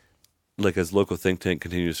as local think tank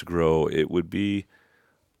continues to grow, it would be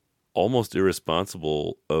almost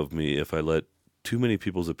irresponsible of me if I let too many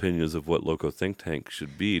people's opinions of what local think tank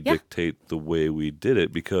should be dictate the way we did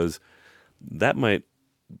it, because that might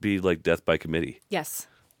be like death by committee. Yes.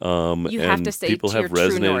 You have to stay people to your have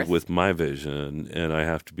true resonated north. with my vision, and I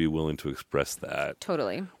have to be willing to express that.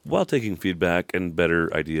 Totally. While taking feedback and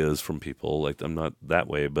better ideas from people. Like, I'm not that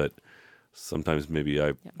way, but sometimes maybe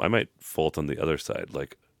I might fault on the other side.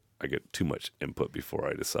 Like, I get too much input before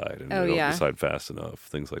I decide, and I don't decide fast enough,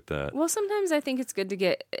 things like that. Well, sometimes I think it's good to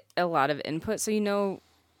get a lot of input so you know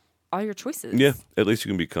all your choices. Yeah, at least you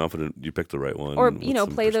can be confident you picked the right one. Or,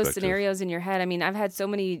 play those scenarios in your head. I mean, I've had so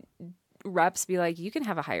many reps be like, you can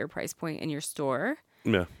have a higher price point in your store.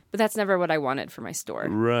 Yeah. But that's never what I wanted for my store.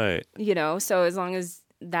 Right. So as long as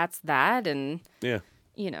that's that and,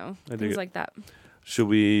 things like that. Should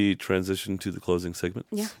we transition to the closing segment?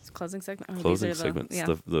 Yeah, it's closing segment. Closing segments,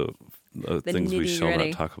 the things we shall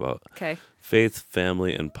not talk about. Okay. Faith,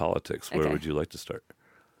 family, and politics. Where would you like to start?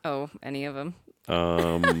 Oh, any of them.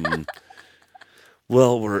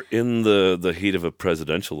 Well, we're in the heat of a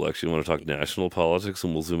presidential election. You want to talk national politics,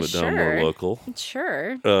 and we'll zoom it down more local?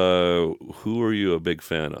 Sure. Who are you a big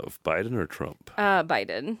fan of, Biden or Trump?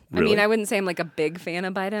 Biden. Really? I mean, I wouldn't say I'm like a big fan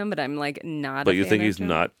of Biden, but I'm like not But a you fan think of he's Trump.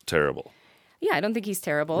 not terrible? Yeah, I don't think he's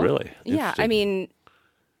terrible. Really? Yeah, I mean...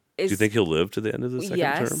 Do you think he'll live to the end of the second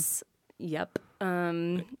term? Yes. Yep.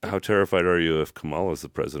 How terrified are you if Kamala's the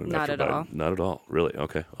president Not after at Biden? all. Not at all. Really?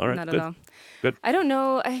 Okay. All right. Not Good. at all. Good. I don't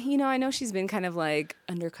know. I know she's been kind of like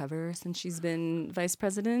undercover since she's been vice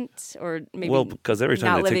president, or maybe because every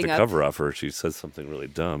time not they take living the up- cover off her, she says something really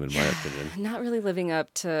dumb, in my opinion. not really living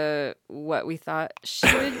up to what we thought she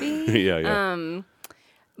would be. Yeah.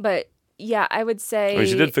 But yeah, I would say. I mean,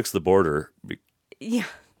 she did fix the border. Yeah.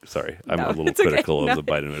 Sorry, I'm No, a little it's okay. critical No. of the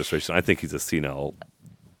Biden administration. I think he's a senile dude.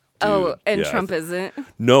 Oh, and Yeah, Trump isn't.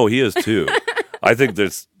 No, he is too. I think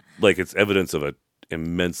there's it's evidence of an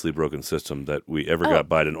immensely broken system that we ever got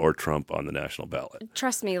Biden or Trump on the national ballot.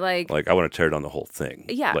 Trust me, like I want to tear down the whole thing.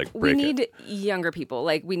 yeah, break we need it. younger people.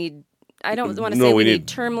 Like we need. I don't want to No, say we we need need-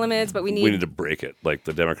 term limits, but we need to break it. Like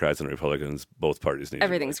the Democrats and Republicans, both parties need.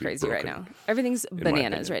 everything's to, be crazy right broken. now. Everything's my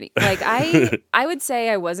bananas opinion. right. Like I would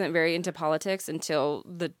say I wasn't very into politics until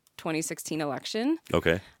the 2016 election.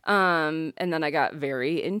 Okay. And then I got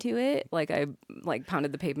very into it. Like I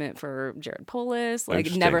pounded the pavement for Jared Polis. Like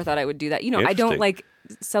Interesting. never thought I would do that. I don't Interesting. like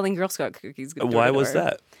selling Girl Scout cookies. door Why to was door.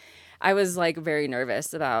 that? I was like very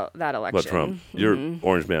nervous about that election. About Trump. You're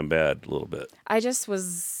Orange Man bad a little bit. I just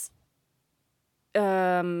was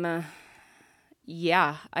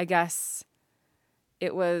yeah, I guess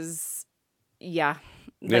it was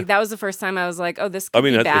Like that was the first time I was like, oh, this could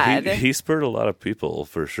be bad. He spurred a lot of people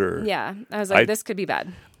for sure. Yeah. I was like, this could be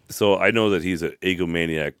bad. So I know that he's an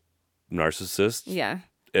egomaniac narcissist. Yeah.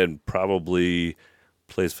 And probably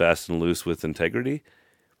plays fast and loose with integrity.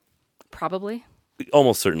 Probably.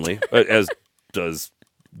 Almost certainly, as does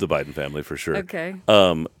the Biden family for sure. Okay.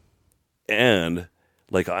 And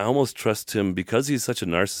I almost trust him because he's such a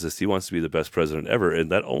narcissist. He wants to be the best president ever,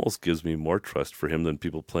 and that almost gives me more trust for him than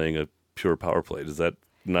people playing a pure power play. Does that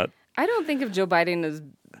not? I don't think of Joe Biden as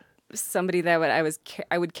somebody that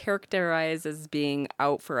I would characterize as being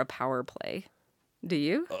out for a power play. Do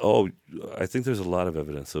you? Oh, I think there's a lot of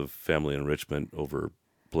evidence of family enrichment over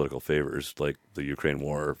political favors, like the Ukraine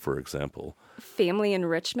war, for example. Family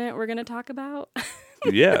enrichment we're going to talk about?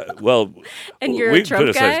 Yeah, well, and you're a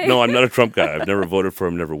Trump guy? No, I'm not a Trump guy. I've never voted for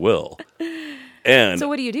him, never will. And so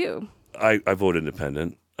what do you do? I vote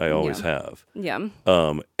independent. I always have. Yeah.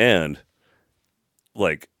 And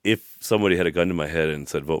if somebody had a gun to my head and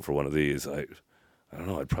said vote for one of these, I don't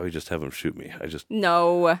know. I'd probably just have him shoot me.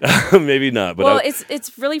 No. Maybe not. But well,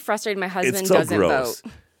 it's really frustrating. My husband doesn't vote.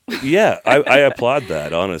 Yeah, I applaud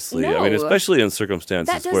that, honestly. No. I mean, especially in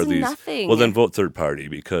circumstances where these... nothing. Well, then vote third party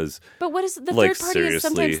because... But what is the like, third party is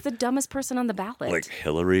sometimes seriously, the dumbest person on the ballot. like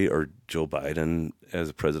Hillary or Joe Biden as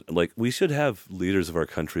a president. Like, we should have leaders of our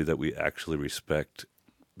country that we actually respect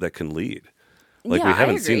that can lead. Like, Yeah, we I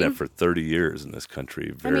haven't seen agree. that for 30 years in this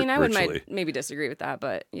country, I mean, I virtually. would maybe disagree with that,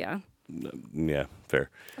 but yeah. Yeah, fair.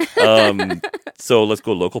 So let's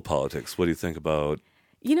go local politics. What do you think about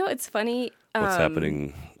You know, it's funny. what's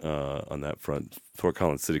happening on that front? Fort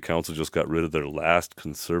Collins City Council just got rid of their last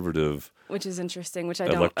conservative. Which is interesting, which I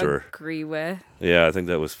elector. don't agree with. Yeah, I think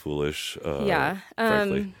that was foolish. Yeah.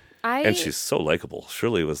 Frankly. And she's so likable.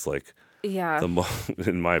 Shirley was like, Yeah.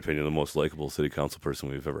 in my opinion, the most likable city council person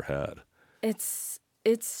we've ever had. It's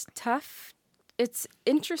tough. It's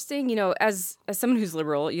interesting, you know, as someone who's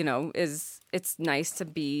liberal, you know, it's nice to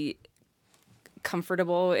be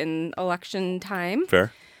comfortable in election time.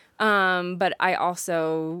 Fair. But I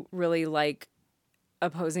also really like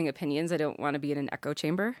opposing opinions. I don't want to be in an echo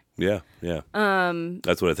chamber. Yeah, yeah.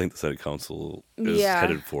 That's what I think the city council is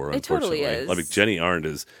headed for, unfortunately. It totally is. I mean, Jenny Arndt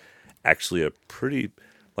is actually a pretty,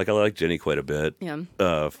 like, I like Jenny quite a bit.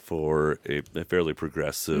 Yeah. For a fairly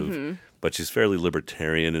progressive, but she's fairly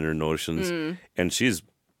libertarian in her notions. And she's,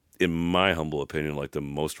 in my humble opinion, like the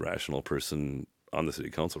most rational person on the city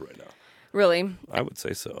council right now. Really? I would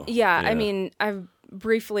say so. Yeah. I mean, I've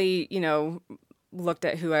briefly, you know, looked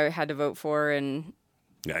at who I had to vote for and...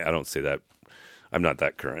 Yeah, I don't say that. I'm not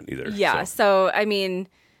that current either. Yeah. So, I mean,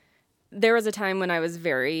 there was a time when I was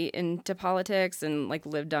very into politics and, like,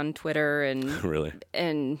 lived on Twitter and... Really?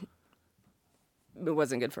 And it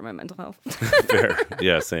wasn't good for my mental health. Fair.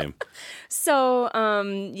 Yeah, same. So,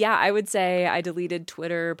 yeah, I would say I deleted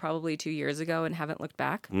Twitter probably 2 years ago and haven't looked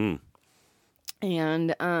back. And,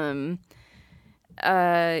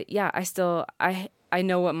 yeah, I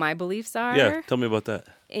know what my beliefs are. Yeah, tell me about that.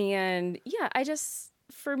 And, yeah,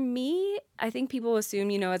 for me, I think people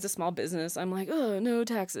assume, you know, as a small business, I'm like, oh, no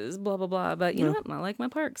taxes, blah, blah, blah. But you know what? I like my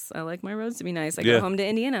parks. I like my roads to be nice. I go home to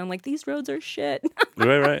Indiana. I'm like, these roads are shit.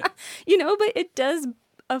 Right. You know, but it does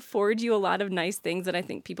afford you a lot of nice things that I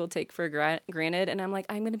think people take for granted. And I'm like,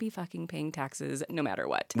 I'm going to be fucking paying taxes no matter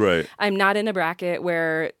what. Right. I'm not in a bracket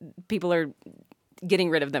where people are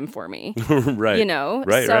getting rid of them for me. Right. You know?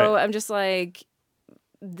 Right, so right. I'm just like,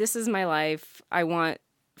 this is my life. I want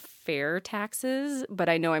fair taxes, but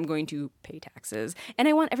I know I'm going to pay taxes. And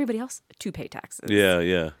I want everybody else to pay taxes.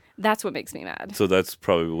 Yeah. That's what makes me mad. So that's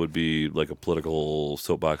probably would be like a political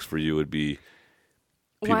soapbox for you would be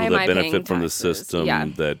people Why am that I benefit paying from the taxes? system Yeah.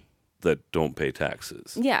 that don't pay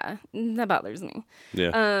taxes. Yeah, that bothers me.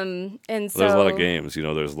 Yeah. And so There's a lot of games, you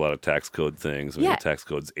know, there's a lot of tax code things. I mean, Yeah. the tax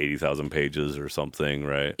code's 80,000 pages or something,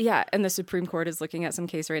 right? Yeah, and the Supreme Court is looking at some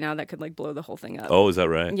case right now that could like blow the whole thing up. Oh, is that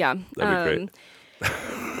right? Yeah. That'd be great.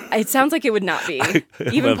 It sounds like it would not be.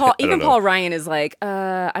 Even Paul Ryan is like,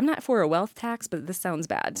 I'm not for a wealth tax, but this sounds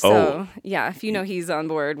bad. So yeah, if you know he's on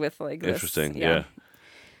board with like this. Interesting. Yeah.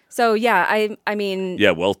 So yeah, I mean,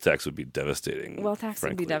 Yeah, wealth tax would be devastating. wealth tax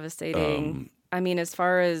frankly. would be devastating. I mean, as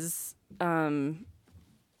far as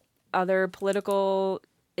other political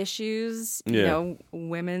issues, you know,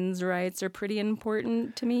 women's rights are pretty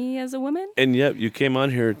important to me as a woman. And yet you came on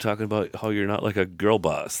here talking about how you're not like a girl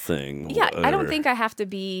boss thing. Yeah, I don't whatever. think I have to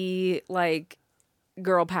be like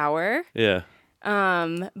girl power. Yeah.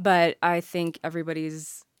 But I think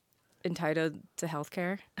everybody's entitled to health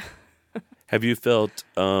care. Have you felt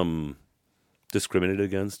discriminated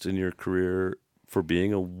against in your career for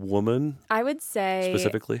being a woman I would say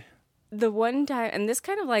specifically? the one time, and this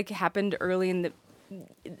kind of like happened early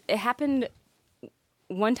it happened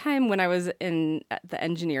one time when I was in the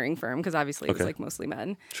engineering firm, because obviously it was like mostly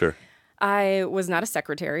men. Sure. I was not a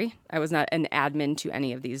secretary. I was not an admin to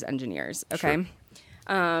any of these engineers. Okay. Sure.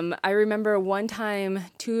 I remember one time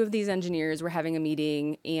 2 of these engineers were having a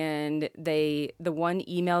meeting, and the one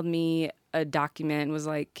emailed me a document and was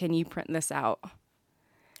like, "Can you print this out?"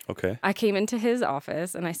 Okay. I came into his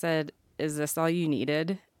office and I said, "Is this all you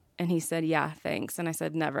needed?" And he said, "Yeah, thanks." And I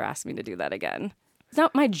said, "Never ask me to do that again. It's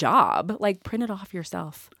not my job. Like, print it off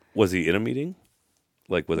yourself." Was he in a meeting?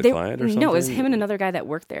 Like with a client or something? No, it was him and another guy that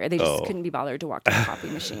worked there. They just couldn't be bothered to walk to the copy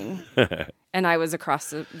machine. And I was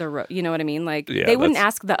across the road. You know what I mean? Like, they wouldn't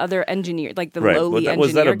ask the other engineer, like the lowly engineer guy.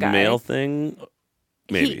 Was that a male thing?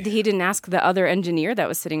 Maybe. He didn't ask the other engineer that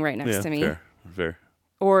was sitting right next to me. Fair.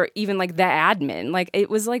 or even like the admin. Like it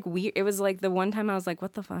was like weird. It was like the one time I was like,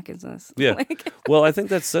 what the fuck is this? Yeah. Like, well, I think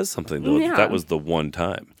that says something though. Yeah. That was the one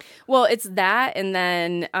time. Well, it's that, and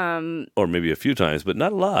then or maybe a few times, but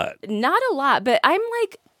not a lot. Not a lot, but I'm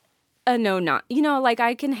like no, not, like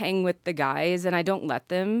I can hang with the guys and I don't let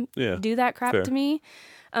them do that crap Fair. to me.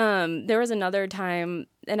 There was another time,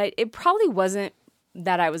 and it probably wasn't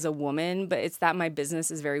that I was a woman, but it's that my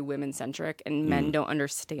business is very women centric and men don't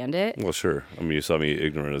understand it. Well, sure. I mean, you saw me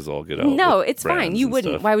ignorant as all get out. No, it's fine. You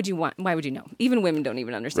wouldn't. Stuff. Why would you know? Even women don't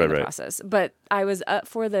even understand the Right. process. But I was up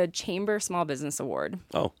for the Chamber Small Business Award.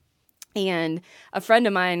 Oh. And a friend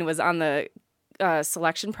of mine was on the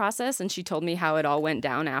selection process, and she told me how it all went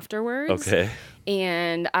down afterwards. Okay.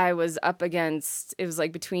 And I was up against, it was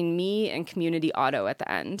like between me and Community Auto at the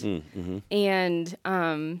end. And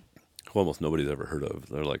who almost nobody's ever heard of.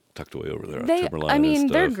 They're like tucked away over there on Timberline. I mean, and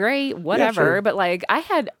stuff. they're great, whatever. Yeah, sure. But like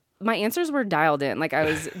my answers were dialed in. Like I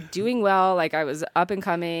was doing well, like I was up and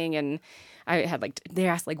coming, and I had like, they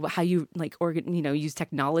asked like how you like use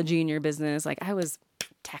technology in your business. Like I was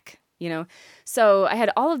tech. So I had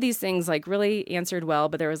all of these things like really answered well,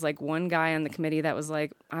 but there was like one guy on the committee that was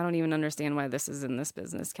like, I don't even understand why this is in this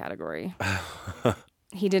business category.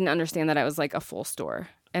 He didn't understand that I was like a full store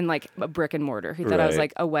and like a brick and mortar. He thought I was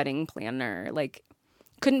like a wedding planner, like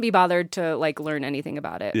couldn't be bothered to like learn anything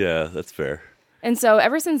about it. Yeah, that's fair. And so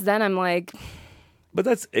ever since then, I'm like, but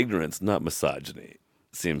that's ignorance, not misogyny.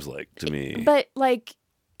 Seems like to me. But like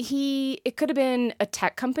it could have been a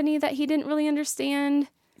tech company that he didn't really understand.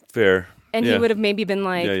 Fair. And he would have maybe been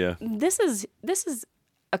like, yeah. This is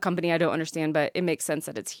a company I don't understand, but it makes sense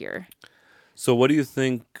that it's here. So what do you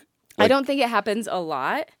think? I don't think it happens a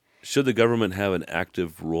lot. Should the government have an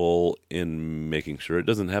active role in making sure it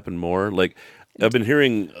doesn't happen more? Like I've been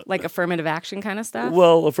hearing like affirmative action kind of stuff.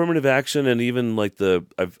 Well, affirmative action, and even like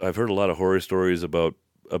I've heard a lot of horror stories about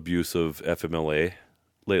abuse of FMLA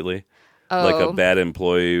lately. Oh. Like a bad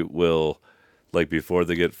employee will, like before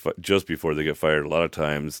they get fired, a lot of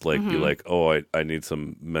times like be like, oh, I need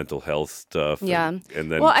some mental health stuff, and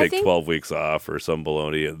then take 12 weeks off or some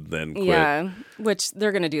baloney and then quit. Yeah, which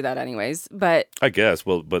they're going to do that anyways. But I guess,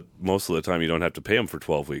 but most of the time you don't have to pay them for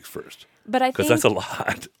 12 weeks first. But I think because that's a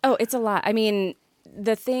lot. Oh, it's a lot. I mean,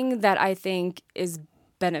 the thing that I think is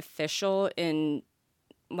beneficial in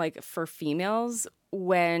like for females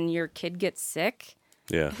when your kid gets sick,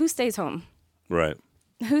 who stays home? Right.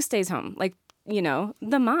 Who stays home? Like,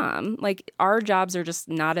 the mom. Like, our jobs are just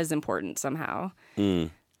not as important somehow. Well,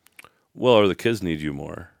 or the kids need you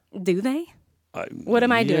more. Do they? What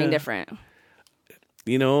am I doing different?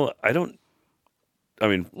 I don't. I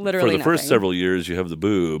mean, literally for the first several years, you have the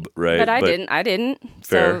boob, right? But I didn't.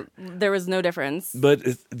 Fair. So there was no difference. But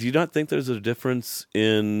do you not think there's a difference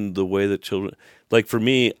in the way that children... Like, for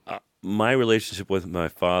me, my relationship with my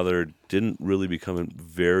father didn't really become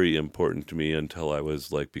very important to me until I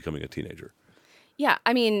was, like, becoming a teenager. Yeah,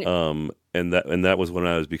 I mean... And that was when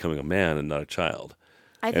I was becoming a man and not a child.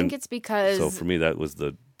 I think it's because... So for me, that was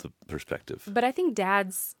the perspective. But I think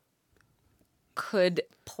dads could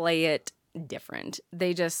play it different.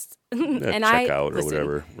 They just... and check out or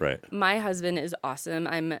whatever, right. My husband is awesome.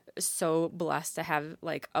 I'm so blessed to have,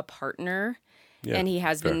 like, a partner. Yeah, and he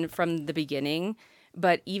has been from the beginning.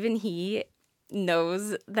 But even he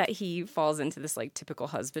knows that he falls into this, like, typical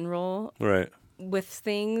husband role. Right. With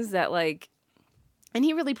things that, like... And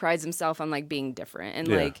he really prides himself on, like, being different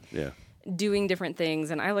and, doing different things.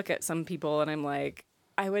 And I look at some people and I'm like,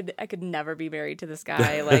 I could never be married to this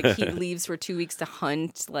guy. Like, he leaves for 2 weeks to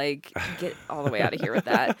hunt. Like, get all the way out of here with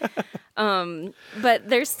that. But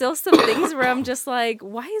there's still some things where I'm just like,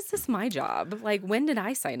 why is this my job? Like, when did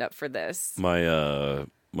I sign up for this? My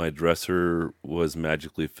dresser was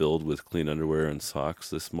magically filled with clean underwear and socks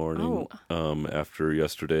this morning after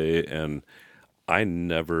yesterday. And I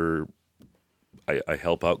never... I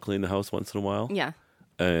help out clean the house once in a while. Yeah.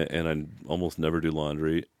 And I almost never do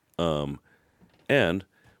laundry. And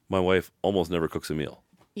my wife almost never cooks a meal.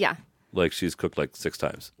 Yeah. Like, she's cooked like 6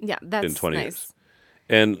 times. Yeah, that's in 20 nice. years.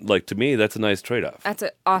 And, like, to me, that's a nice trade-off. That's an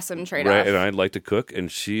awesome trade-off. Right, and I like to cook,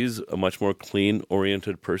 and she's a much more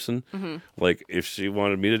clean-oriented person. Mm-hmm. Like, if she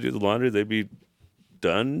wanted me to do the laundry, they'd be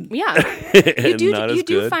done. Yeah. You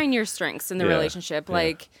do find your strengths in the relationship.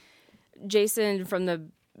 Like, Jason, from the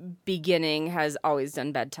beginning, has always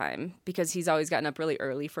done bedtime because he's always gotten up really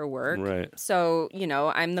early for work. Right. So,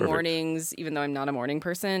 I'm the mornings, even though I'm not a morning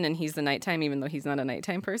person, and he's the nighttime, even though he's not a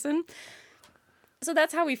nighttime person. So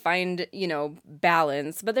that's how we find,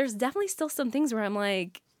 balance. But there's definitely still some things where I'm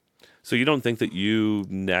like... So you don't think that you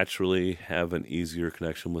naturally have an easier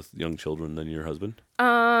connection with young children than your husband?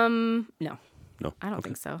 No. No? I don't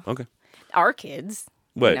think so. Okay. Our kids...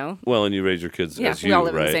 Right. You know? Well, and you raise your kids as you, we all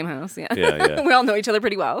live right? in the same house. Yeah. Yeah. We all know each other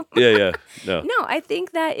pretty well. Yeah. No. No, I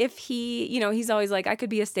think that if he, he's always like, I could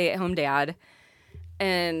be a stay-at-home dad.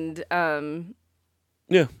 And,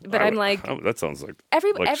 yeah. But I'm like, that sounds like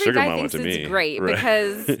every sugar guy mama thinks to me. it's great right.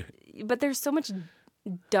 because, but there's so much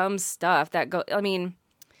dumb stuff that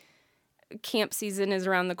camp season is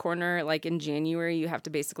around the corner. Like in January, you have to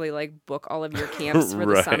basically like book all of your camps for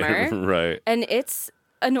the summer. Right. And it's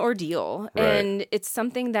an ordeal. Right. And it's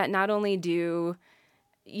something that not only do,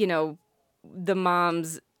 the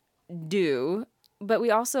moms do, but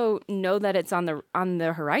we also know that it's on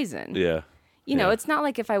the horizon. Yeah. It's not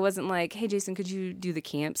like if I wasn't like, hey, Jason, could you do the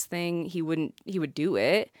camps thing? He would do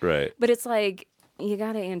it. Right. But it's like, you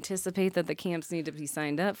got to anticipate that the camps need to be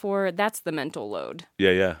signed up for. That's the mental load.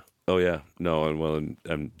 Yeah. Oh, yeah. No,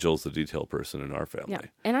 and Joel's the detail person in our family. Yeah.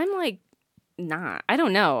 And I'm like, not. I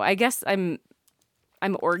don't know. I guess I'm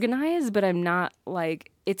organized, but I'm not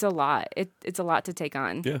like, it's a lot. It's a lot to take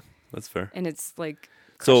on. Yeah, that's fair. And it's like,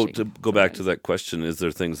 so to go back to that question, is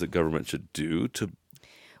there things that government should do to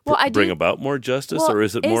bring about more justice, or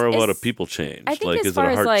is it more about a people change? I think like, as is it far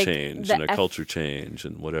a as, heart like, change the and a culture change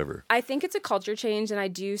and whatever? I think it's a culture change, and I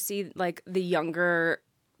do see like the younger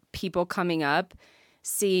people coming up,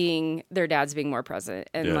 seeing their dads being more present,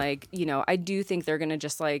 and like, I do think they're gonna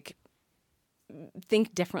just like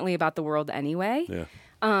think differently about the world anyway. Yeah.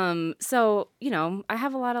 So, I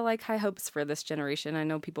have a lot of like high hopes for this generation. I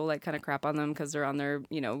know people like kind of crap on them because they're on their,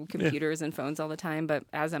 computers and phones all the time, but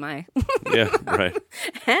as am I. Yeah, right.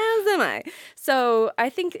 As am I. So I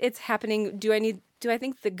think it's happening. Do I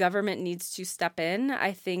think the government needs to step in?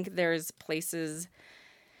 I think there's places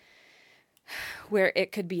where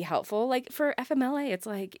it could be helpful. Like for FMLA, it's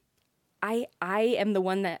like, I am the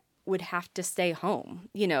one that would have to stay home,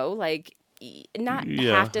 like not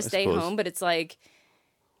have to stay home, but it's like,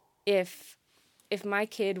 if my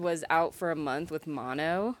kid was out for a month with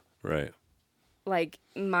mono, right, like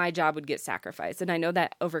my job would get sacrificed. And I know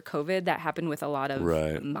that over COVID, that happened with a lot of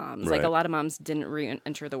moms. Right. Like a lot of moms didn't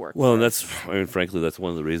re-enter the workforce. Well, and frankly, that's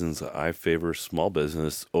one of the reasons I favor small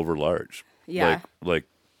business over large. Yeah. Like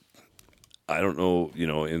I don't know,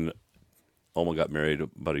 Alma got married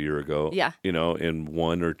about a year ago. Yeah. In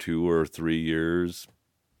 1 or 2 or 3 years,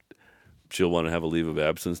 she'll want to have a leave of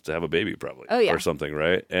absence to have a baby probably. Oh, yeah. Or something,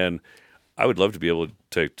 right? And I would love to be able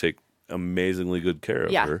to take amazingly good care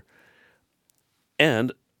of her.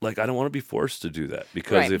 And like, I don't want to be forced to do that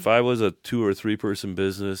because if I was a 2 or 3 person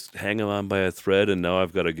business hanging on by a thread and now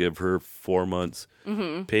I've got to give her 4 months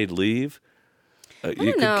paid leave, it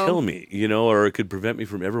could kill me, or it could prevent me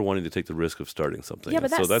from ever wanting to take the risk of starting something. Yeah,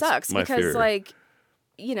 but that sucks because fear. like,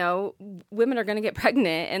 women are going to get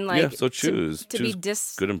pregnant and like, so choose be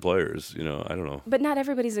good employers. I don't know. But not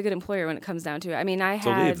everybody's a good employer when it comes down to it. I mean,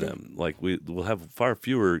 So leave them. Like we'll have far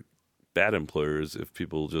fewer bad employers if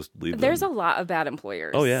people just leave them. There's a lot of bad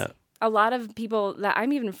employers. Oh yeah. A lot of people that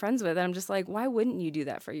I'm even friends with, and I'm just like, why wouldn't you do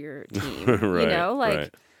that for your team?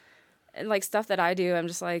 And like stuff that I do, I'm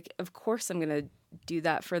just like, of course I'm going to do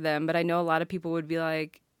that for them. But I know a lot of people would be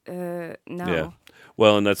like, no. Yeah.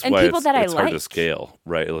 Well, and that's why it's hard like to scale,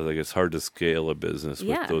 right? Like it's hard to scale a business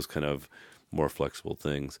with those kind of more flexible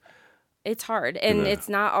things. It's hard, and it's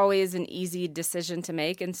not always an easy decision to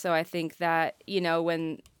make. And so I think that,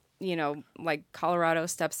 when, like Colorado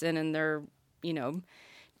steps in and they're,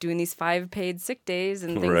 doing these 5 paid sick days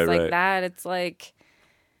and things like that, it's like,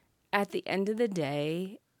 at the end of the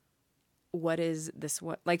day, what is this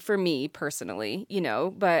one? Like for me personally,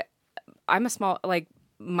 but I'm a small, like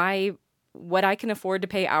what I can afford to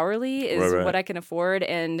pay hourly is what I can afford.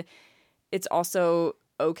 And it's also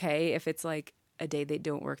okay if it's like a day they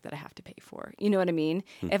don't work that I have to pay for. You know what I mean?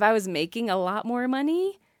 If I was making a lot more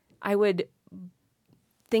money, I would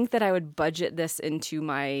think that I would budget this into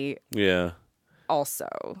my also.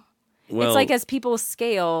 Well, it's like as people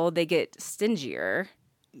scale, they get stingier.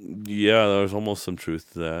 Yeah, there's almost some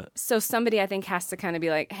truth to that. So somebody, I think, has to kind of be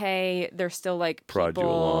like, hey, they're still like prod you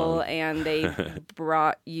people along. And they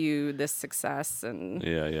brought you this success. And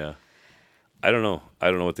yeah. I don't know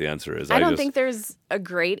what the answer is. I don't think there's a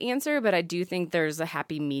great answer, but I do think there's a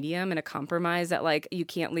happy medium and a compromise that like you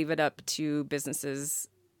can't leave it up to businesses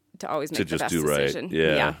to always make the best decision. Right.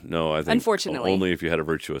 Yeah. No, I think unfortunately only if you had a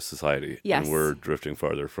virtuous society. Yes. And we're drifting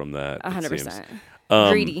farther from that. 100%.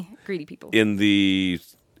 Greedy people. I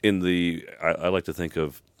like to think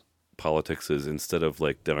of politics as, instead of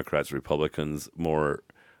like Democrats, Republicans, more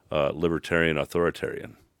libertarian,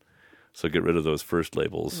 authoritarian. So get rid of those first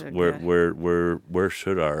labels. Where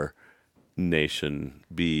should our nation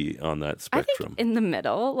be on that spectrum? I think in the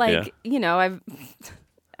middle,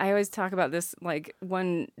 I always talk about this, like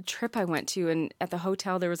one trip I went to, and at the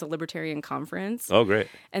hotel there was a libertarian conference. Oh, great.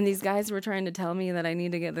 And these guys were trying to tell me that I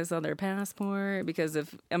need to get this other passport because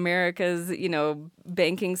if America's,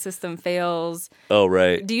 banking system fails. Oh,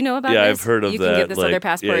 right. Do you know about this? Yeah, I've heard of that. You can get this other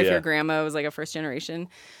passport if yeah. your grandma was like a first generation.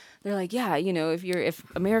 They're like, yeah, if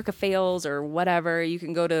America fails or whatever, you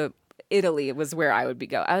can go to Italy was where I would be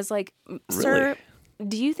go. I was like, sir,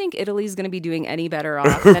 do you think Italy's going to be doing any better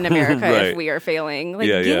off than America if we are failing? Like,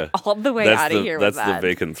 get all the way out of here with that. That's the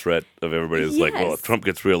vacant threat of everybody. It's like, well, if Trump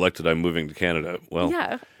gets reelected, I'm moving to Canada. Well,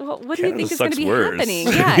 what do you think is going to be worse. happening?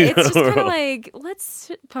 Yeah, it's just kind of like,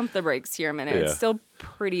 let's pump the brakes here a minute. Yeah. It's still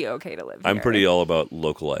pretty okay to live here. I'm pretty all about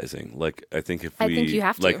localizing. Like, I think I think you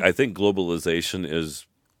have to. Like, I think globalization is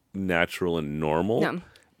natural and normal,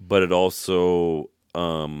 but it also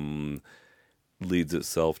leads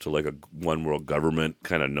itself to like a one world government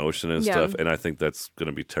kind of notion and stuff, and I think that's going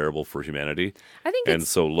to be terrible for humanity. I think, and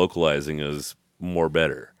so localizing is more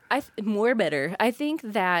better. I think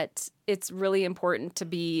that it's really important to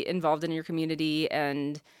be involved in your community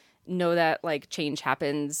and know that like change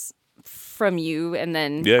happens from you and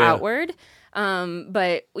then outward.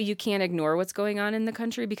 But you can't ignore what's going on in the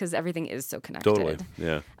country because everything is so connected. Totally,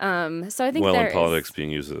 yeah. So I think and politics being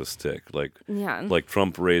used as a stick, like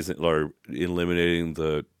Trump raising or eliminating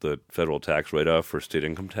the federal tax write-off for state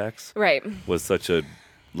income tax, right, was such a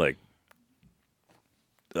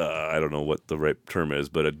I don't know what the right term is,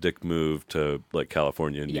 but a dick move to like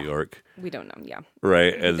California and New York. We don't know,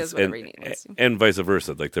 right, and vice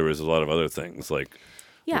versa. Like there was a lot of other things like.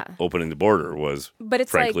 Yeah, opening the border was,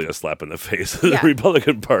 frankly, a slap in the face of the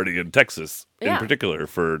Republican Party in Texas, in particular,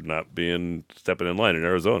 for not stepping in line in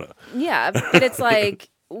Arizona. Yeah, but it's like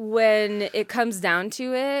when it comes down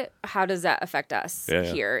to it, how does that affect us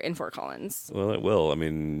here in Fort Collins? Well, it will. I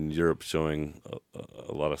mean, Europe's showing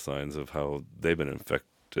a lot of signs of how they've been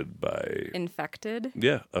infected by... Infected?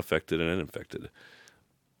 Yeah, affected and infected.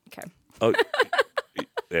 Okay. Oh.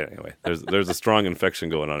 Anyway, there's a strong infection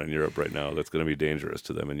going on in Europe right now that's going to be dangerous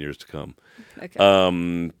to them in years to come.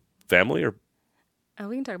 Okay. Family or? Oh,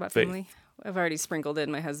 we can talk about family. I've already sprinkled in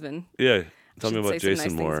my husband. Yeah. Tell me about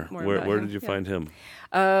Jason more. Where did you find him?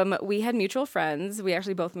 We had mutual friends. We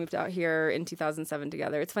actually both moved out here in 2007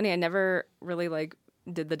 together. It's funny. I never really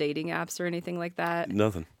did the dating apps or anything like that.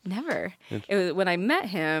 Nothing. Never. It was when I met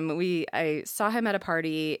him. I saw him at a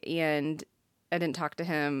party and I didn't talk to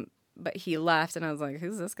him. But he left, and I was like,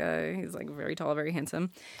 who's this guy? He's like very tall, very handsome.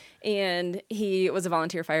 And he was a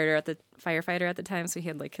volunteer firefighter at the time, so he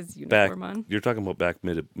had like his uniform on. You're talking about back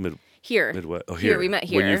here. Midwest. Oh, here. We met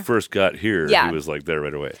here. When you first got here, he was like there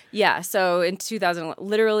right away. Yeah, so in 2000,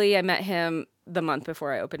 literally, I met him the month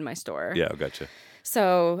before I opened my store. Yeah, I gotcha.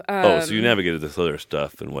 So, so you navigated this other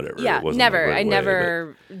stuff and whatever. Yeah, it wasn't never. Right I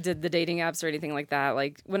never did the dating apps or anything like that.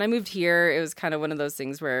 Like when I moved here, it was kind of one of those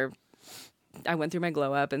things where I went through my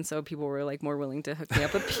glow up, and so people were like more willing to hook me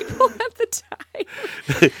up with people at the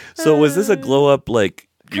time. So was this a glow up like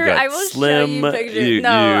you got I will slim? Show you pictures.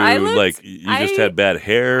 I looked, you just had bad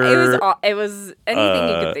hair. It was anything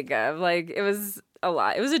you could think of. Like it was a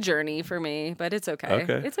lot. It was a journey for me, but it's okay.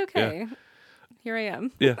 It's okay. Yeah. Here I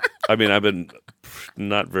am. Yeah. I mean, I've been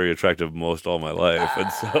not very attractive all my life,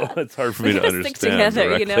 and so it's hard for me to understand. Stick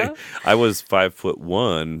together, directly. I was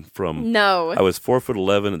 5'1" from. No. I was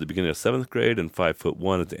 4'11" at the beginning of 7th grade and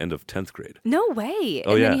 5'1" at the end of 10th grade. No way.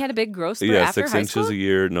 Oh, and then you had a big growth spurt after 6 high inches school? a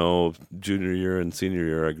year. No, junior year and senior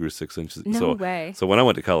year, I grew 6 inches. No way. So when I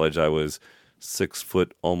went to college, I was 6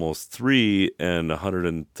 foot almost 3 and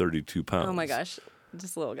 132 pounds. Oh my gosh.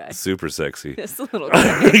 Just a little guy. Super sexy. Just a little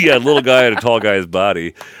guy. Yeah, little guy in a tall guy's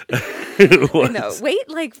body. No,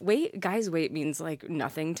 guys' weight means like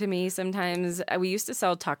nothing to me sometimes. We used to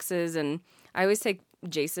sell tuxes, and I always take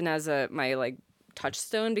Jason as my like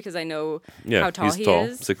touchstone because I know how tall he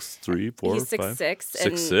is. 6'3", 4, he's 6'6".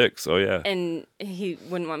 6'6", oh yeah. And he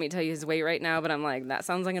wouldn't want me to tell you his weight right now, but I'm like, that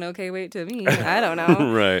sounds like an okay weight to me. I don't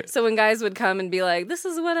know. Right. So when guys would come and be like, this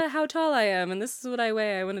is how tall I am, and this is what I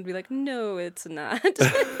weigh, I wouldn't be like, no, it's not.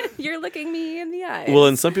 You're looking me in the eyes. Well,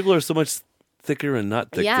 and some people are so much thicker and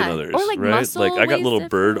not thick than others, or like right? muscle Like I got little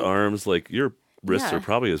different. bird arms, like your wrists are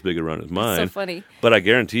probably as big around as mine. That's so funny. But I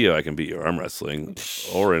guarantee you I can beat your arm wrestling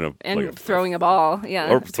or throwing a ball. Yeah.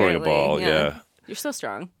 Or throwing a ball, yeah. You're so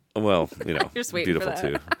strong. Well, Just beautiful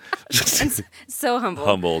too. And so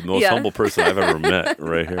humble. Most humble person I've ever met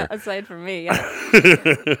right here. Aside from me,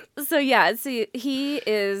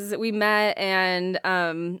 we met and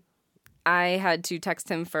I had to text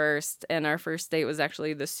him first, and our first date was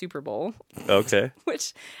actually the Super Bowl. Okay.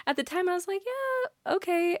 Which at the time I was like, yeah,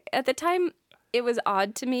 okay. At the time it was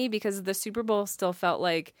odd to me because the Super Bowl still felt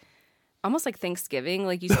like almost like Thanksgiving.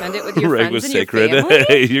 Like you spend it with your Right, friends was and sacred. your family.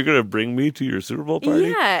 Hey, you're gonna bring me to your Super Bowl party?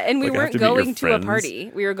 Yeah, and we Like, I have weren't to meet your going to a friends?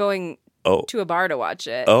 party. We were going to a bar to watch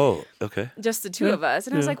it. Oh, okay. Just the two of us.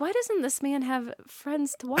 And I was like, why doesn't this man have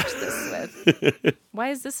friends to watch this with? Why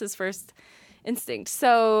is this his first instinct?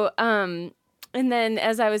 So, and then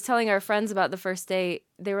as I was telling our friends about the first date,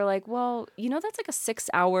 they were like, well, that's like a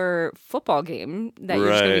 6-hour football game that you're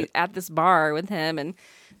just going to be at this bar with him. And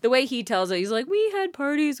the way he tells it, he's like, we had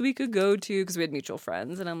parties we could go to because we had mutual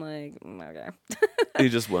friends. And I'm like, okay. He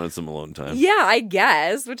just wanted some alone time. Yeah, I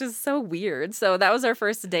guess, which is so weird. So that was our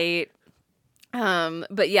first date.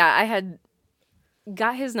 But yeah, I had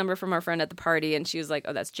got his number from our friend at the party, and she was like,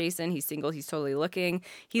 oh, that's Jason. He's single. He's totally looking.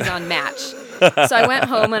 He's on Match. So I went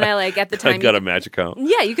home, and I at the time. I got a Match account.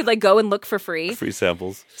 Yeah, you could go and look for free. Free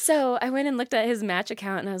samples. So I went and looked at his Match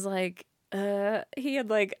account, and I was like, he had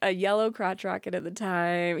a yellow crotch rocket at the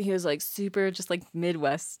time. He was super just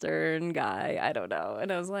Midwestern guy. I don't know. And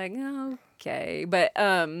I was like, oh, okay. But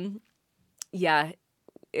yeah,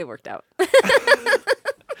 it worked out.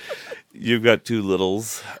 You've got 2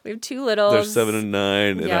 littles. We have 2 littles. They're 7 and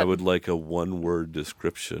 9, and Yep. I would like a 1-word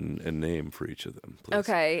description and name for each of them, please.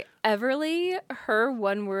 Okay. Everly, her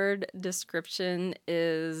 1-word description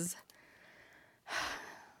is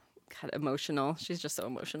God, emotional. She's just so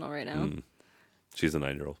emotional right now. She's a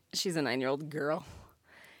 9-year-old. She's a 9-year-old girl.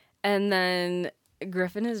 And then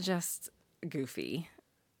Griffin is just goofy.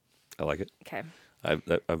 I like it. Okay.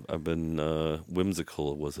 I've been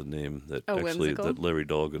whimsical was a name that Whimsical? that Larry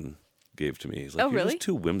Dolgan gave to me. He's like, Oh, you're really? just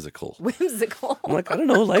too whimsical. Whimsical. I'm like, I don't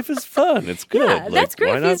know. Life is fun. It's good. Yeah, that's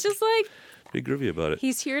Why great. not He's just be groovy about it?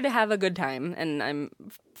 he's here to have a good time, and I'm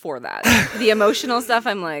for that. The emotional stuff,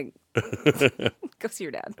 I'm like, go see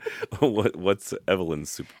your dad. What's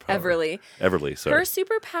Evelyn's superpower? Everly, sorry. Her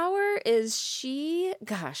superpower is she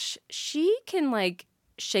can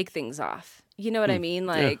shake things off. You know what I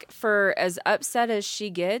mean? For as upset as she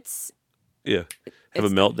gets. Yeah. Have a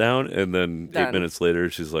meltdown, and then done. 8 minutes later,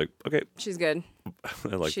 she's like, okay. She's good.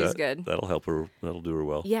 I like that. She's good. That'll help her. That'll do her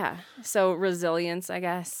well. Yeah. So resilience, I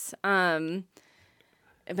guess. But I'm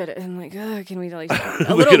like, can we a We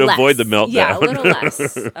little can less. avoid the meltdown. Yeah, a little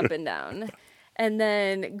less up and down. And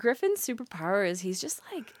then Griffin's superpower is he's just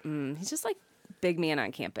big man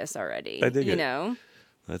on campus already. I dig it.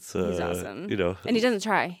 That's he's awesome. And he doesn't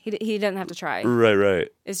try. He doesn't have to try. Right.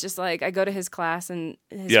 It's just I go to his class and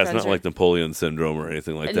his Yeah, it's friends not like Napoleon syndrome or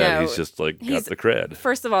anything like that. No, he's just got the cred.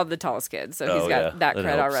 First of all, the tallest kid, so he's got that cred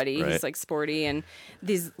helps, already. right? He's sporty, and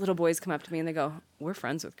these little boys come up to me and they go, "We're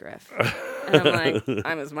friends with Griff," and I'm like,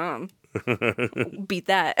 "I'm his mom." Beat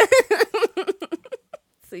that.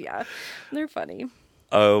 So yeah, they're funny.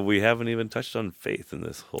 We haven't even touched on faith in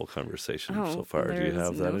this whole conversation so far. Do you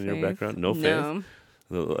have that in your background? No faith?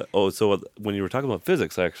 Oh, so when you were talking about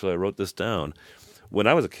physics, actually, I wrote this down. When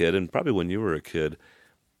I was a kid, and probably when you were a kid,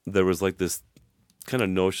 there was this kind of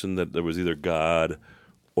notion that there was either God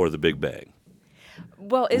or the Big Bang.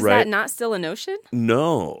 Well, is that not still a notion?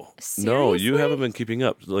 No. Seriously? No, you haven't been keeping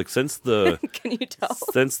up. Since the Can you tell?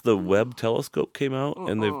 Since the Webb telescope came out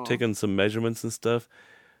and they've taken some measurements and stuff,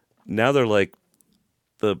 now they're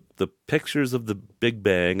the pictures of the Big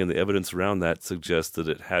Bang and the evidence around that suggests that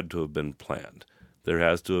it had to have been planned. There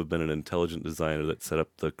has to have been an intelligent designer that set up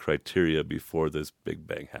the criteria before this Big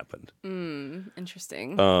Bang happened.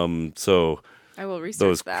 Interesting. So I will research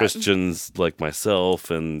those that. Christians like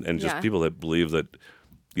myself and just people that believe that,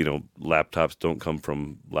 laptops don't come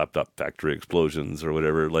from laptop factory explosions or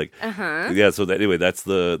whatever. Yeah. So anyway, that's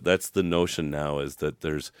the notion now, is that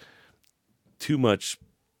there's too much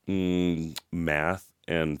math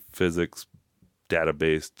and physics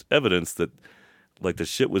data-based evidence that the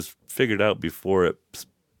shit was figured out before it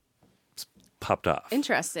popped off.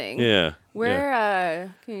 Interesting. Yeah.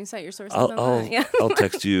 Where can you cite your sources on that? Yeah. I'll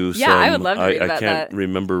text you. Yeah, I would love to read about I can't that.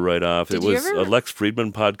 remember right off. Did it you was ever- a Lex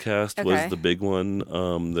Friedman podcast was Okay. the big one.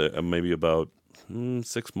 Maybe about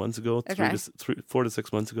 6 months ago, Okay. 4 to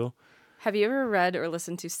 6 months ago. Have you ever read or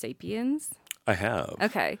listened to Sapiens? I have.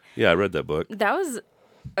 Okay. Yeah, I read that book. That was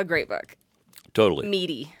a great book. Totally.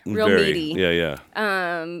 Meaty. Real Very. meaty. Yeah.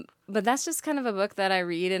 But that's just kind of a book that I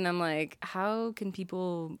read and I'm like, how can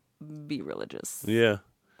people be religious? Yeah.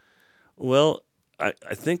 Well, I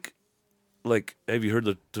think, have you heard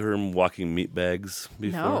the term walking meat bags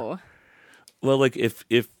before? No. Well, if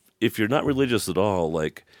you're not religious at all,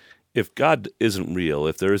 if God isn't real,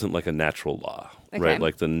 if there isn't a natural law, Okay.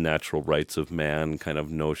 right? The natural rights of man kind of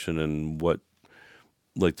notion, and what,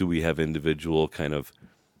 do we have individual kind of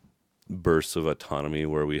bursts of autonomy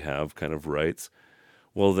where we have kind of rights?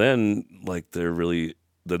 Well, then,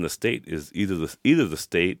 then the state is either the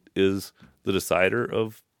state is the decider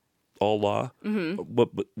of all law, but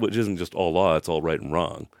which isn't just all law, it's all right and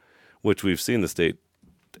wrong, which we've seen the state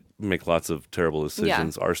make lots of terrible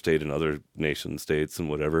decisions, our state and other nation states and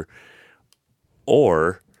whatever.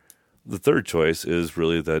 Or the third choice is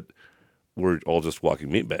really that we're all just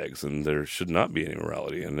walking meat bags and there should not be any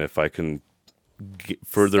morality. And if I can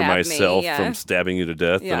further myself from stabbing you to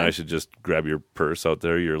death, then I should just grab your purse out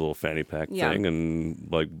there, your little fanny pack thing, and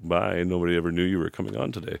like, bye. Nobody ever knew you were coming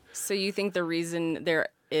on today. So you think the reason there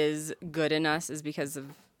is good in us is because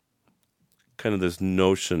of kind of this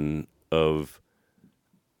notion of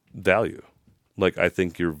value. Like, I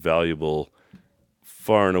think you're valuable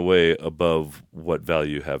far and away above what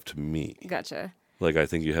value you have to me. Gotcha. Like, I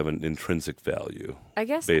think you have an intrinsic value. I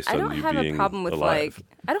guess based I on don't you have being a problem with alive.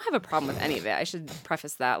 I don't have a problem with any of it. I should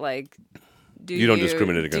preface that. Like, you don't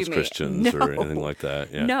discriminate against Christians or anything like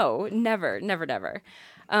that. Yeah. No, never.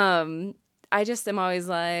 I just am always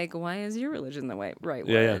like, why is your religion the right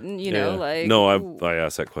one? You know, like. No, I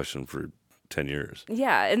asked that question for 10 years.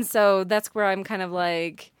 Yeah, and so that's where I'm kind of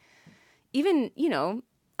like, even, you know,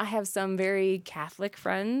 I have some very Catholic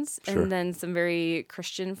friends and then some very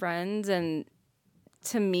Christian friends, and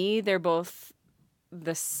to me, they're both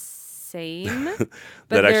the same,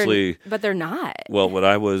 but they're not. Well, when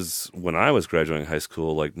I was graduating high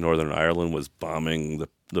school, like Northern Ireland was bombing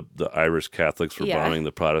the Irish Catholics were bombing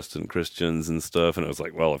the Protestant Christians and stuff, and it was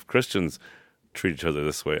like, well, if Christians treat each other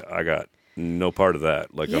this way, I got no part of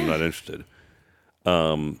that. Like, I'm not interested.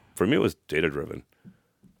 For me, it was data driven.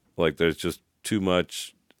 Like, there's just too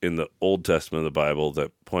much in the Old Testament of the Bible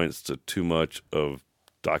that points to too much of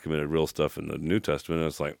documented real stuff in the New Testament. And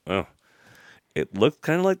it's like, oh, it looked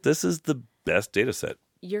kind of like this is the best data set.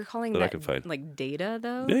 You're calling that I can find. Like data,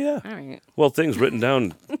 though? Yeah. All right. Well, things written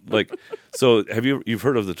down, like, so you've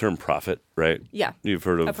heard of the term prophet, right? Yeah. You've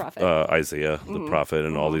heard of Isaiah, the prophet,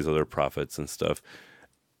 and all these other prophets and stuff.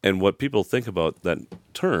 And what people think about that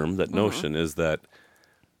term, that notion, is that,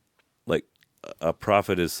 like, a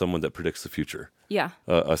prophet is someone that predicts the future. Yeah.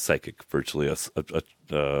 A psychic, virtually,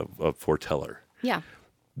 a foreteller. Yeah.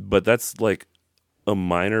 But that's like a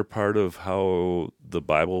minor part of how the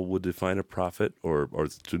Bible would define a prophet or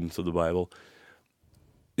students of the Bible.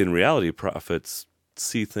 In reality, prophets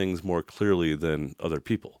see things more clearly than other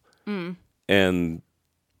people. And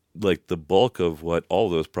like the bulk of what all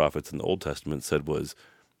those prophets in the Old Testament said was,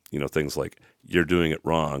 you know, things like, you're doing it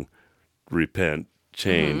wrong, repent,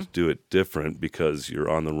 change, do it different because you're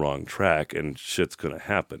on the wrong track and shit's going to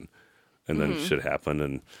happen. And then shit happened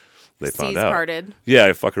and they found out. Parted. Yeah,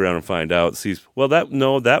 I fuck around and find out.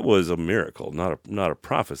 That was a miracle, not a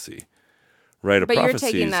prophecy. Right? But you're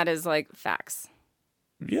taking that as like facts.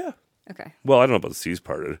 Yeah. Okay. Well, I don't know about the seas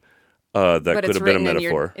parted. That could have been a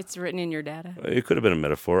metaphor. It's written in your data. It could have been a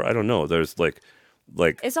metaphor. I don't know. There's like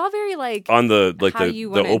it's all very like on the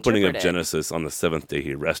opening of Genesis, on the seventh day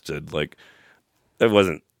he rested. Like, it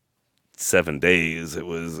wasn't 7 days. It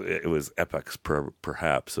was epochs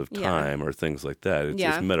perhaps of time or things like that. It's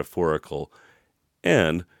just metaphorical,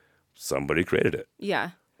 and somebody created it.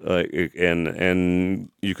 Yeah.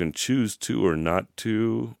 And you can choose to or not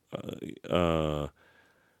to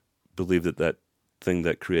believe that thing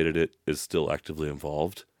that created it is still actively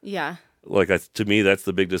involved. Yeah. Like, to me, that's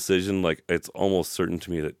the big decision. Like, it's almost certain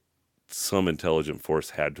to me that some intelligent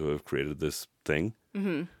force had to have created this thing.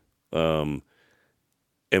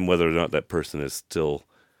 And whether or not that person is still,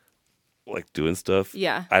 like, doing stuff,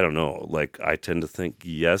 I don't know. Like, I tend to think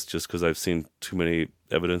yes, just because I've seen too many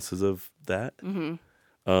evidences of that.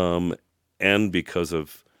 And because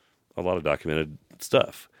of a lot of documented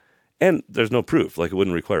stuff. And there's no proof. Like, it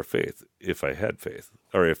wouldn't require faith if I had faith.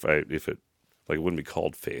 Or if it wouldn't be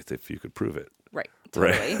called faith if you could prove it. Right.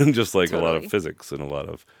 Totally. Right. Just like a lot of physics and a lot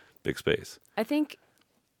of big space. I think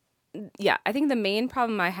the main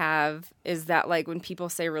problem I have is that, like, when people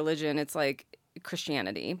say religion, it's like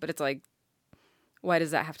Christianity, but it's like, why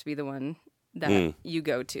does that have to be the one that you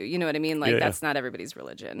go to? You know what I mean? Like, that's not everybody's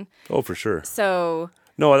religion. Oh, for sure. So.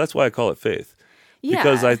 No, that's why I call it faith. Yeah.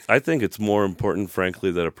 Because I think it's more important,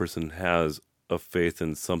 frankly, that a person has a faith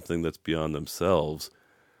in something that's beyond themselves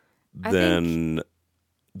than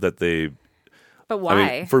that they. But why?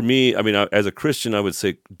 I mean, for me, as a Christian, I would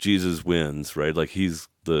say Jesus wins, right? Like, he's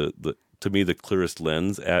the to me the clearest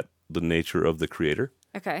lens at the nature of the Creator.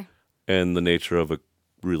 Okay. And the nature of a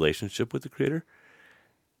relationship with the Creator.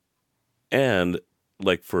 And,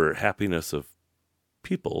 like, for happiness of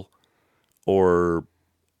people, or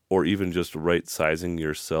even just right sizing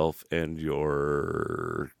yourself and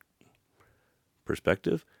your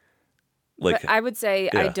perspective. Like, but I would say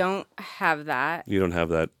I don't have that. You don't have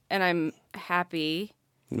that. And I'm happy.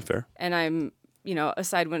 Fair. And I'm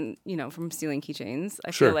aside when, from stealing keychains,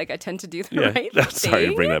 I Sure. feel like I tend to do the right thing. Sorry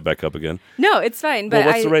to bring that back up again. No, it's fine. But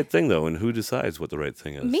what's the right thing, though? And who decides what the right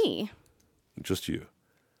thing is? Me. Just you.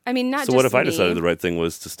 I mean, not just So what if I me. decided the right thing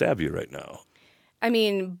was to stab you right now? I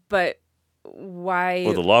mean, but why?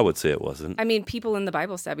 Well, the law would say it wasn't. I mean, people in the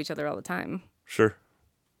Bible stab each other all the time. Sure.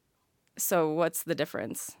 So what's the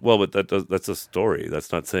difference? Well, but that's a story.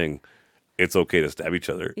 That's not saying it's okay to stab each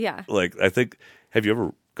other. Yeah. Like, I think, have you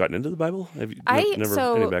ever gotten into the Bible? Have you never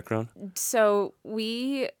any background? So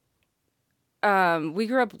we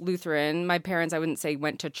grew up Lutheran. My parents, I wouldn't say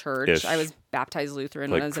went to church. Ish. I was baptized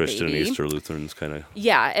Lutheran when I was Christian a baby. Easter Lutherans kind of.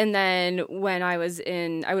 Yeah, and then when I was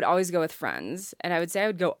I would always go with friends, and I would say I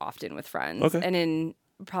would go often with friends. Okay. And in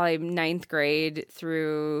probably 9th grade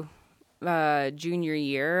through junior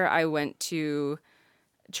year, I went to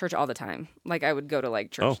church all the time. Like I would go to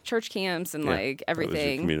like church camps and like everything. That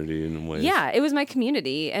was your community in ways. Yeah, it was my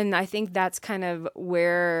community, and I think that's kind of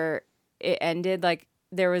where it ended. Like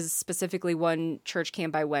there was specifically one church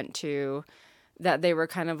camp I went to that they were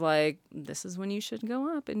kind of like, this is when you should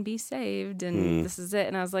go up and be saved, and this is it.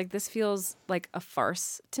 And I was like, this feels like a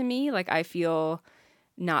farce to me. Like I feel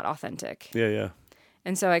not authentic. Yeah.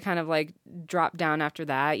 And so I kind of like dropped down after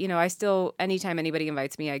that. I still, anytime anybody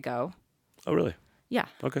invites me, I go. Oh, really? Yeah.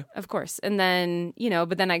 Okay. Of course. And then,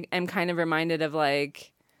 but then I'm kind of reminded of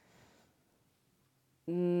like,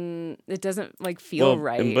 it doesn't like feel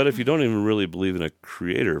right. But if you don't even really believe in a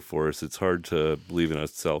creator force, it's hard to believe in a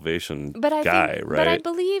salvation guy, right? But I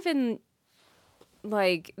believe in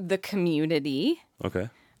like the community. Okay.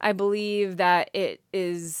 I believe that it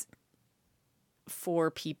is for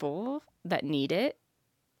people that need it.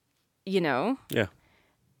 Yeah.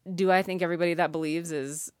 Do I think everybody that believes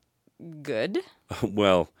is good?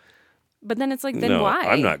 Well, but then it's like, then no, why?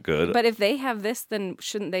 I'm not good. But if they have this, then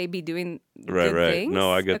shouldn't they be doing good right. things?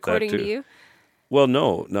 No, I get according that too. to you? Well,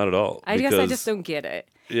 no, not at all. I guess I just don't get it.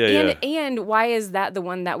 Yeah. And why is that the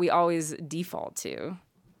one that we always default to?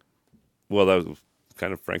 Well, that was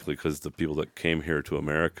kind of frankly because the people that came here to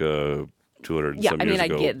America 200 and some years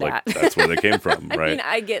ago, I get that. like, that's where they came from, right?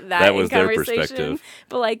 I get that. That was in their conversation. perspective.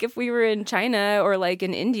 But like if we were in China or like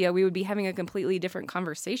in India, we would be having a completely different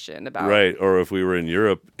conversation about. Right. Or if we were in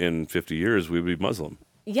Europe in 50 years, we'd be Muslim.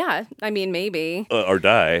 Yeah. I mean, maybe. Or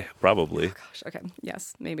die, probably. Oh, gosh. Okay.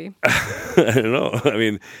 Yes. Maybe. I don't know. I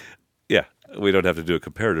mean, yeah. We don't have to do a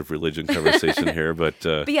comparative religion conversation here, but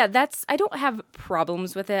yeah, I don't have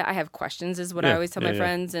problems with it. I have questions, is what I always tell my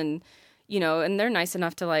friends, and and they're nice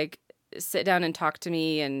enough to like sit down and talk to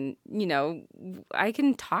me, and I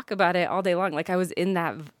can talk about it all day long. Like I was in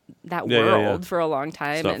that world for a long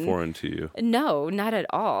time. It's not foreign to you. No, not at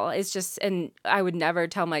all. It's just, and I would never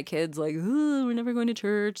tell my kids like, oh, we're never going to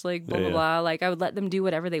church, like blah blah blah. Like I would let them do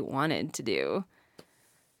whatever they wanted to do,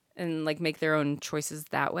 and like make their own choices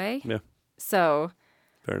that way. Yeah. So,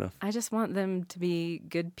 fair enough. I just want them to be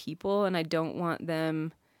good people, and I don't want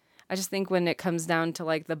them. I just think when it comes down to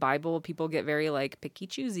like the Bible, people get very like picky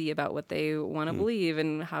choosy about what they want to believe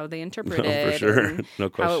and how they interpret it. For sure. And no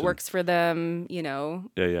question. how it works for them,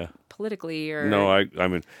 politically or I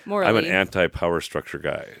mean, morally. I'm an anti-power structure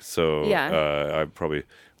guy. So I'm probably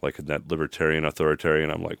like in that libertarian authoritarian.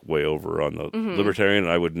 I'm like way over on the libertarian.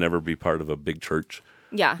 I would never be part of a big church.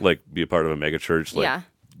 Yeah. Like be a part of a mega church. Like, yeah.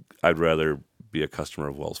 I'd rather be a customer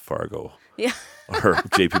of Wells Fargo. Yeah. Or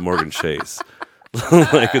JP Morgan Chase.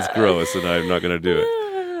 Like it's gross and I'm not going to do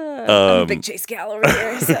it. I'm a big Chase gal over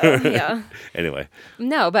there. So, yeah. Anyway.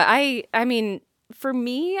 No, but I mean, for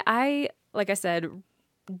me, like I said,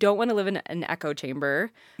 don't want to live in an echo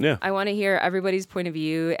chamber. Yeah. I want to hear everybody's point of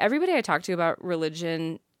view. Everybody I talk to about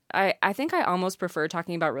religion, I think I almost prefer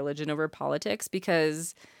talking about religion over politics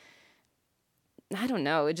because I don't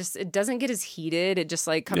know. It doesn't get as heated. It just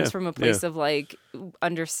like comes from a place of like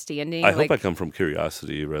understanding. I hope I come from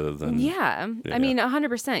curiosity rather than. Yeah. I mean,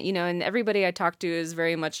 100%, and everybody I talk to is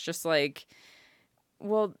very much just like,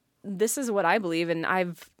 well, this is what I believe and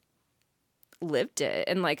I've lived it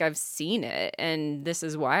and like I've seen it and this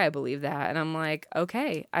is why I believe that. And I'm like,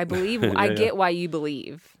 okay, I believe, I get why you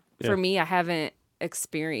believe. For me, I haven't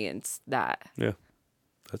experienced that. Yeah.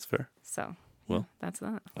 That's fair. So, well, that's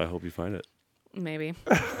that. I hope you find it. Maybe.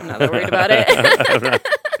 I'm not that worried about it.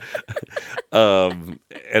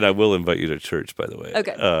 And I will invite you to church, by the way.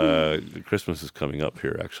 Okay. Christmas is coming up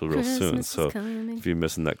here actually real soon. So if you're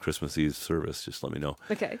missing that Christmas Eve service, just let me know.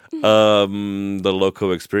 Okay. The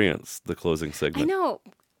Loco Experience, the closing segment. I know.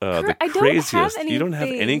 The I don't craziest. have anything. You don't have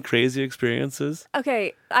any crazy experiences?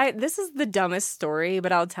 Okay, this is the dumbest story,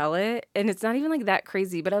 but I'll tell it. And it's not even like that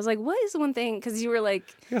crazy. But I was like, what is one thing? Because you were like,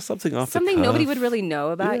 Yeah, something off the something cuff. nobody would really know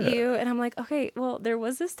about Yeah. you. And I'm like, okay, well, there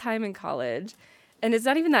was this time in college. And it's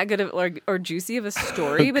not even that good of or juicy of a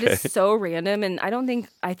story, but it's so random. And I don't think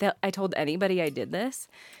I told anybody I did this.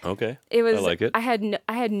 Okay. It was. I like it. I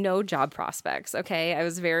had no job prospects. Okay, I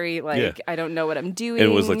was very like, I don't know what I'm doing.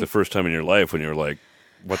 And it was like the first time in your life when you were like,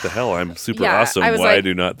 what the hell? I'm super Yeah, awesome. I was Why like,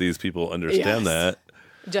 do not these people understand that?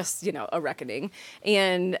 Just, a reckoning.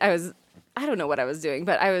 And I don't know what I was doing,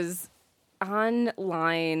 but I was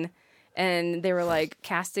online and they were like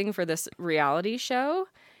casting for this reality show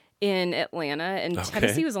in Atlanta, and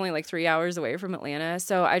Tennessee was only like 3 hours away from Atlanta.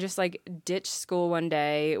 So I just like ditched school one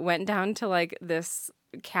day, went down to like this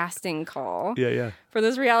casting call for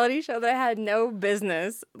this reality show that I had no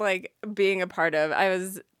business like being a part of.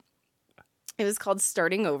 It was called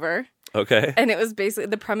Starting Over. Okay. And it was basically,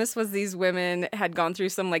 the premise was these women had gone through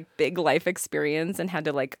some like big life experience and had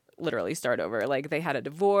to like literally start over. Like they had a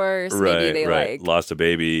divorce, maybe they like lost a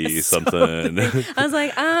baby, something. I was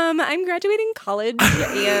like, I'm graduating college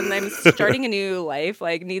and I'm starting a new life.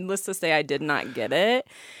 Like, needless to say, I did not get it.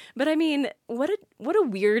 But I mean, what a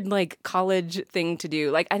weird like college thing to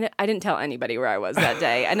do. Like I didn't tell anybody where I was that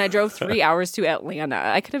day, and I drove 3 hours to Atlanta.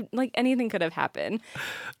 I could have like anything could have happened.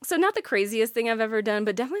 So not the craziest thing I've ever done,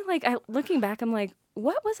 but definitely like looking back, I'm like,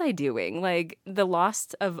 what was I doing? Like the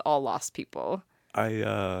lost of all lost people.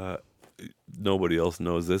 Nobody else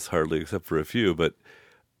knows this hardly except for a few, but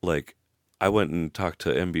like I went and talked to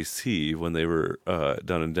NBC when they were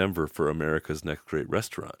down in Denver for America's Next Great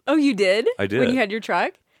Restaurant. Oh, you did? I did. When you had your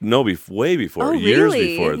truck? No, way before. Oh, years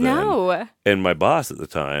really? before then. No. And my boss at the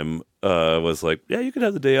time was like, yeah, you can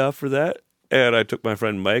have the day off for that. And I took my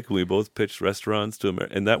friend Mike, and we both pitched restaurants to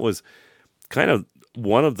America. And that was kind of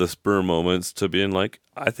one of the spur moments to being like,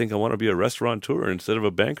 I think I want to be a restaurateur instead of a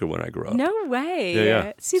banker when I grow up. No way.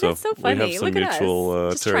 Yeah. See, that's so funny. We have some Look at mutual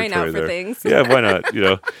us. Just trying territory out for there. things. Yeah, why not?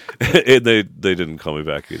 And they didn't call me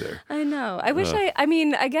back either. I know. I wish I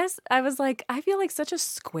mean, I guess I was like, I feel like such a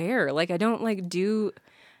square. Like I don't like do,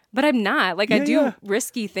 but I'm not. Like I do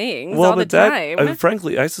risky things all the time.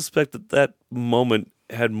 Frankly, I suspect that moment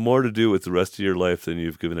had more to do with the rest of your life than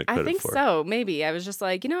you've given it credit for. I think so. Maybe. I was just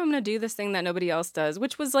like, I'm going to do this thing that nobody else does,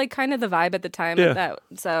 which was like kind of the vibe at the time. Yeah. Of that.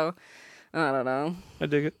 So, I don't know. I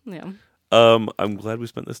dig it. Yeah. I'm glad we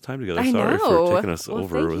spent this time together. I Sorry know. for taking us well,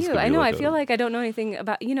 over. Thank you. I know. I feel like I don't know anything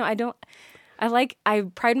about, I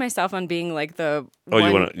pride myself on being like the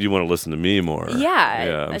you want to listen to me more.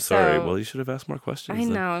 Yeah. I'm sorry. Well, you should have asked more questions. I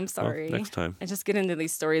know. I'm sorry. Well, next time. I just get into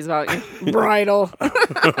these stories about Bridal.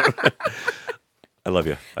 I love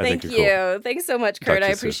you. I think Thank you're you. Thanks so much, Kurt. I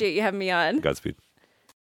appreciate you having me on. Godspeed.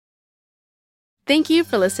 Thank you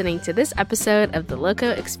for listening to this episode of the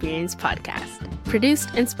Loco Experience podcast,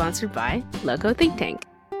 produced and sponsored by Loco Think Tank.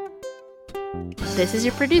 This is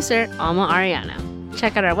your producer, Alma Ariano.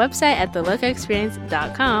 Check out our website at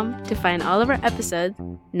thelocoexperience.com to find all of our episodes,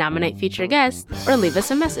 nominate future guests, or leave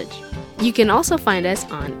us a message. You can also find us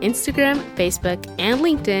on Instagram, Facebook, and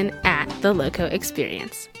LinkedIn at The Loco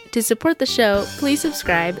Experience. To support the show, please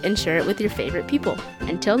subscribe and share it with your favorite people.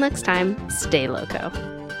 Until next time, stay loco.